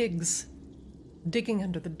of the pigs, digging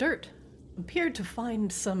under the dirt, appeared to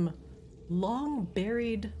find some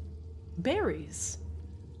long-buried berries.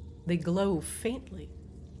 They glow faintly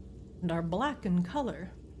and are black in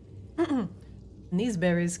color. And these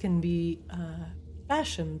berries can be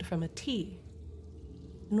fashioned from a tea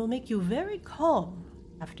and will make you very calm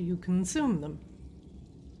after you consume them.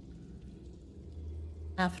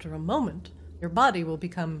 After a moment, your body will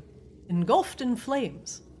become engulfed in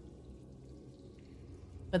flames.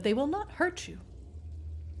 But they will not hurt you,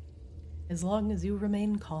 as long as you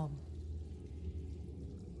remain calm.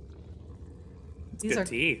 These Good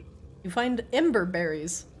tea. You find ember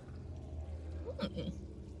berries.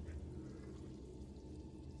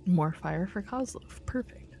 More fire for Kozlov.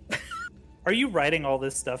 Perfect. Are you writing all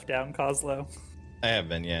this stuff down, Kozlo? I have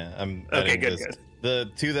been, yeah. I'm Okay, adding good, this. good.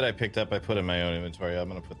 The 2 that I picked up, I put in my own inventory. I'm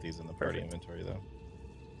going to put these in the party Perfect. inventory,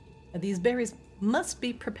 though. These berries must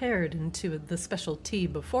be prepared into the special tea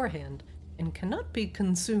beforehand and cannot be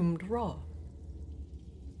consumed raw.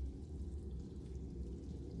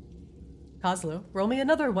 Kozlo, roll me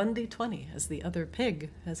another 1d20 as the other pig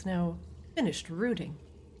has now finished rooting.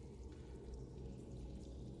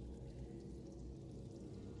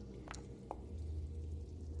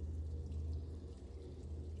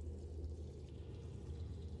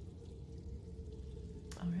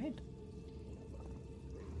 All right.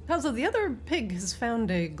 Kozlo, the other pig has found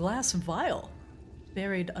a glass vial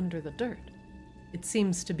buried under the dirt. It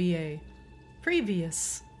seems to be a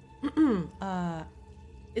previous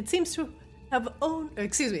it seems to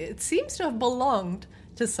have belonged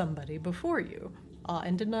to somebody before you,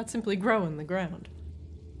 and did not simply grow in the ground.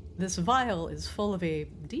 This vial is full of a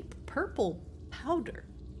deep purple powder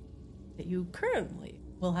that you currently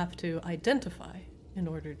will have to identify in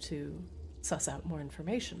order to suss out more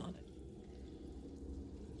information on it.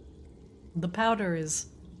 The powder is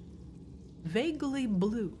vaguely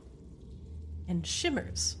blue and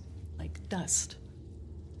shimmers like dust.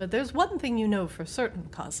 But there's one thing you know for certain,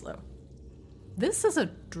 Kozlo. This is a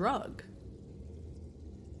drug.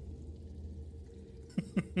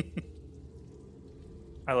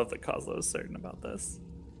 I love that Kozlo is certain about this.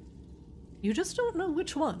 You just don't know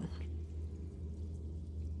which one.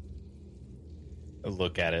 I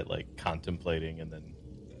look at it, like, contemplating, and then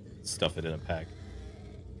stuff it in a pack.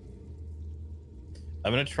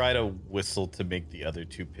 I'm going to try to whistle to make the other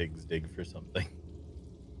 2 pigs dig for something.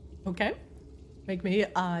 Okay. Make me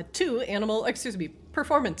 2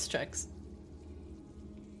 performance checks.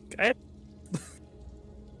 Okay.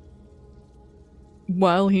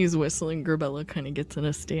 While he's whistling, Grebella kind of gets in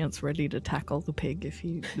a stance ready to tackle the pig if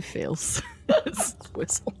he fails his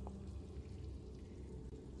whistle.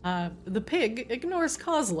 The pig ignores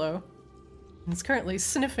Kozlo and is currently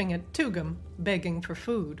sniffing at Tugum, begging for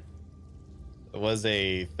food. It was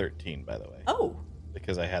a 13, by the way. Oh!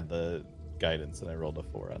 Because I had the guidance and I rolled a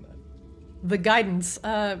 4 on that. The guidance,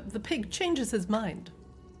 the pig changes his mind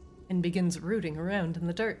and begins rooting around in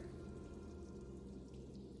the dirt.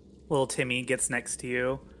 Little Timmy gets next to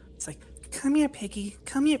you. It's like, come here, piggy.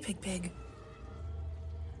 Come here, pig.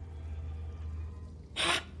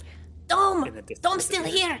 Dome! In the distance. Dome's still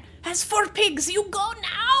here! Has 4 pigs! You go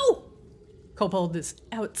now! Kobold is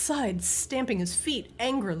outside, stamping his feet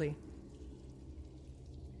angrily.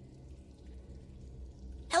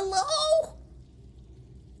 Hello?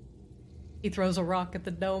 He throws a rock at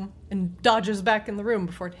the dome and dodges back in the room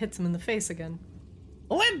before it hits him in the face again.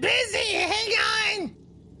 We're busy. Hang on.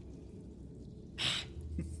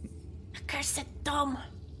 Accursed Dome.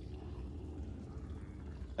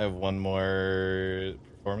 I have one more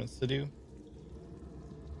performance to do.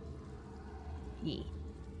 Yeah.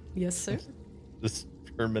 Yes, sir. This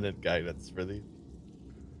permanent guidance for these.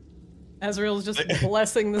 Azrael's just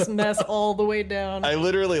blessing this mess all the way down. I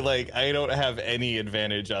literally, I don't have any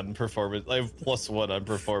advantage on performance. I have +1 on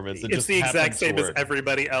performance. It It's just the exact happens to same as work.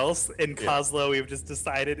 everybody else. And Kozlo, we've just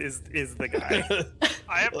decided, is the guy.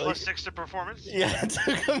 I have +6 to performance. Yeah,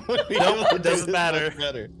 Nope, it doesn't matter.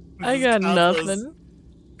 Better. I got nothing.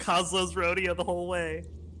 Kozlo's rodeo the whole way.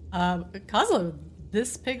 Kozlo,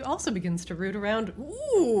 this pig also begins to root around,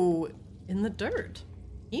 in the dirt.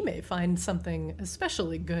 He may find something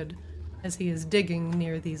especially good as he is digging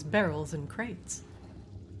near these barrels and crates.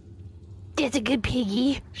 That's a good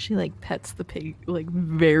piggy. She pets the pig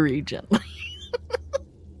very gently.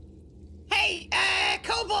 Hey,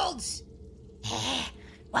 kobolds!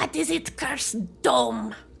 What is it, cursed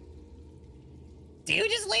dome? Do you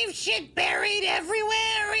just leave shit buried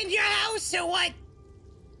everywhere in your house, or what?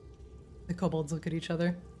 The kobolds look at each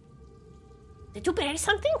other. Did you bury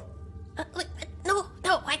something? No.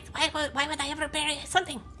 Why would I ever bury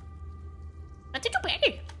something? What did you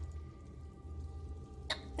bury?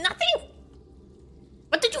 Nothing.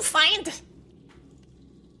 What did you find?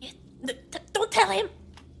 Don't tell him.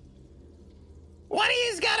 One of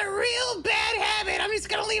you's got a real bad habit. I'm just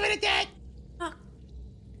gonna leave it at that.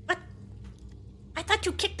 What? I thought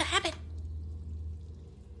you kicked the habit.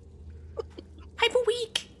 I'm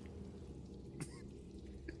weak.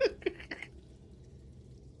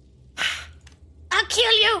 I'll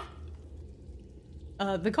kill you.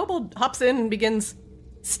 The kobold hops in and begins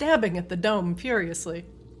stabbing at the dome furiously.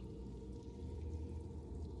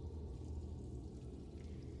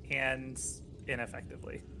 And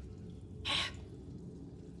ineffectively.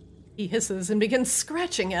 He hisses and begins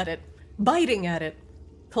scratching at it, biting at it,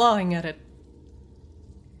 clawing at it.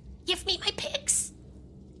 Give me my pigs.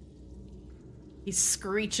 He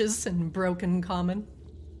screeches in broken common.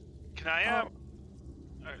 Can I, Alright,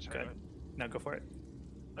 sorry, Good. go ahead. No, go for it.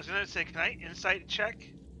 I was gonna say, can I insight check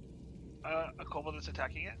a kobold that's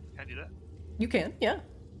attacking it? Can I do that? You can, yeah.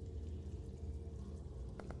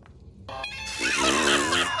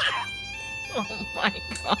 Oh my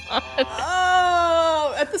god.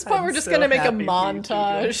 Oh, at this point I'm we're just so gonna make a happy for you,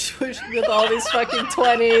 montage with all these fucking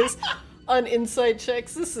 20s on insight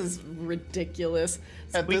checks. This is ridiculous.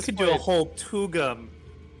 At We this could do a point- whole Tugum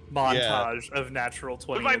montage of natural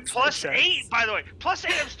 20. With my insight checks. +8, by the way.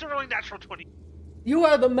 +8, I'm still rolling natural 20. You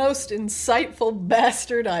are the most insightful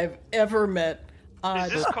bastard I've ever met.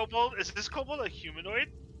 Is this kobold a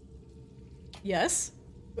humanoid? Yes.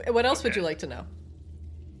 What else would Okay. you like to know?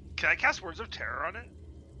 Can I cast Words of Terror on it?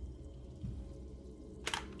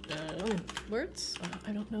 Words?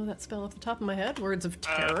 I don't know that spell off the top of my head. Words of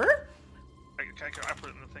terror? I put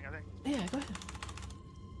it in the thing, I think. Yeah, go ahead.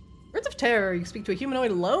 Words of terror. You speak to a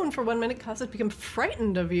humanoid alone for 1 minute, cause it to become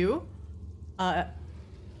frightened of you.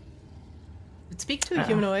 Speak to a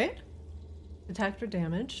humanoid. Attacked or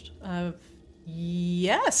damaged.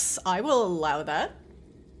 Yes, I will allow that.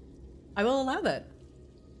 I will allow that.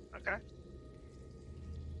 Okay.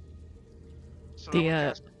 So The, I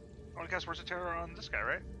want to cast Words of Terror on this guy,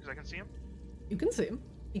 right? Because I can see him. You can see him.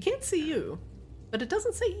 He can't see you, but it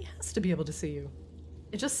doesn't say he has to be able to see you.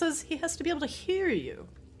 It just says he has to be able to hear you.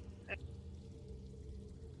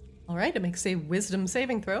 All right, it makes a wisdom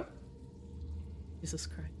saving throw. Jesus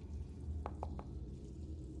Christ.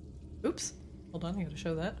 Oops. Hold on, I gotta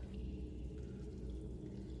show that.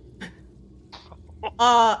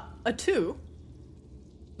 A 2.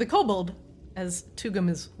 The kobold, as Tugum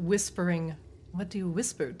is whispering, what do you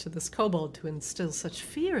whisper to this kobold to instill such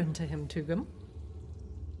fear into him, Tugum?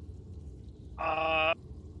 I'm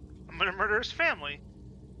gonna murder his family.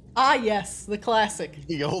 Ah, yes, the classic.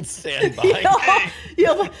 The old standby. He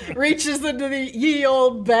reaches into the ye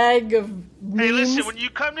old bag of memes. Hey, listen, when you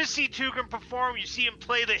come to see Tugum perform, you see him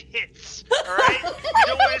play the hits, alright? You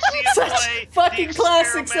don't want to see him Such play fucking the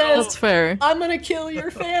classic experimental- That's fair. I'm gonna kill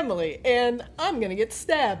your family, and I'm gonna get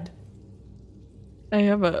stabbed. I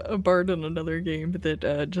have a bard in another game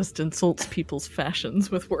that just insults people's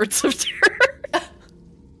fashions with words of terror.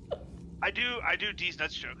 I do D's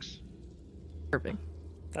nuts jokes. Perfect.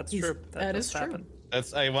 That's He's- true. that does is true. happen.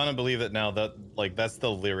 I want to believe it now that that's the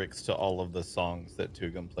lyrics to all of the songs that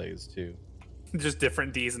Tugum plays too. Just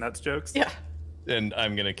different D's nuts jokes. Yeah, And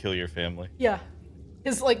I'm gonna kill your family. yeah.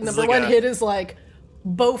 His number like one a- hit is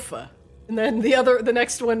Bofa, and then the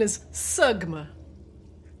next one is Sugma,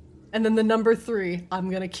 and then the number 3, I'm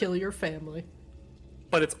gonna kill your family.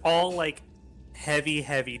 But it's all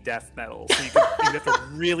heavy death metal. So you have to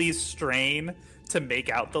really strain to make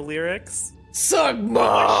out the lyrics. Sugma.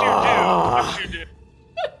 What you do.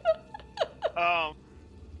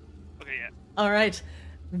 Okay, yeah. All right.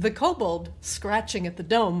 The kobold, scratching at the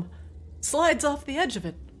dome, slides off the edge of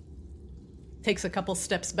it. Takes a couple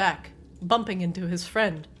steps back, bumping into his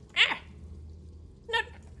friend. Ah!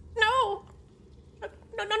 No!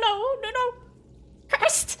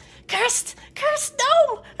 Cursed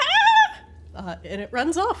dome! Ah! And it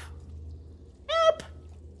runs off. Help!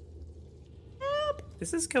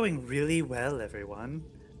 This is going really well, everyone.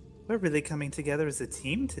 We're really coming together as a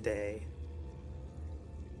team today.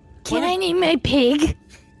 Can I name my pig?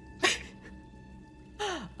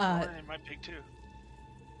 I named my pig too.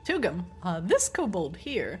 Tugum, this kobold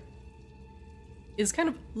here is kind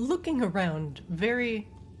of looking around very,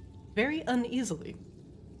 very uneasily.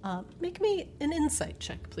 Make me an insight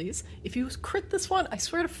check, please. If you crit this one, I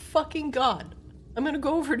swear to fucking God, I'm gonna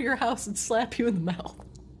go over to your house and slap you in the mouth.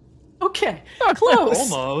 Okay,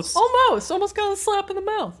 close. Almost got a slap in the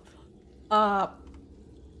mouth.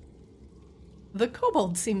 The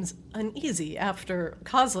kobold seems uneasy after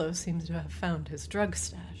Kozlo seems to have found his drug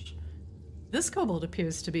stash. This kobold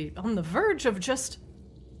appears to be on the verge of just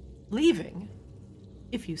leaving,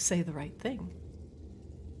 if you say the right thing.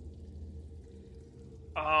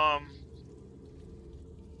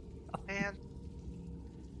 Man.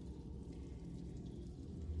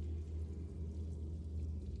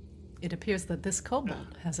 It appears that this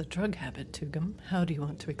kobold has a drug habit, Tugum. How do you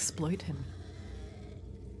want to exploit him?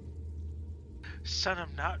 Son,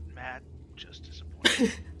 I'm not mad, just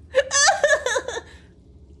disappointed.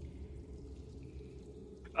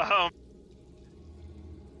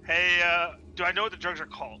 Hey, do I know what the drugs are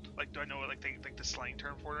called? Like, do I know what, like the slang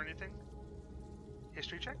term for it or anything?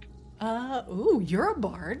 History check? Ooh, you're a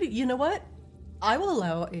bard. You know what? I will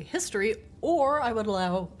allow a history, or I would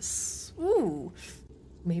allow,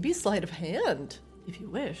 maybe sleight of hand, if you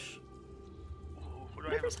wish. Ooh, what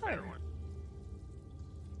do I have a better one?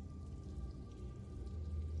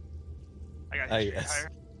 I got history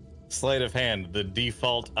higher. Sleight of hand, the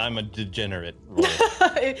default, I'm a degenerate.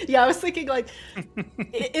 Yeah, I was thinking, like,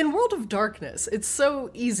 in World of Darkness, it's so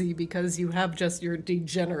easy because you have just your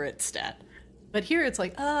degenerate stat. But here it's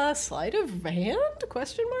like, sleight of hand?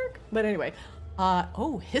 Question mark? But anyway,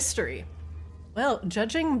 history. Well,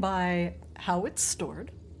 judging by how it's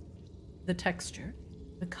stored, the texture,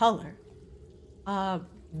 the color,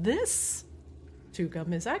 this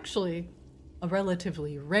Tugum is actually a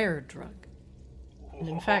relatively rare drug. And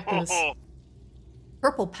in fact, this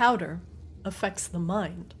purple powder affects the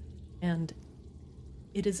mind, and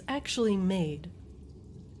it is actually made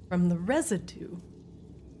from the residue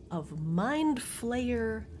of mind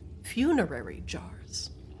flayer funerary jars.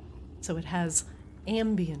 So it has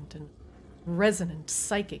ambient and resonant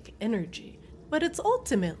psychic energy, but it's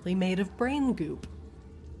ultimately made of brain goop.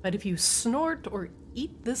 But if you snort or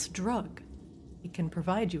eat this drug, it can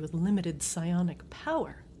provide you with limited psionic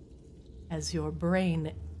power as your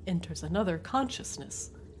brain enters another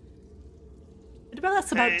consciousness. It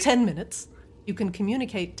lasts about 10 minutes. You can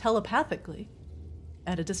communicate telepathically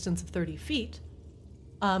at a distance of 30 feet.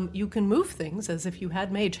 You can move things as if you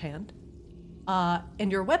had Mage Hand.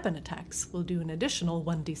 And your weapon attacks will do an additional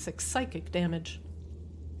 1d6 psychic damage.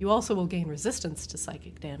 You also will gain resistance to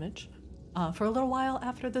psychic damage for a little while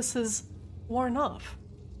after this is worn off.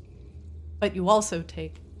 But you also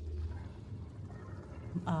take...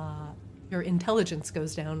 your intelligence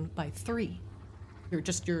goes down by 3.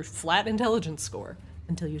 Your flat intelligence score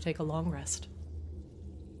until you take a long rest.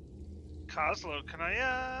 Kozlo, can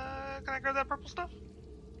I grab that purple stuff?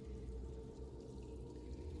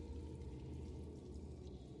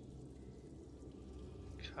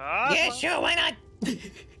 Kozlo? Yeah, sure, why not?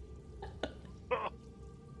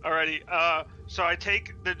 Alrighty, so I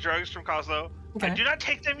take the drugs from Kozlo. Okay. I do not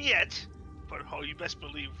take them yet, but you best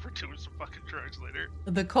believe we're doing some fucking drugs later.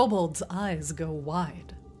 The kobold's eyes go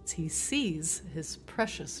wide as he sees his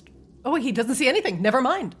precious... Oh, he doesn't see anything. Never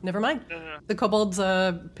mind. No. The kobold's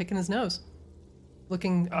picking his nose,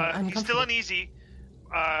 looking uncomfortable. He's still uneasy.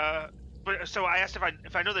 But so I asked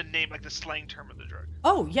if I know the name, like the slang term of the drug.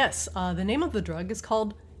 Oh, yes. The name of the drug is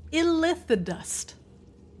called illicit.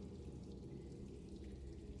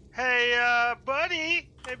 Hey, buddy!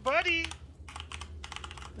 Hey, buddy!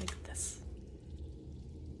 Like this.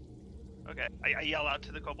 Okay, I yell out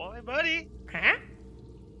to the kobold. Hey, buddy! Huh?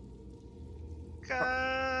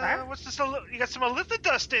 What's this? You got some illicit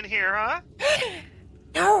dust in here, huh?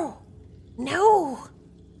 No!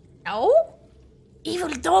 Evil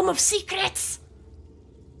dome of secrets!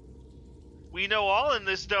 We know all in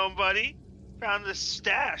this dome, buddy. Found this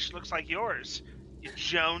stash. Looks like yours. You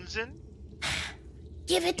jonesing?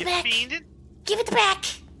 Give it You back! fiending? Give it back!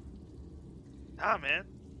 Nah, man.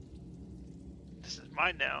 This is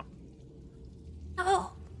mine now.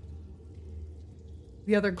 No.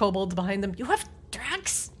 The other kobolds behind them. You have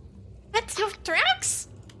drugs? What? You have drugs?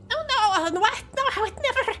 Oh no, what? No, I would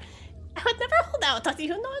never hold out on you.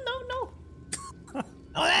 No.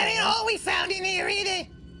 Oh, that ain't all we found in here either.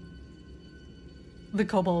 The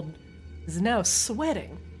kobold is now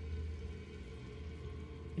sweating.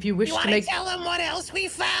 If you wish You to want to make... tell them what else we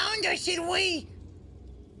found, or should we?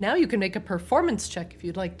 Now you can make a performance check if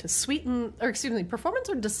you'd like to sweeten... Or excuse me, performance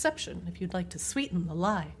or deception if you'd like to sweeten the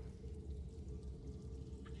lie.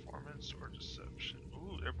 Performance or deception?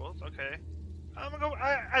 Ooh, they're both okay. I'm gonna go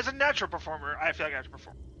as a natural performer. I feel like I have to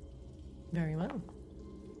perform. Very well.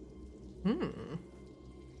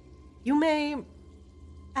 You may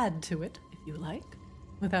add to it if you like,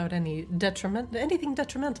 without anything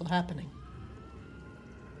detrimental happening.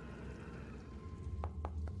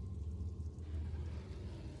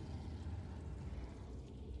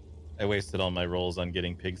 I wasted all my rolls on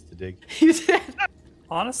getting pigs to dig. You did.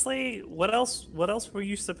 Honestly, what else were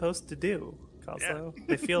you supposed to do, Cosmo?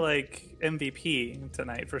 I feel like MVP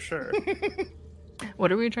tonight for sure.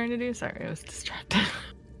 What are we trying to do? Sorry, I was distracted.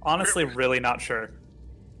 Honestly, really not sure.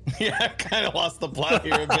 Yeah, I kind of lost the plot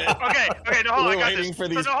here a bit. Okay, no, hold on, We're I got waiting this. for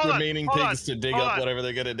these remaining pigs to dig hold up on. whatever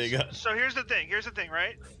they're gonna dig up. So here's the thing,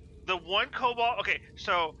 right? The one kobold. Okay,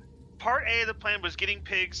 so part A of the plan was getting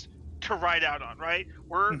pigs to ride out on, right?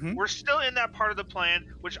 We're still in that part of the plan,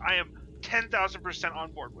 which I am 10,000%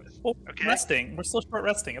 on board with. Well, Okay. resting. We're still short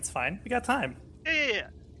resting. It's fine. We got time. Yeah.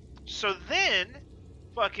 So then,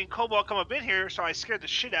 fucking kobold come up in here, so I scared the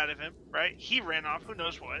shit out of him, right? He ran off, who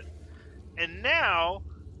knows what. And now,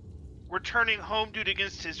 we're turning home dude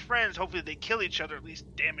against his friends. Hopefully they kill each other, at least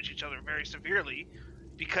damage each other very severely,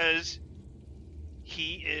 because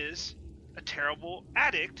he is a terrible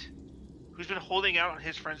addict who's been holding out on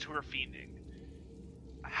his friends who are fiending.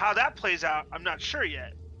 How that plays out, I'm not sure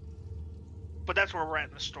yet. But that's where we're at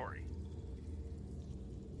in the story.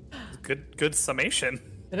 Good summation.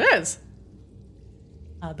 It is.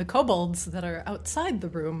 The kobolds that are outside the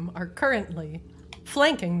room are currently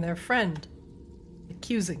flanking their friend,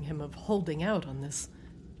 accusing him of holding out on this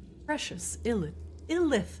precious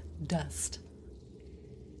illith dust.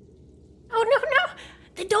 Oh no!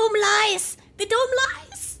 The dome lies! The dome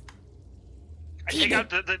lies! I take out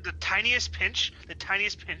the tiniest pinch, and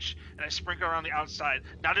I sprinkle around the outside.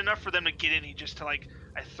 Not enough for them to get any, just to I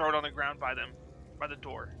throw it on the ground by the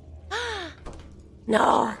door. No.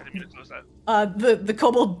 I didn't mean to close that. The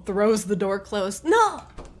kobold throws the door closed. No!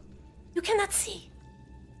 You cannot see.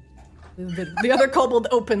 The other kobold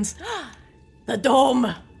opens. The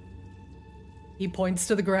dome! He points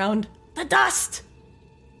to the ground. The dust!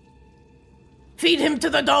 Feed him to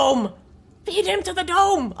the dome! Feed him to the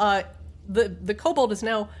dome! The kobold is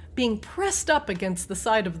now being pressed up against the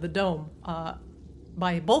side of the dome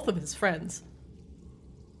by both of his friends.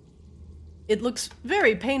 It looks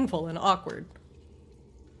very painful and awkward.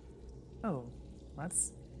 Oh,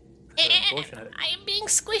 that's unfortunate. I am being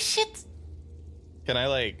squished. Can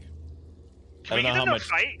I Can we don't know get how them much. to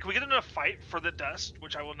fight? Can we get them to fight for the dust,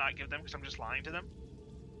 which I will not give them because I'm just lying to them?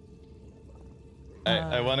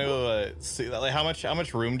 I want to see how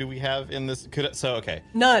much room do we have in this? Okay.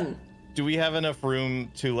 None. Do we have enough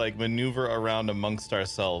room to maneuver around amongst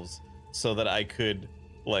ourselves so that I could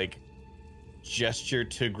gesture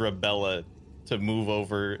to Grebella to move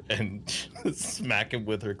over and smack him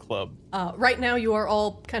with her club? Right now you are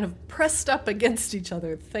all kind of pressed up against each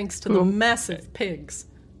other thanks to the massive pigs.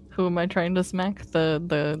 Who am I trying to smack?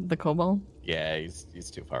 The kobold? Yeah,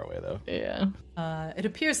 he's too far away though. Yeah. It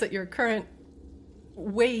appears that your current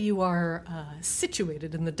way you are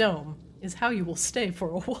situated in the dome is how you will stay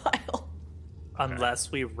for a while.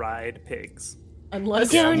 Unless we ride pigs.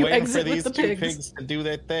 Unless I'm you waiting for exit these with the two pigs. pigs to do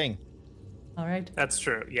their thing. All right. That's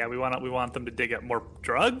true. Yeah, we want them to dig up more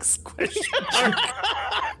drugs? Question mark.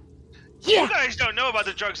 You guys don't know about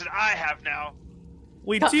the drugs that I have now.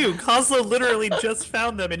 We do. Kozlo literally just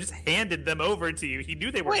found them and just handed them over to you. He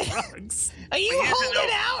knew they were Wait. drugs. Are you But he doesn't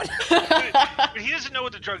holding out? But he doesn't know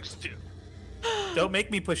what the drugs do. Don't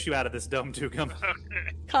make me push you out of this dome, Tugum.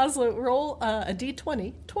 Kozlo, roll a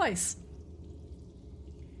d20 twice.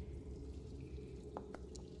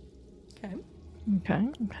 Okay.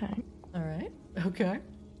 Okay. All right. Okay.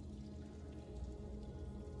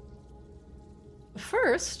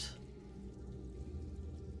 First,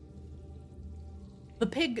 the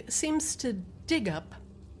pig seems to dig up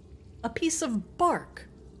a piece of bark.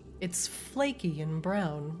 It's flaky and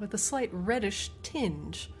brown with a slight reddish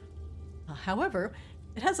tinge. However,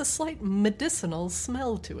 it has a slight medicinal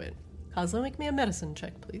smell to it. Kozlo, make me a medicine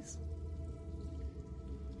check, please.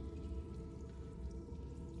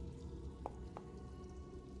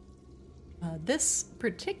 This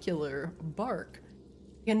particular bark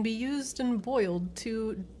can be used and boiled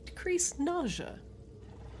to decrease nausea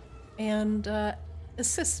and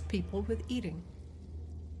assist people with eating.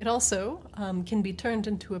 It also can be turned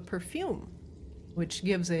into a perfume, which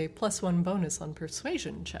gives a +1 bonus on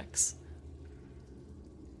persuasion checks.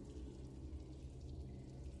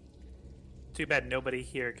 Too bad nobody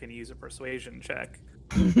here can use a persuasion check.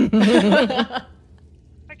 I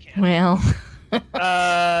can't. Well,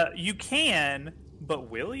 You can, but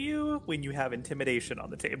will you when you have intimidation on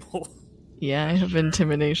the table? yeah, I have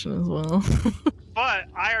intimidation as well. But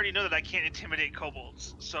I already know that I can't intimidate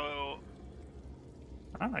kobolds, so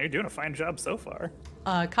I don't know, you're doing a fine job so far.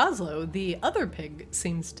 Kozlo, the other pig,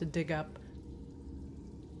 seems to dig up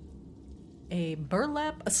a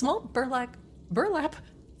small burlap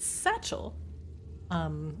satchel.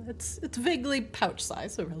 It's vaguely pouch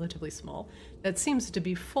size, so relatively small. That seems to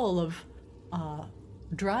be full of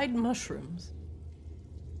dried mushrooms.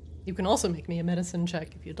 You can also make me a medicine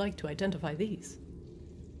check if you'd like to identify these.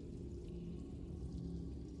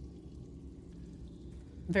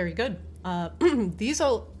 Very good. These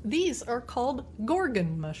are called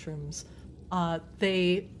Gorgon mushrooms.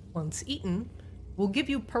 They, once eaten, will give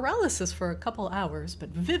you paralysis for a couple hours, but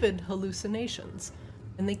vivid hallucinations.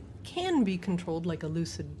 And they can be controlled like a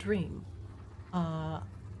lucid dream.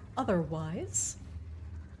 Otherwise,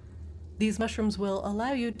 these mushrooms will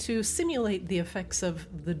allow you to simulate the effects of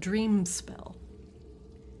the dream spell,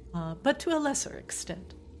 but to a lesser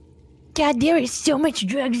extent. God, there is so much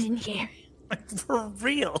drugs in here. For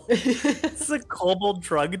real. This is a kobold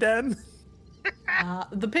drug den?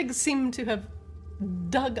 The pigs seem to have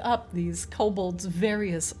dug up these kobolds'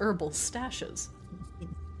 various herbal stashes.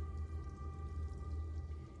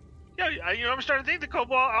 yeah, I'm starting to think the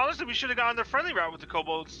kobold. Honestly, we should have gone the friendly route with the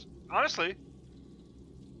kobolds. Honestly,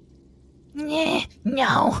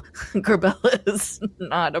 No. Grebella is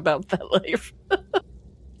not about that life.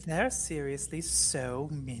 There are seriously so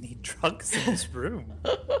many drugs in this room.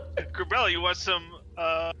 Grebella, you want some? Hold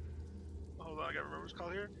on, I gotta remember what it's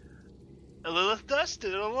called here. A Lilith dust.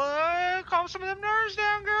 It'll calm some of them nerves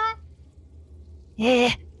down, girl.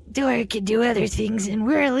 Yeah, Dora could do other things, and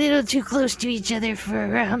we're a little too close to each other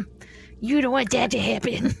for, you don't want that to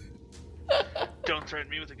happen. Don't threaten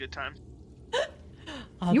me with a good time.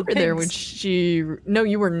 You The were there when pigs- she... No,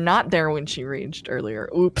 you were not there when she raged earlier.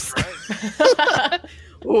 Oops. Right.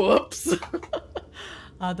 Whoops.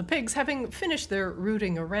 The pigs, having finished their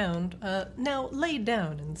rooting around, now lay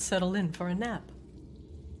down and settle in for a nap.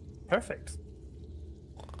 Perfect.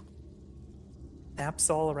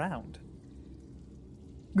 Naps all around.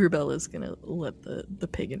 Grebella's gonna let the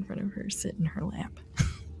pig in front of her sit in her lap.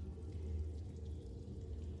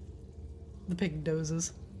 The pig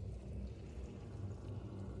dozes.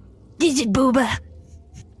 Is it Booba?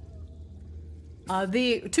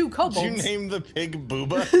 The two kobolds. Did you name the pig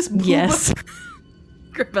Booba? This Booba- Yes.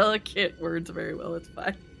 Grebella can't words very well, it's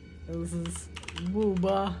fine. This is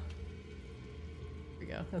Booba. There we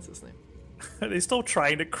go, that's his name. Are they still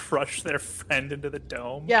trying to crush their friend into the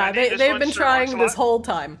dome? Yeah, I need this they've one, been Sir trying Oinks-a-Lot. this whole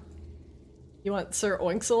time. You want Sir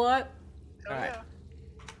Oinks-a-Lot? Oh, Alright. yeah.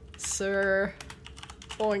 Sir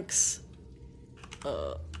Oinks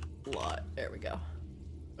lot. There we go.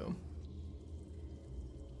 Boom.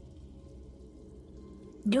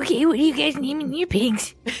 Okay, what are you guys naming your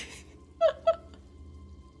pigs?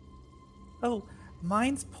 Oh,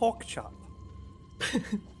 mine's pork chop.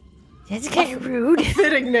 That's kind of rude.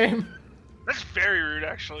 Fitting name. That's very rude,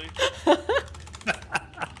 actually.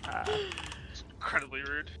 It's incredibly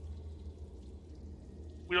rude.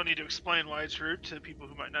 We don't need to explain why it's rude to people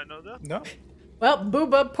who might not know that. No. Well,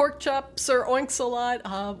 Booba, Pork Chop, Sir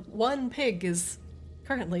Oinks-a-Lot, one pig is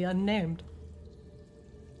currently unnamed.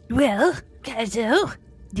 Well, Kazo,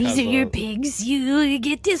 these are your Kazo. pigs. You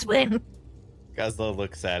get this one. Gazla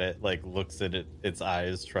looks at it, like looks at its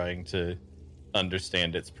eyes, trying to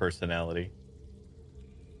understand its personality.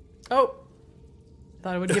 Oh,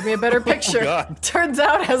 thought it would give me a better picture. God. Turns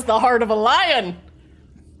out it has the heart of a lion.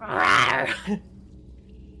 Rawr.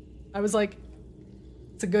 I was like,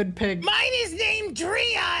 it's a good pig. Mine is named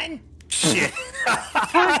Dreon. Shit.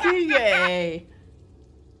 Fucking yay.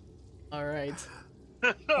 All right.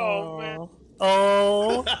 Oh, man.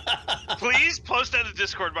 Oh. Please post that in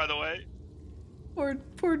Discord, by the way. Poor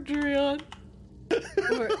Dreon.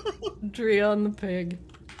 Poor Dreon the pig.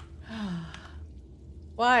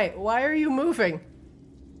 Why are you moving?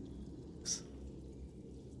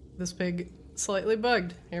 This pig slightly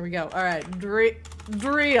bugged. Here we go. All right,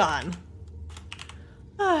 Dreon.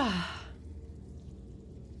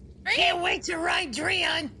 Can't wait to ride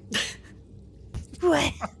Dreon.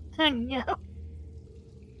 What? Oh, no.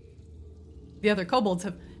 The other kobolds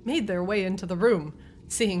have made their way into the room,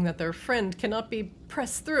 seeing that their friend cannot be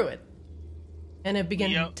pressed through it, and have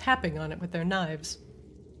begun Yep. tapping on it with their knives.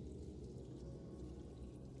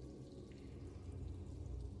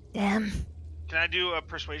 Can I do a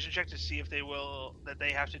persuasion check to see if they will, that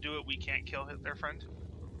they have to do it, we can't kill their friend?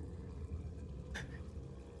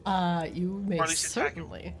 You may Or at least attack him.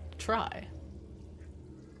 certainly try.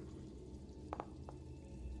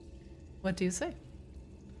 What do you say?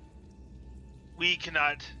 We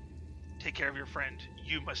cannot take care of your friend.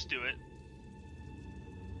 You must do it.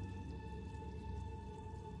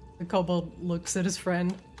 The kobold looks at his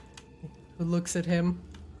friend, who looks at him,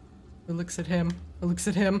 who looks at him, who looks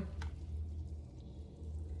at him.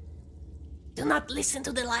 Do not listen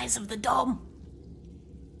to the lies of the dome.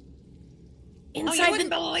 Oh, you Inside wouldn't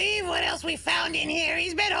believe what else we found in here.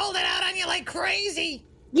 He's been holding out on you like crazy.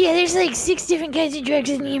 Yeah, there's like 6 different kinds of drugs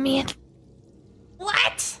in here, man.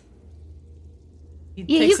 What? He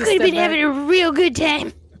Yeah, you takes a could have step been having back. a real good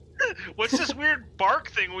time. What's this weird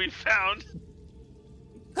bark thing we found?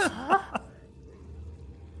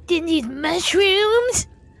 Did these mushrooms?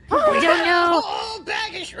 I don't A know. whole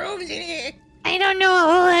bag of shrooms in here. I don't know a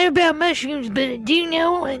whole lot about mushrooms, but I do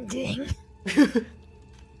know one thing.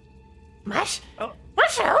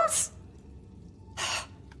 Mushrooms?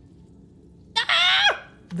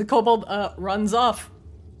 The kobold runs off,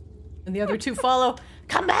 and the other two follow.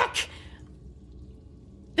 Come back.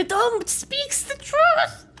 The dome speaks the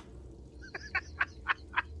truth.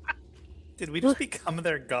 Did we just become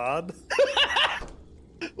their god?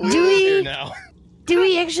 We Do live we- here now. Do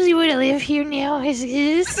we actually want to live here now?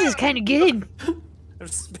 This is kind of good.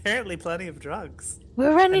 There's apparently plenty of drugs.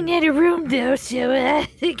 We're running out of room, though, so I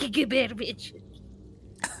think it could be a bitch.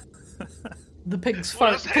 The pigs What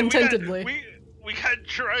fart else- contentedly. We got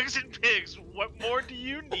drugs and pigs. What more do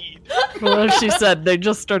you need? Well, as she said, they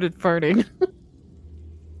just started farting.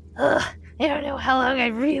 Ugh, I don't know how long I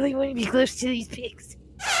really want to be close to these pigs.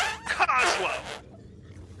 Coslow!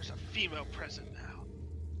 There's a female present now.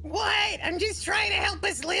 What? I'm just trying to help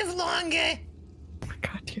us live longer.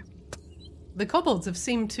 God, you. The kobolds have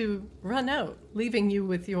seemed to run out, leaving you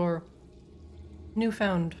with your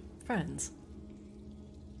newfound friends.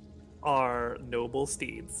 Our noble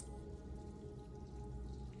steeds.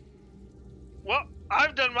 Well,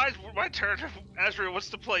 I've done my turn. Azrael, what's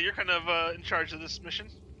the play? You're kind of in charge of this mission.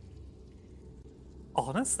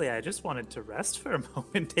 Honestly, I just wanted to rest for a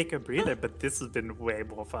moment, take a breather, but this has been way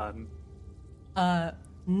more fun.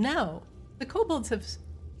 Now, the kobolds have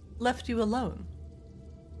left you alone.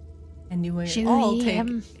 And you may Should all we,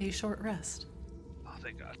 take a short rest. Oh,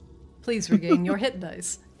 thank God. Please regain your hit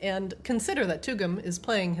dice, and consider that Tugum is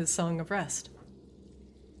playing his Song of Rest.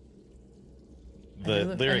 The I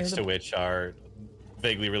hear lyrics the- to which are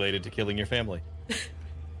vaguely related to killing your family.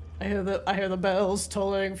 I hear the bells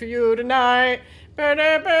tolling for you tonight.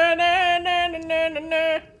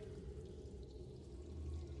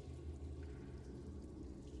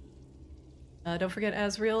 Don't forget,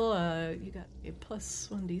 Azrael, you got a plus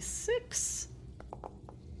 1d6.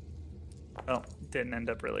 Oh, didn't end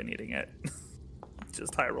up really needing it.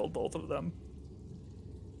 Just high rolled both of them.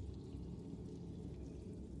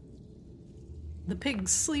 The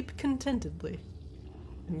pigs sleep contentedly.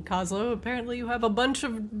 And Kozlo, apparently you have a bunch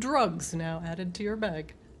of drugs now added to your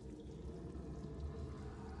bag.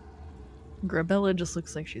 Grebella just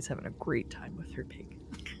looks like she's having a great time with her pig.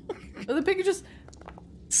 The pig is just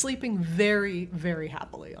sleeping very, very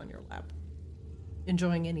happily on your lap,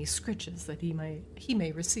 enjoying any scritches that he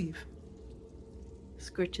may receive.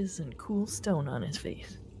 Scritches and cool stone on his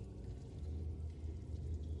face.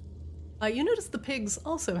 You notice the pigs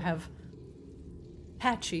also have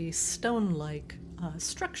patchy, stone-like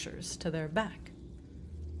structures to their back.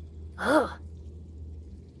 Oh,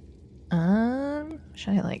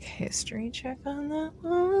 Should I like history check on that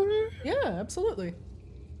one? Yeah, absolutely.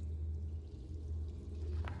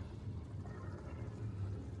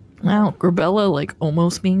 Wow, Grebella like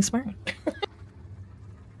almost being smart.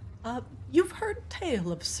 You've heard tale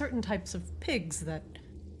of certain types of pigs that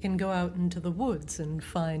can go out into the woods and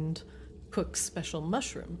find Cook's special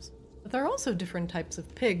mushrooms. But there are also different types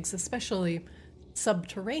of pigs, especially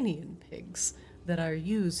subterranean pigs, that are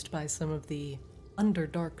used by some of the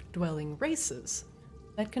underdark-dwelling races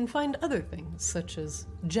that can find other things, such as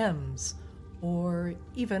gems, or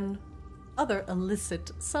even other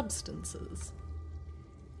illicit substances.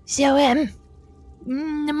 so,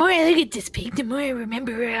 the more I look at this pig, the more I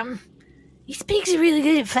remember, these pigs are really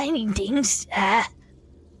good at finding things,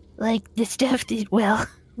 like the stuff that, well,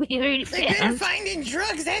 we already They're good at found. finding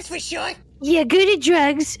drugs, that's for sure. Yeah, good at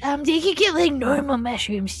drugs. They can get, like, normal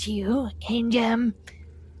mushrooms, too, and,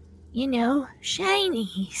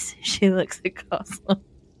 shinies. She looks at Cosmo.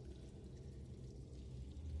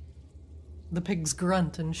 The pigs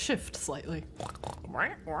grunt and shift slightly.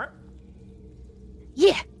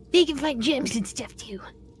 Yeah, they can find gems and stuff too.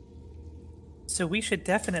 So we should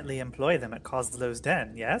definitely employ them at Coslow's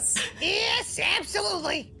Den, yes? Yes,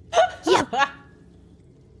 absolutely. Yep.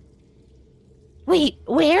 Wait,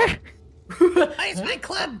 where? It's my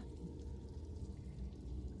club.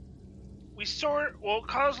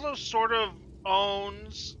 Coslow sort of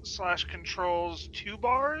owns / controls 2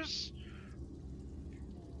 bars.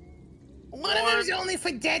 One of them's only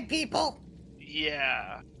for dead people.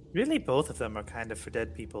 Yeah. Really, both of them are kind of for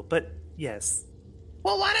dead people, but yes.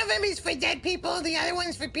 Well, one of them is for dead people, the other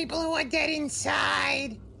one's for people who are dead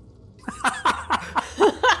inside.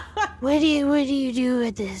 What do you do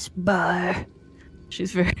at this bar?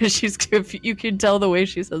 She's you can tell the way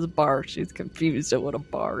she says bar. She's confused at what a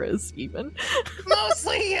bar is, even.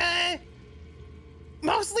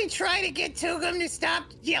 Mostly try to get Tugum to stop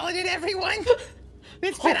yelling at everyone.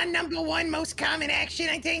 It's been our #1 most common action,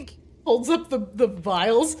 I think. Holds up the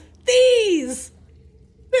vials. These!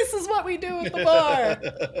 This is what we do at the bar.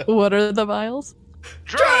 What are the vials?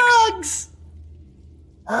 Drugs!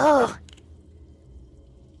 Oh.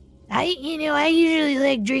 I usually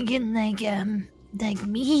like drinking like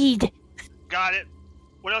mead. Got it.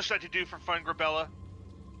 What else should I have to do for fun, Grebella?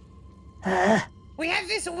 We have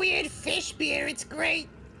this weird fish beer, it's great.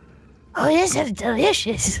 Oh, that sounds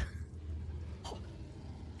delicious.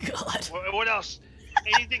 God. What else?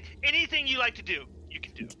 Anything you like to do, you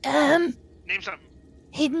can do. Name something.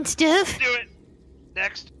 Hidden stuff. Do it.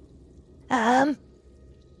 Next. That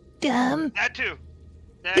too.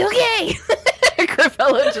 Next. Okay.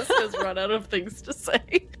 Grebella just has run out of things to say.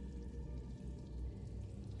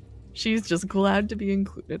 She's just glad to be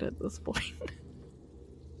included at this point.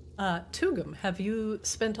 Tugum, have you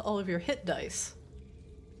spent all of your hit dice?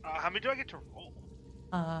 How many do I get to roll?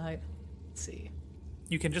 Let's see.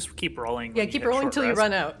 You can just keep rolling. Yeah, when keep you hit rolling short till you rest.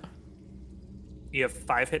 run out. You have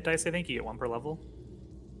 5 hit dice, I think. You get 1 per level.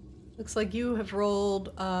 Looks like you have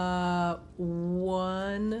rolled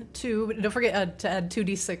 1, 2. But don't forget to add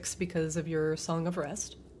 2d6 because of your Song of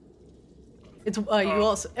Rest. It's you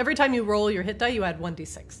also every time you roll your hit die, you add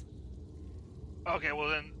 1d6. Okay, well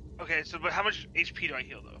then. Okay, so but how much HP do I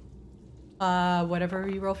heal though? Whatever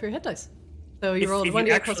you roll for your hit dice. So you If- rolled if 1d8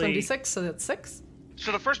 you plus actually- 1d6, so that's 6.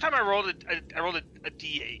 So the first time I rolled a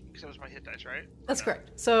D8 because that was my hit dice, right? That's No.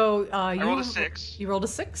 correct. So you rolled a 6. You rolled a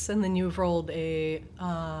 6, and then you've rolled a.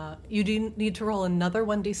 You do need to roll another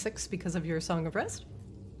 1d6 because of your Song of Rest.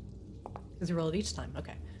 Because you roll it each time.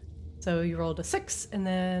 Okay. So you rolled a 6, and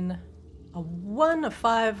then a 1, a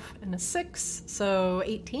 5, and a 6. So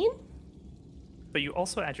 18. But you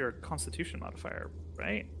also add your Constitution modifier,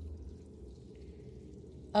 right?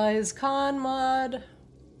 Is con mod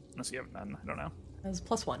Unless you have none. I don't know. as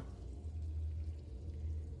 +1.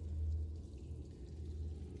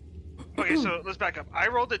 Okay, so let's back up. I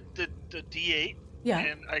rolled the D8. Yeah.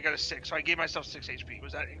 And I got a 6, so I gave myself 6 HP.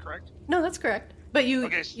 Was that incorrect? No, that's correct. But you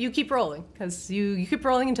Okay. you keep rolling because you keep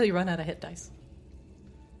rolling until you run out of hit dice.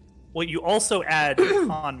 Well, you also add a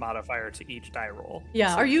con modifier to each die roll.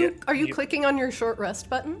 Yeah. So Are you get- clicking on your short rest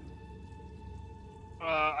button?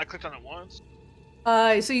 I clicked on it once.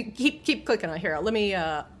 So you keep clicking on it. Here. Let me.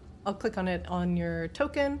 I'll click on it on your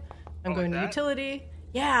token. I'm Oh, going like to that? utility.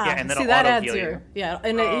 Yeah. Yeah, and then see it'll that adds auto-heal your you. yeah,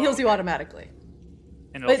 and it heals you automatically.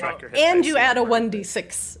 And it'll But, track your hit and dice you so add a don't worry.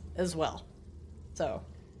 1d6 as well. So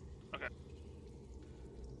Okay.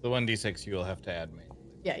 The 1d6 you will have to add me.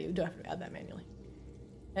 yeah, you do have to add that manually.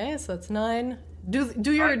 Okay, so that's 9. Do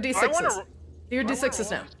your I d6s. wanna Do your I wanna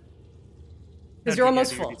d6s roll now. it. Because No, you're do- yeah,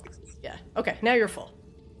 almost do your full. D6s. Yeah. Okay, now you're full.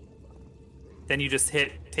 Then you just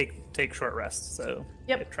take short rest, so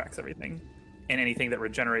Yep. it tracks everything. And anything that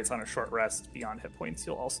regenerates on a short rest beyond hit points,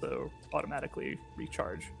 you'll also automatically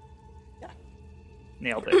recharge. Yeah.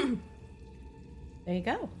 Nailed it. There you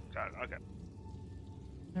go. Got it. Okay.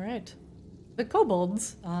 All right. The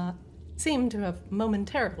kobolds seem to have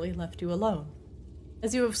momentarily left you alone,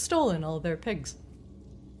 as you have stolen all their pigs.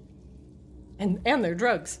 And their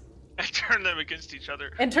drugs. I turned them against each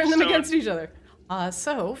other. And turn them So- against each other.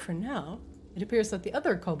 So, for now, it appears that the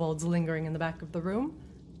other kobolds lingering in the back of the room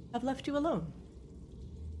have left you alone.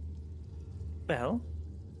 Well,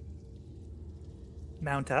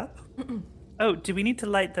 mount up. Oh, do we need to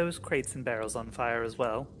light those crates and barrels on fire as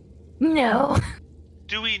well? No.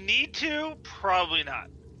 Do we need to? Probably not.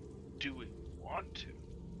 Do we want to?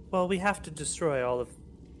 Well, we have to destroy all of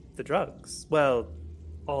the drugs. Well,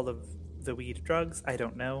 all of the weed drugs. I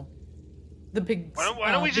don't know. The pigs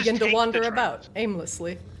Why don't we just begin to take the wander drugs? about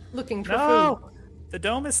aimlessly, looking for No, food. The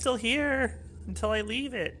dome is still here until I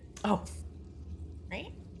leave it. Oh.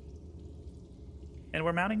 And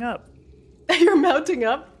we're mounting up. You're mounting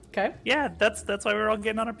up? Okay. Yeah, that's why we're all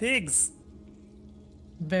getting on our pigs.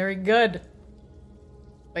 Very good.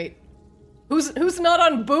 Wait. Who's not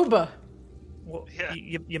on Booba? Well, Yeah.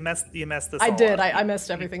 you messed this I all did. up. I messed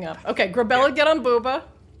everything up. Okay, Grebella, get on Booba.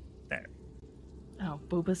 There. Oh,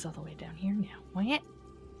 Booba's all the way down here now. What?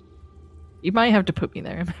 You might have to put me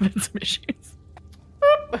there. I'm having some issues.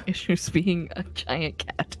 Issues being a giant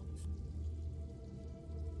cat.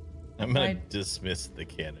 I'm gonna Right. dismiss the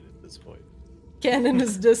cannon at this point. Cannon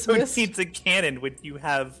is Who dismissed. needs a cannon when you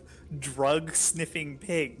have drug-sniffing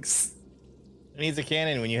pigs? Who needs a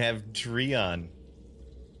cannon when you have Dreon?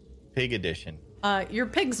 Pig edition. Your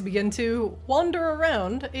pigs begin to wander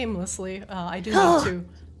around aimlessly. I do need to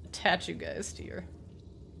attach you guys to your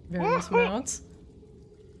various mounts.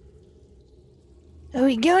 Are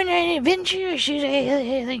we going on an adventure, or should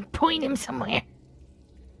I, like, point him somewhere?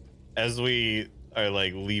 As we are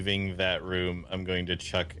like leaving that room, I'm going to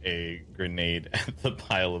chuck a grenade at the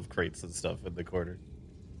pile of crates and stuff in the corner.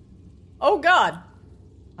 Oh god!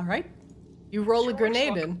 Alright. You roll a Sure,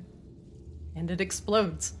 grenade suck. in, and it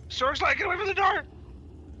explodes. Sork's like, get away from the door!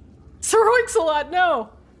 Sir Oixalot,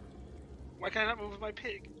 no! Why can I not move with my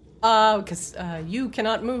pig? Because you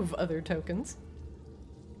cannot move other tokens.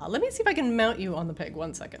 Let me see if I can mount you on the pig.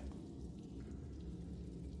 1 second.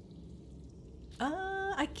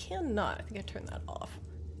 I cannot. I think I turned that off.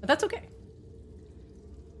 But that's okay.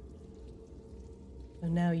 So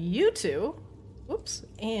now you two, whoops,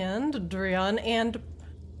 and Dreon and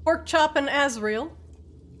Porkchop and Azrael.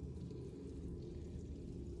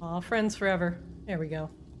 Aw, friends forever. There we go.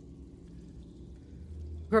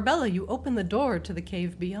 Grebella, you open the door to the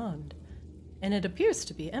cave beyond, and it appears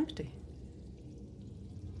to be empty.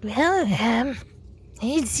 Well, I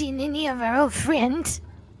ain't seen any of our old friends.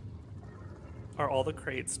 Are all the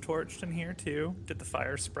crates torched in here too? Did the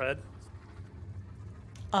fire spread?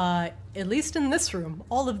 At least in this room,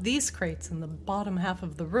 all of these crates in the bottom half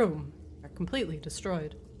of the room are completely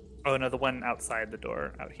destroyed. Oh no, the one outside the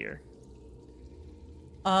door out here.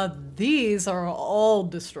 These are all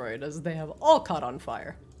destroyed as they have all caught on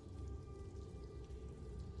fire.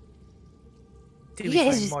 Did we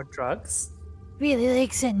Yes. find more drugs? Really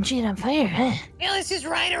like setting shit on fire, huh? Yeah, let's just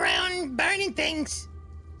ride around burning things.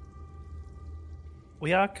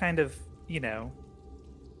 We are kind of,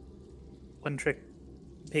 one-trick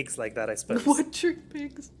pigs like that, I suppose. What trick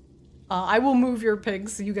pigs? I will move your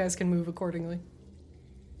pigs so you guys can move accordingly.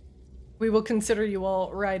 We will consider you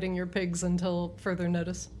all riding your pigs until further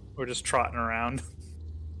notice. We're just trotting around.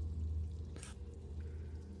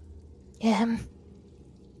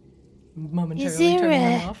 Momentarily Is there turning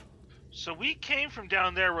them a- off. So we came from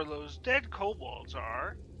down there where those dead kobolds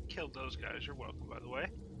are. Killed those guys. You're welcome, by the way.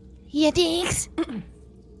 Yeah, thanks.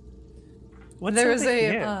 What's There is over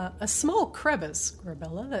here? a small crevice,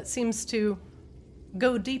 Grebella, that seems to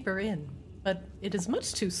go deeper in, but it is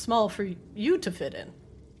much too small for you to fit in.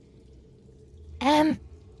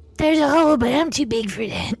 There's a hole, but I'm too big for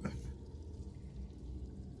that.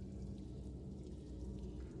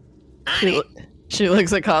 She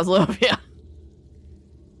looks at Kozlov, yeah.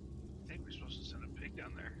 I think we're supposed to send a pig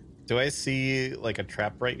down there. Do I see like a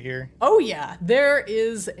trap right here? Oh yeah, there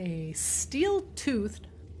is a steel-toothed,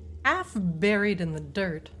 half buried in the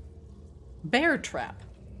dirt, bear trap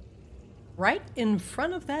right in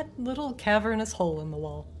front of that little cavernous hole in the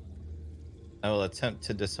wall. I will attempt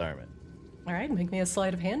to disarm it. All right, make me a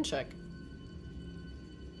sleight of hand check.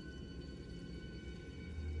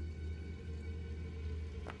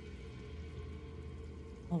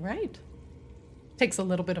 All right. Takes a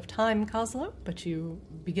little bit of time, Kozlo, but you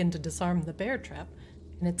begin to disarm the bear trap,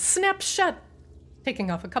 and it snaps shut, taking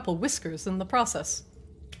off a couple whiskers in the process.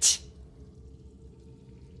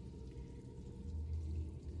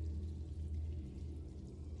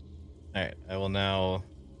 Alright, I will now...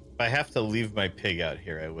 If I have to leave my pig out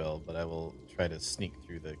here, I will, but I will try to sneak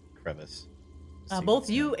through the crevice. See Both what's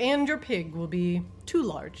you in. and your pig will be too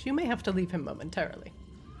large. You may have to leave him momentarily.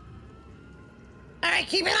 All right,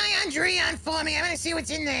 keep an eye on Dreon for me. I'm gonna see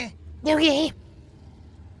what's in there. Okay.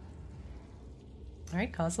 All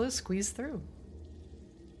right, Kozlo, squeeze through.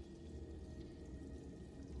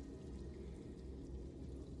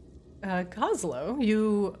 Kozlo,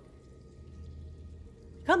 you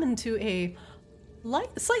come into a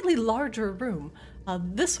slightly larger room.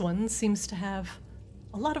 This one seems to have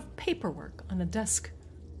a lot of paperwork on a desk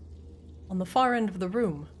on the far end of the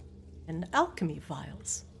room, and alchemy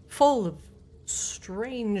vials full of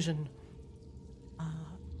strange and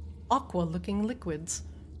aqua-looking liquids.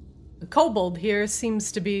 The kobold here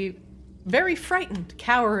seems to be very frightened,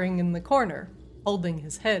 cowering in the corner, holding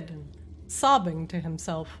his head and sobbing to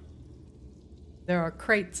himself. There are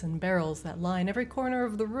crates and barrels that line every corner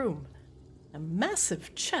of the room. A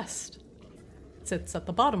massive chest sits at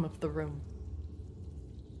the bottom of the room.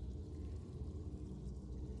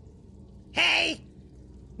 Hey!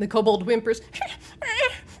 The kobold whimpers.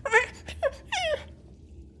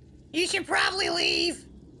 You should probably leave.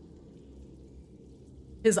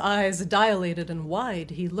 His eyes dilated and wide,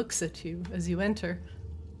 he looks at you as you enter.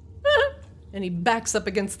 And he backs up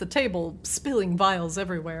against the table, spilling vials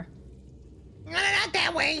everywhere. Not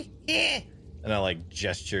that way. Yeah. And I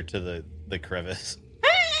gesture to the crevice.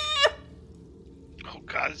 Oh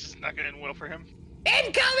god, this is not gonna end well for him.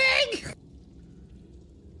 Incoming!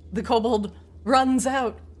 The kobold runs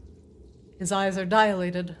out. His eyes are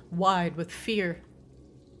dilated, wide with fear.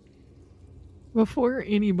 Before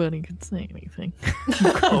anybody could say anything,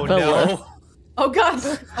 Oh no. Oh god!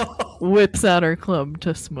 whips out her club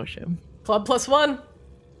to smush him. Club +1.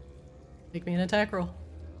 Make me an attack roll.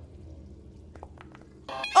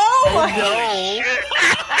 Oh my!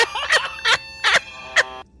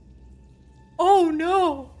 Oh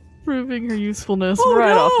no! Proving her usefulness Oh,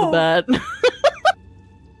 right no! off the bat.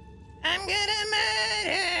 I'm gonna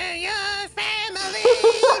murder your family.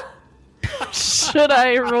 Should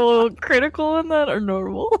I roll critical on that or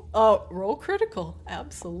normal? Oh, roll critical.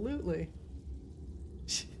 Absolutely.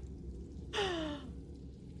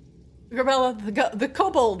 Grebella, the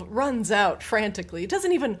kobold runs out frantically. He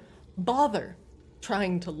doesn't even bother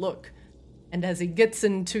trying to look. And as he gets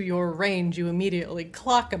into your range, you immediately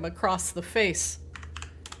clock him across the face.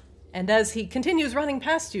 And as he continues running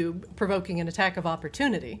past you, provoking an attack of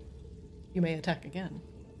opportunity, you may attack again.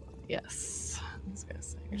 Yes. I was gonna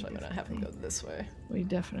say, Actually, I'm going to have him go this way. we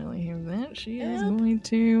definitely have that. She is Yep. going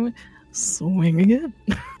to swing again.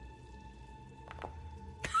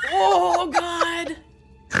 Oh, God!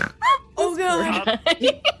 Oh, God!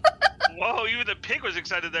 Whoa, even the pig was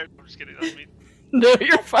excited there. I'm just kidding, that was me. No,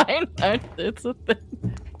 you're fine. It's a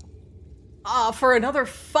thing. For another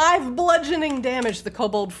 5 bludgeoning damage, the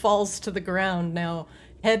kobold falls to the ground now,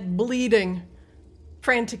 head bleeding,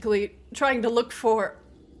 frantically trying to look for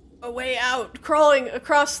a way out, crawling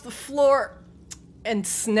across the floor, and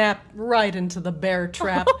snap right into the bear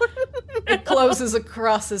trap. It closes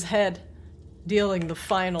across his head, dealing the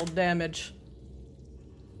final damage.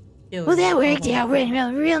 Well, that worked out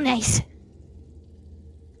real nice.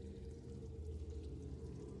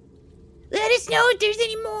 Let us know if there's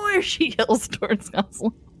any more. She yells towards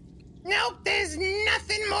Gonzalo. Nope, there's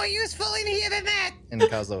nothing more useful in here than that. And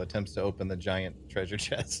Kozlo attempts to open the giant treasure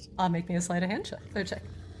chest. Make me a sleight of hand check. Clear check.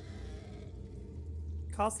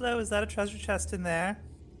 Coslow, is that a treasure chest in there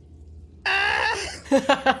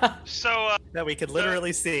So, that we could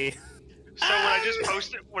literally see? so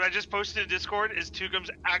what I just posted in Discord is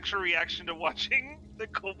Tugum's actual reaction to watching the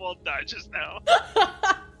kobold die just now.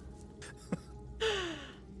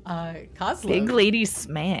 Kozlo. Big lady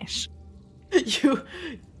smash.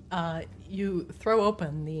 You throw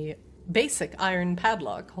open the basic iron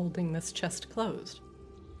padlock holding this chest closed.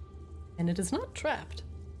 And it is not trapped.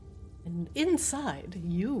 And inside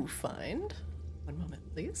you find... One moment,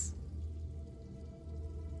 please.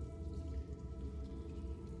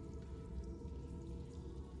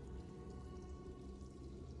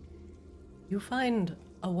 You find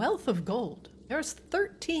a wealth of gold. There's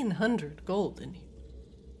 1,300 gold in here.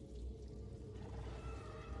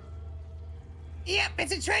 Yep,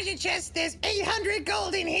 it's a treasure chest. There's 800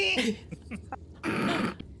 gold in here.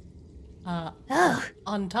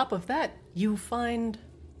 On top of that, you find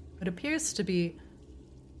what appears to be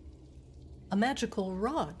a magical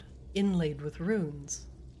rod inlaid with runes.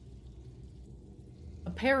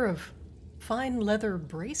 A pair of fine leather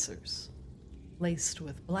bracers laced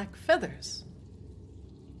with black feathers.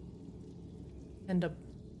 And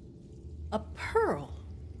a pearl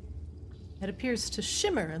that appears to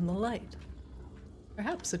shimmer in the light.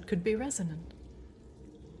 Perhaps it could be resonant.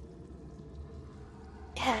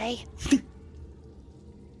 Hi.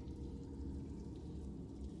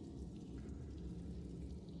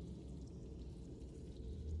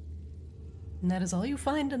 And that is all you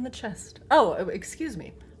find in the chest. Oh, excuse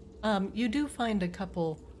me. You do find a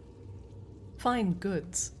couple fine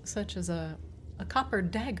goods, such as a copper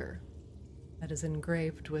dagger that is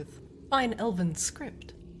engraved with fine elven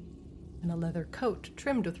script, and a leather coat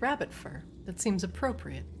trimmed with rabbit fur that seems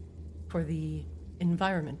appropriate for the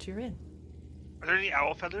environment you're in. Are there any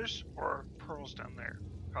owl feathers or pearls down there,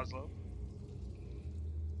 Kozlo?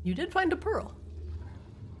 You did find a pearl.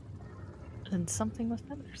 And something with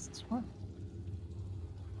feathers as well.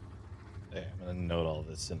 Yeah, I'm gonna note all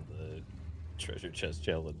this in the treasure chest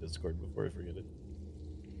channel in Discord before I forget it.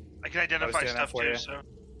 I can identify doing that stuff for too, you. so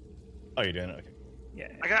Oh, you're doing it? Okay. Yeah.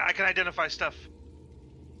 I can identify stuff.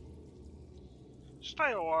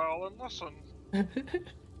 Stay a while and listen.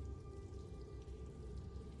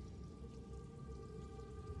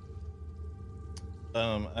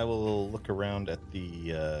 I will look around at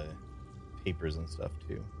the papers and stuff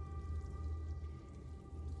too.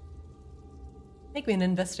 Make me an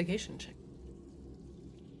investigation check.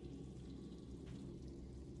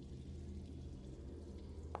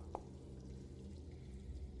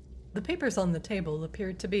 The papers on the table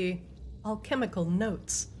appear to be alchemical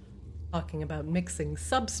notes, talking about mixing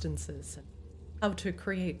substances and how to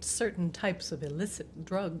create certain types of illicit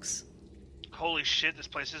drugs. Holy shit, this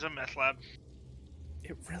place is a meth lab.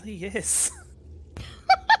 It really is.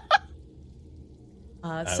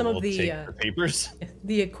 Some of the papers.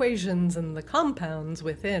 the equations and the compounds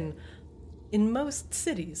within, in most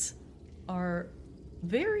cities, are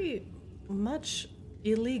very much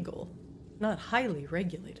illegal, not highly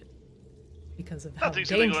regulated, because of how Nothing's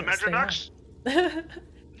illegal in dangerous they Metrodux. are.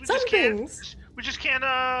 We Some just can't- things. We just can't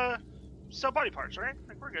sell body parts, right?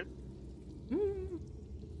 Like we're good.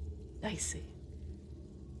 I see.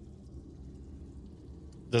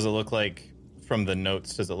 Does it look like, from the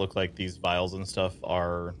notes, does it look like these vials and stuff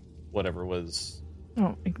are whatever was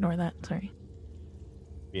Oh, ignore that. Sorry.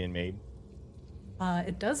 being made?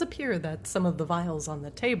 It does appear that some of the vials on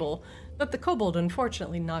the table that the kobold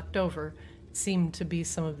unfortunately knocked over seem to be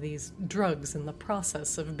some of these drugs in the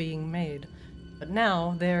process of being made. But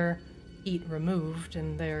now their heat removed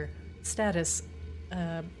and their status,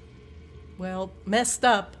 messed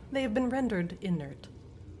up. They have been rendered inert.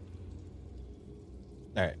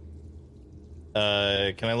 All right.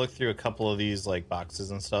 Can I look through a couple of these like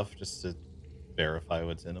boxes and stuff just to verify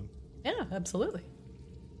what's in them? Yeah, absolutely.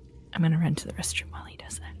 I'm gonna run to the restroom while he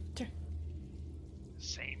does that.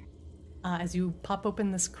 Same. As you pop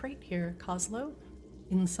open this crate here, Coslow,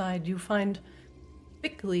 inside you find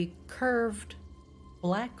thickly curved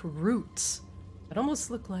black roots that almost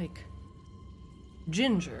look like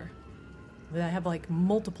ginger. They have like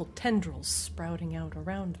multiple tendrils sprouting out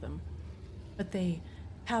around them. But they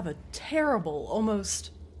have a terrible,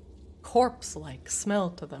 almost corpse-like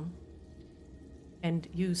smell to them. And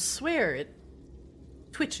you swear it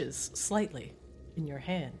twitches slightly in your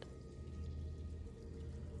hand.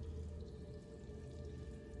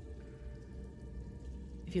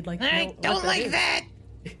 If you'd like to know I what don't like is. that.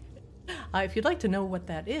 If you'd like to know what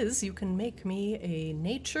that is, you can make me a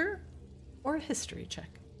nature or a history check.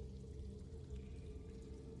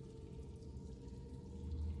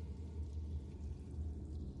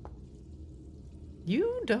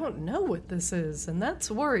 You don't know what this is, and that's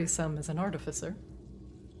worrisome as an artificer.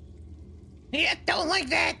 Yeah, don't like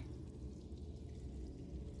that.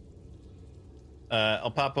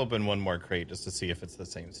 I'll pop open one more crate just to see if it's the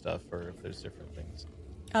same stuff or if there's different things.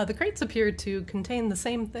 The crates appear to contain the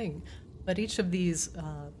same thing, but each of these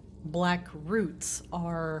black roots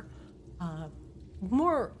are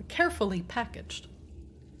more carefully packaged.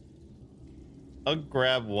 I'll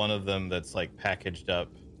grab one of them that's like packaged up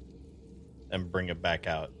and bring it back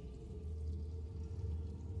out.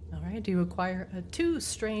 All right, you acquire 2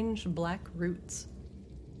 strange black roots.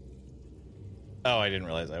 Oh, I didn't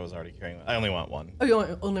realize I was already carrying one. I only want one. Oh,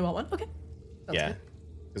 you only want one? Okay. Sounds Yeah, good.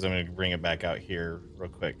 because I'm going to bring it back out here real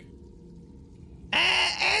quick.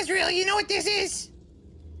 Azrael, you know what this is?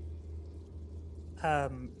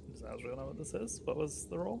 Does Azrael know what this is? What was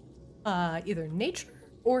the roll? Either nature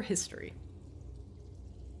or history.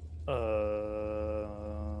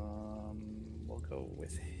 We'll go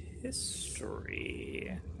with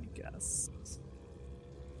history, I guess.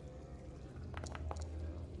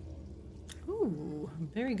 Ooh,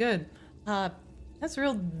 very good. That's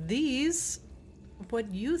real. These,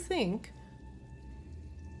 what you think,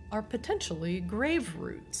 are potentially grave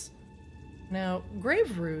roots. Now,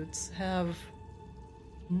 grave roots have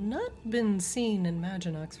not been seen in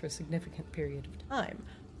Maginox for a significant period of time,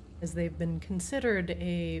 as they've been considered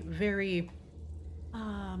a very,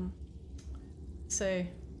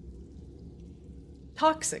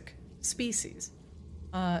 toxic species.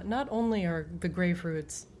 Not only are the grave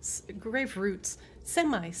roots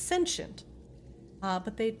semi-sentient,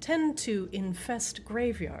 but they tend to infest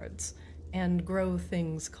graveyards and grow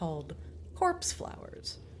things called corpse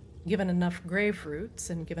flowers. Given enough grave roots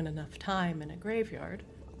and given enough time in a graveyard,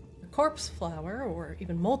 a corpse flower, or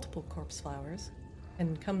even multiple corpse flowers,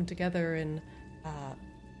 can come together in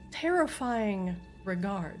terrifying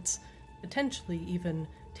regards, potentially even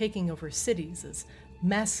taking over cities as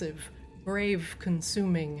massive,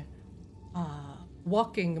 grave-consuming,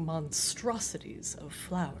 walking monstrosities of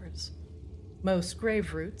flowers. Most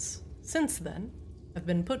grave roots, since then, have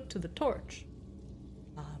been put to the torch,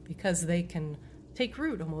 because they can take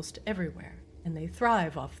root almost everywhere, and they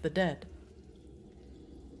thrive off the dead.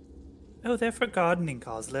 Oh, they're for gardening,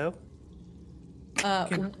 Coslow.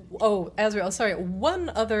 Azrael, sorry. One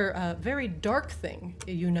other very dark thing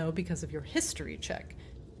you know because of your history check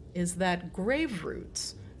is that grave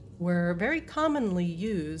roots were very commonly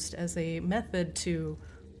used as a method to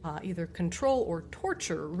either control or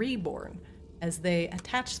torture Reborn as they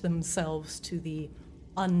attach themselves to the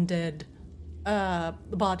undead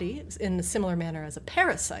body in a similar manner as a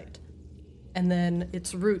parasite, and then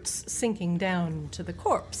its roots sinking down to the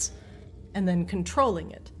corpse, and then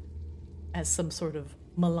controlling it as some sort of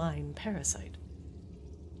malign parasite.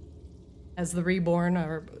 As the Reborn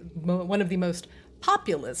are one of the most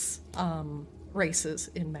populous races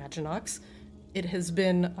in Maginox, it has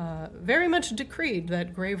been very much decreed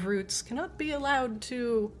that grave roots cannot be allowed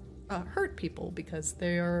to hurt people because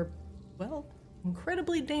they are, well,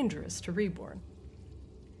 incredibly dangerous to Reborn.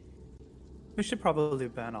 We should probably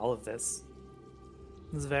ban all of this.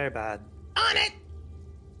 This is very bad. On it!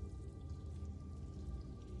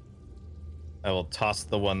 I will toss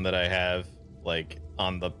the one that I have, like,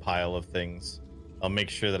 on the pile of things. I'll make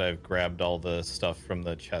sure that I've grabbed all the stuff from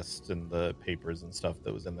the chest and the papers and stuff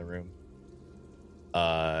that was in the room.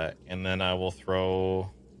 And then I will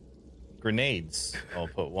throw grenades. I'll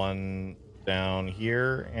put one down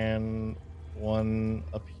here and one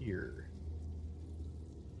up here.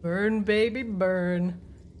 Burn, baby, burn.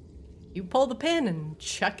 You pull the pin and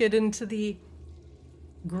chuck it into the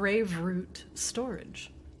grave root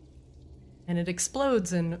storage. And it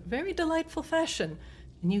explodes in very delightful fashion,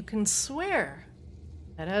 and you can swear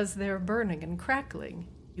that as they're burning and crackling,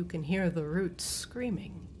 you can hear the roots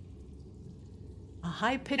screaming. A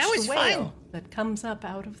high-pitched wail that comes up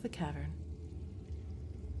out of the cavern.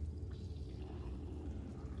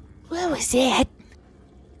 What was that?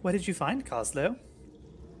 What did you find, Coslow?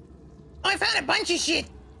 Oh, I found a bunch of shit.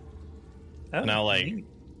 Oh, Now, like,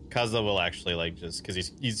 Kaza will actually, like, just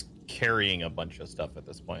because he's carrying a bunch of stuff at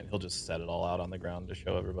this point, he'll just set it all out on the ground to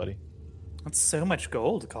show everybody. That's so much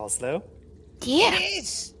gold, Coslow. Yeah. It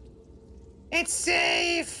is. It's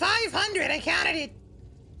 500. I counted it.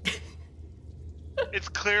 It's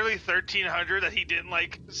clearly 1,300 that he didn't,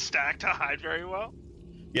 like, stack to hide very well.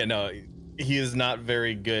 Yeah, no, he is not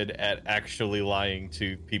very good at actually lying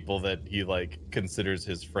to people that he, like, considers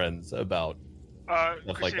his friends about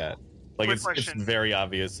stuff like that. Like, it's very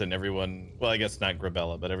obvious, and everyone, well, I guess not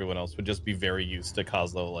Grebella, but everyone else would just be very used to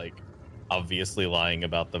Kozlo, like, obviously lying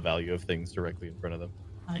about the value of things directly in front of them.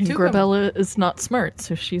 And Grebella is not smart,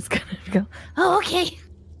 so she's gonna go, Oh, okay.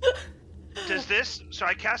 Does this, so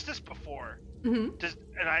I cast this before,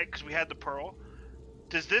 because we had the pearl,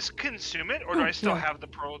 does this consume it, or do I still have the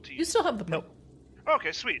pearl to use? You still have the pearl.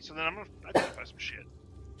 Okay, sweet, so then I'm gonna identify some shit.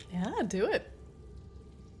 Yeah, do it.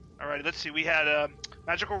 Alright, let's see, we had a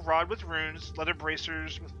magical rod with runes, leather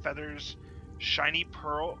bracers with feathers, shiny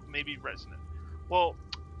pearl, maybe resonant. Well,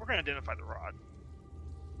 we're gonna identify the rod.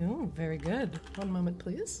 Oh, very good. One moment,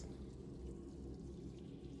 please.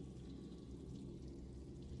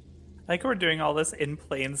 I like we're doing all this in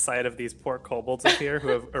plain sight of these poor kobolds up here who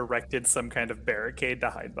have erected some kind of barricade to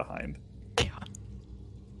hide behind.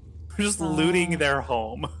 We're just looting their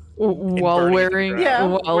home. while wearing,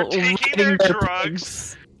 while we're taking riding their their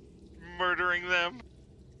drugs, pigs. murdering them.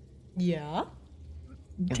 Yeah.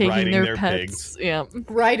 Taking Riding their their pets. pigs. Yeah.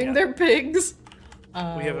 Riding their pigs.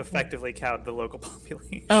 We have effectively cowed the local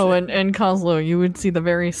population. Oh, and Kozlo, you would see the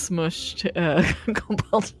very smushed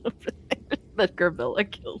kobold that Grebella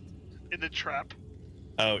killed. In the trap.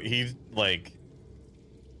 Oh, he's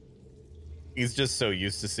just so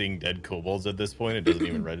used to seeing dead kobolds at this point, it doesn't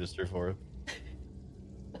even register for him.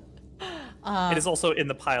 It is also in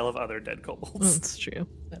the pile of other dead kobolds. That's true.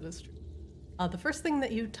 That is true. The first thing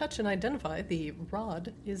that you touch and identify, the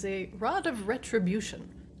rod, is a rod of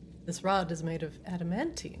retribution. This rod is made of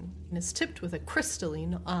adamantine and is tipped with a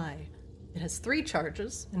crystalline eye. It has 3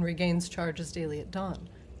 charges and regains charges daily at dawn.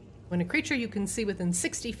 When a creature you can see within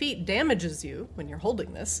 60 feet damages you when you're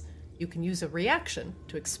holding this, you can use a reaction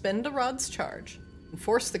to expend a rod's charge and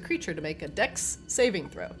force the creature to make a dex saving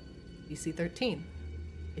throw, DC 13.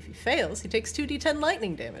 If he fails, he takes 2d10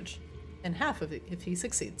 lightning damage, and half of it if he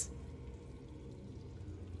succeeds.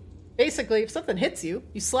 Basically, if something hits you,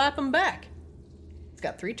 you slap him back. It's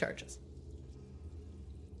got 3 charges.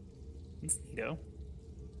 That's neato.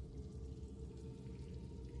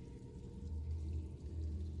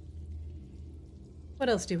 What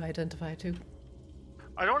else do you identify to?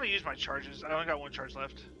 I don't want to use my charges. I only got 1 charge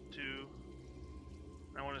left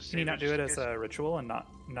I want to see. Can you not do it as a ritual and not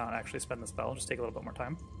actually spend the spell? Just take a little bit more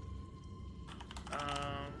time. It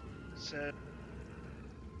said.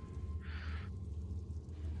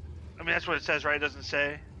 I mean, that's what it says, right? It doesn't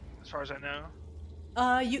say, as far as I know.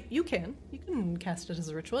 You can cast it as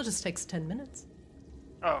a ritual. It just takes 10 minutes.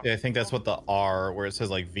 Oh. Yeah, I think that's what the R, where it says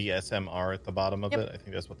like VSMR at the bottom of it. I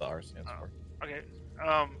think that's what the R stands for. Okay.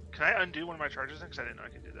 Can I undo one of my charges then? Because I didn't know I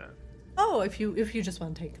could do that. Oh, if you just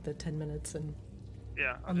want to take the 10 minutes and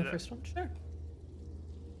Yeah. on the first one, sure.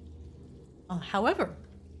 However,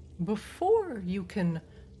 before you can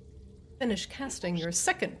finish casting your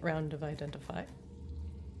second round of Identify,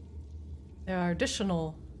 there are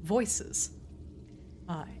additional voices.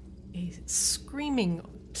 A screaming,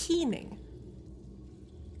 keening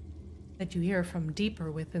that you hear from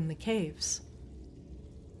deeper within the caves.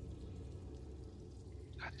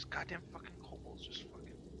 God, these goddamn fucking kobolds just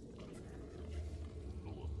fucking.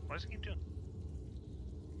 What does it keep doing?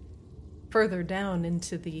 Further down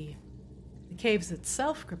into the caves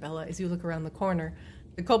itself, Grebella, as you look around the corner,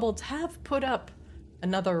 the kobolds have put up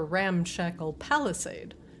another ramshackle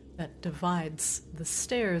palisade that divides the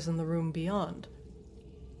stairs in the room beyond.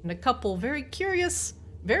 And a couple very curious,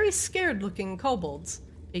 very scared-looking kobolds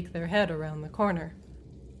peek their head around the corner.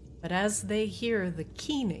 But as they hear the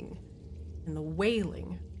keening and the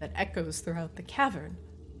wailing that echoes throughout the cavern,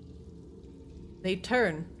 they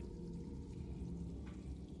turn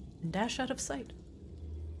and dash out of sight.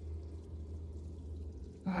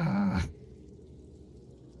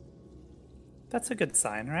 That's a good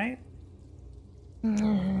sign, right?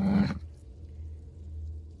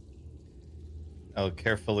 I'll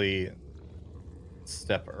carefully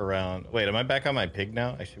step around. Wait, am I back on my pig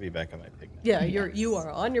now? I should be back on my pig now. Yeah, you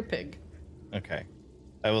are on your pig. Okay.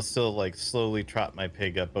 I will still like slowly trot my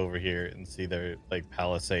pig up over here and see their like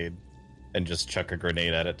palisade and just chuck a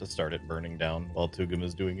grenade at it to start it burning down while Tugum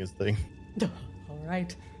is doing his thing. All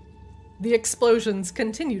right. The explosions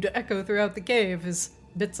continue to echo throughout the cave as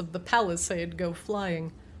bits of the palisade go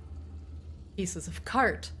flying. Pieces of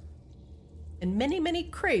cart and many, many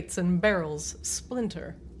crates and barrels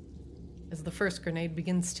splinter as the first grenade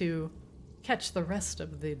begins to catch the rest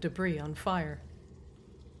of the debris on fire.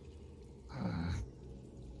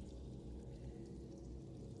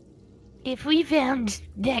 If we found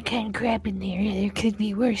that kind of crap in there could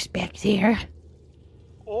be worse back there.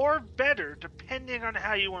 Or better, depending on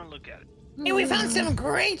how you want to look at it. Hey, we found some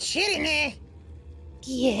great shit in there.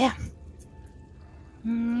 Yeah.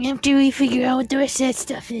 After we figure out what the rest of that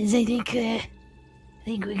stuff is, I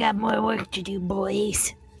think we got more work to do,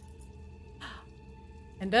 boys.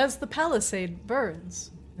 And as the palisade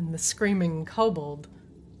burns and the screaming kobold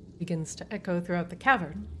begins to echo throughout the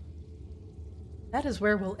cavern, that is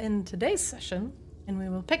where we'll end today's session, and we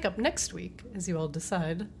will pick up next week as you all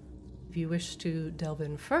decide if you wish to delve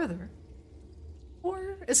in further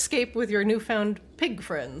or escape with your newfound pig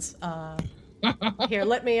friends. Here,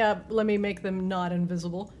 let me make them not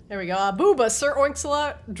invisible. There we go. Booba, Sir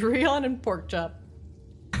Oinxalot, Dreon, and Porkchop.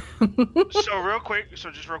 So real quick.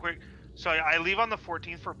 So I leave on the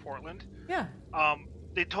 14th for Portland. Yeah.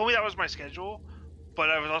 They told me that was my schedule,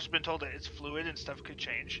 but I've also been told that it's fluid and stuff could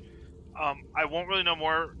change. I won't really know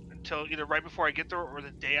more until either right before I get there or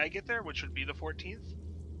the day I get there, which would be the 14th.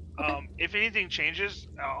 Okay. If anything changes,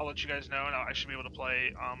 I'll let you guys know, and I should be able to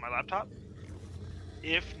play on my laptop.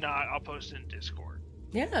 If not, I'll post in Discord.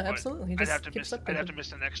 Yeah, absolutely. I'd have to miss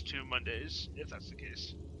the next 2 Mondays if that's the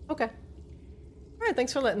case. Okay. All right,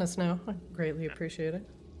 thanks for letting us know. I greatly appreciate it.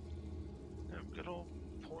 Good old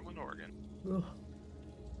Portland, Oregon.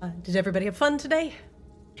 Did everybody have fun today?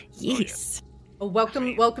 Yes. Oh,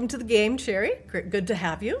 welcome to the game, Cherry. Good to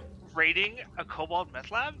have you. Raiding a Kobold Meth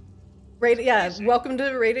Lab? Welcome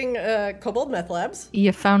to raiding Kobold Meth Labs.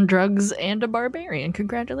 You found drugs and a barbarian.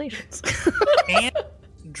 Congratulations. And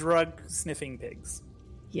drug-sniffing pigs.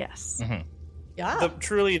 Yes. Mm-hmm. Yeah.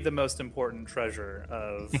 Truly the most important treasure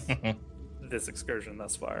of this excursion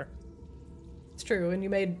thus far. It's true, and you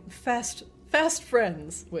made fast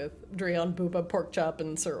friends with Dreon, Booba, Porkchop,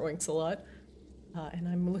 and Sir Oinxalot. And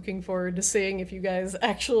I'm looking forward to seeing if you guys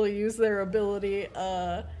actually use their ability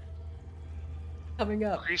coming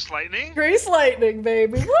up. Grease Lightning? Grease Lightning,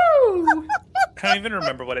 baby! Woo! I don't even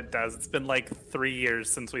remember what it does. It's been like 3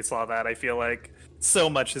 years since we saw that. I feel like so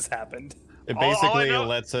much has happened. It basically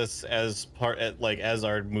lets us, as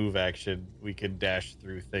our move action, we can dash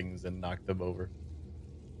through things and knock them over.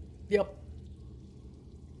 Yep.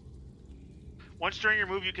 Once during your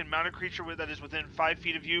move, you can mount a creature that is within 5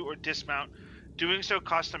 feet of you or dismount. Doing so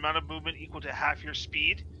costs an amount of movement equal to half your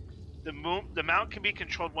speed. The mount can be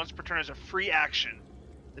controlled once per turn as a free action.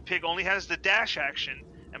 The pig only has the dash action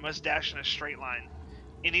and must dash in a straight line.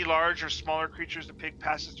 Any large or smaller creatures the pig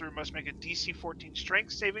passes through must make a DC 14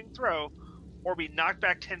 strength saving throw or be knocked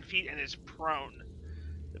back 10 feet and is prone.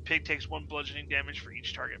 The pig takes 1 bludgeoning damage for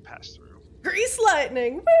each target passed through. Grease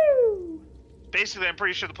lightning! Woo! Basically, I'm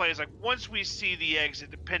pretty sure the play is like, once we see the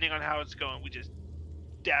exit, depending on how it's going, we just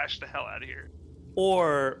dash the hell out of here.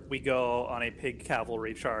 Or we go on a pig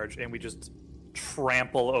cavalry charge and we just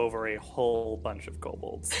trample over a whole bunch of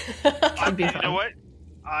kobolds. You know what?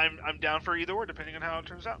 I'm down for either or, depending on how it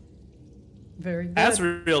turns out. Very good.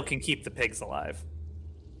 Asriel can keep the pigs alive.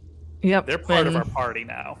 Yep. They're part of and our party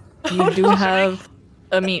now. You do have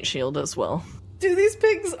a meat shield as well. Do these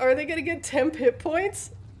pigs, are they gonna get temp hit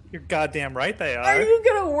points? You're goddamn right they are. Are you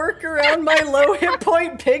gonna work around my low hit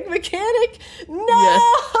point pig mechanic?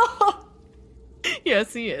 No!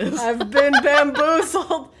 Yes, he is. I've been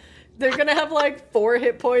bamboozled. They're gonna have like 4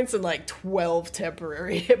 hit points and like 12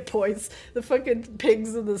 temporary hit points. The fucking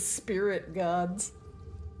pigs of the spirit gods.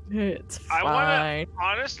 It's fine. I wanna,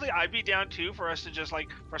 honestly, I'd be down too for us to just like,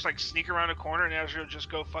 sneak around a corner and Azrael just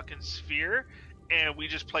go fucking sphere, and we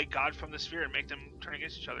just play God from the sphere and make them turn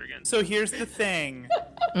against each other again. So here's the thing.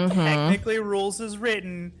 Mhm. Technically, rules is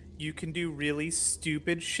written. You can do really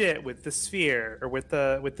stupid shit with the sphere or with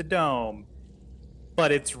the dome,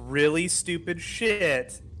 but it's really stupid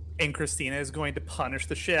shit. And Christina is going to punish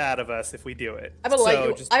the shit out of us if we do it. I'm gonna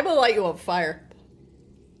light you on fire.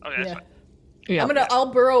 Okay, that's Yeah. fine. Yeah.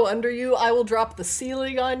 I'll burrow under you. I will drop the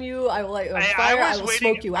ceiling on you. I will light you on fire. I will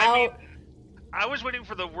smoke you out. I was waiting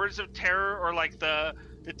for the words of terror or like the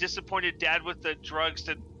disappointed dad with the drugs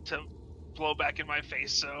to blow back in my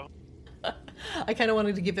face. So I kind of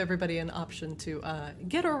wanted to give everybody an option to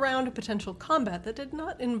get around a potential combat that did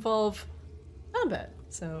not involve combat.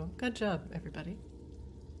 So good job, everybody.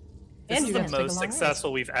 This And is you the guys take a most long rest.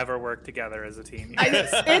 successful we've ever worked together as a team.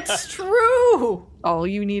 It's true. All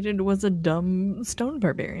you needed was a dumb stone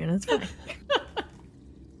barbarian. It's fine.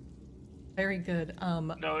 Very good.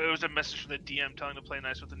 no, it was a message from the DM telling to play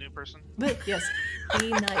nice with the new person. But yes, be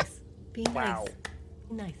nice. Be nice. Wow.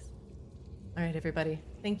 Be nice. All right, everybody.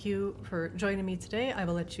 Thank you for joining me today. I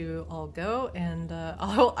will let you all go, and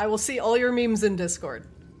I will see all your memes in Discord.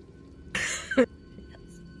 All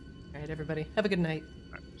right, everybody. Have a good night.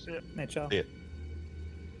 See ya. Night, y'all. Yeah.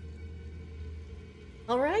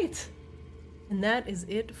 All right. And that is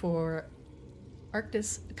it for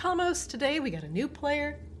Arctis Kaamos today. We got a new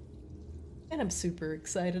player, and I'm super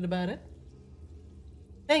excited about it.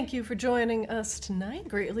 Thank you for joining us tonight.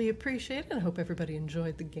 Greatly appreciate it. I hope everybody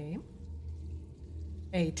enjoyed the game.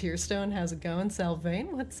 Hey, Tearstone, how's it going?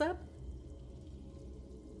 Salvain, what's up?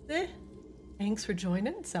 Thanks for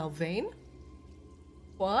joining, Salvain.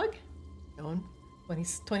 Quag, going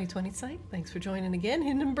 2020 site. Thanks for joining again,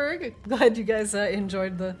 Hindenburg. Glad you guys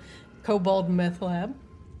enjoyed the Kobold Meth Lab.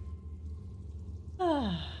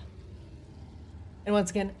 And once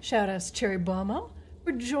again, shout outs to Cherry Bomo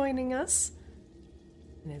for joining us.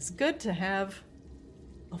 And it's good to have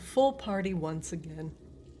a full party once again.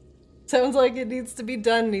 Sounds like it needs to be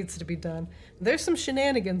done. There's some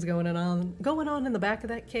shenanigans going on in the back of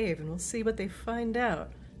that cave, and we'll see what they find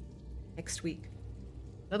out next week.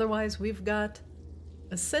 Otherwise, we've got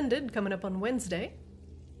Ascended coming up on Wednesday,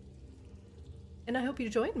 and I hope you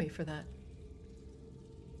join me for that.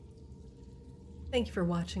 Thank you for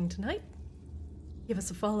watching tonight. Give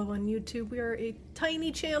us a follow on YouTube. We are a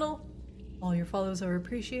tiny channel. All your follows are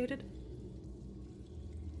appreciated.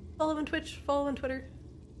 Follow on Twitch, follow on Twitter.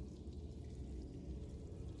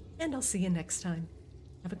 And I'll see you next time.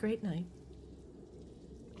 Have a great night.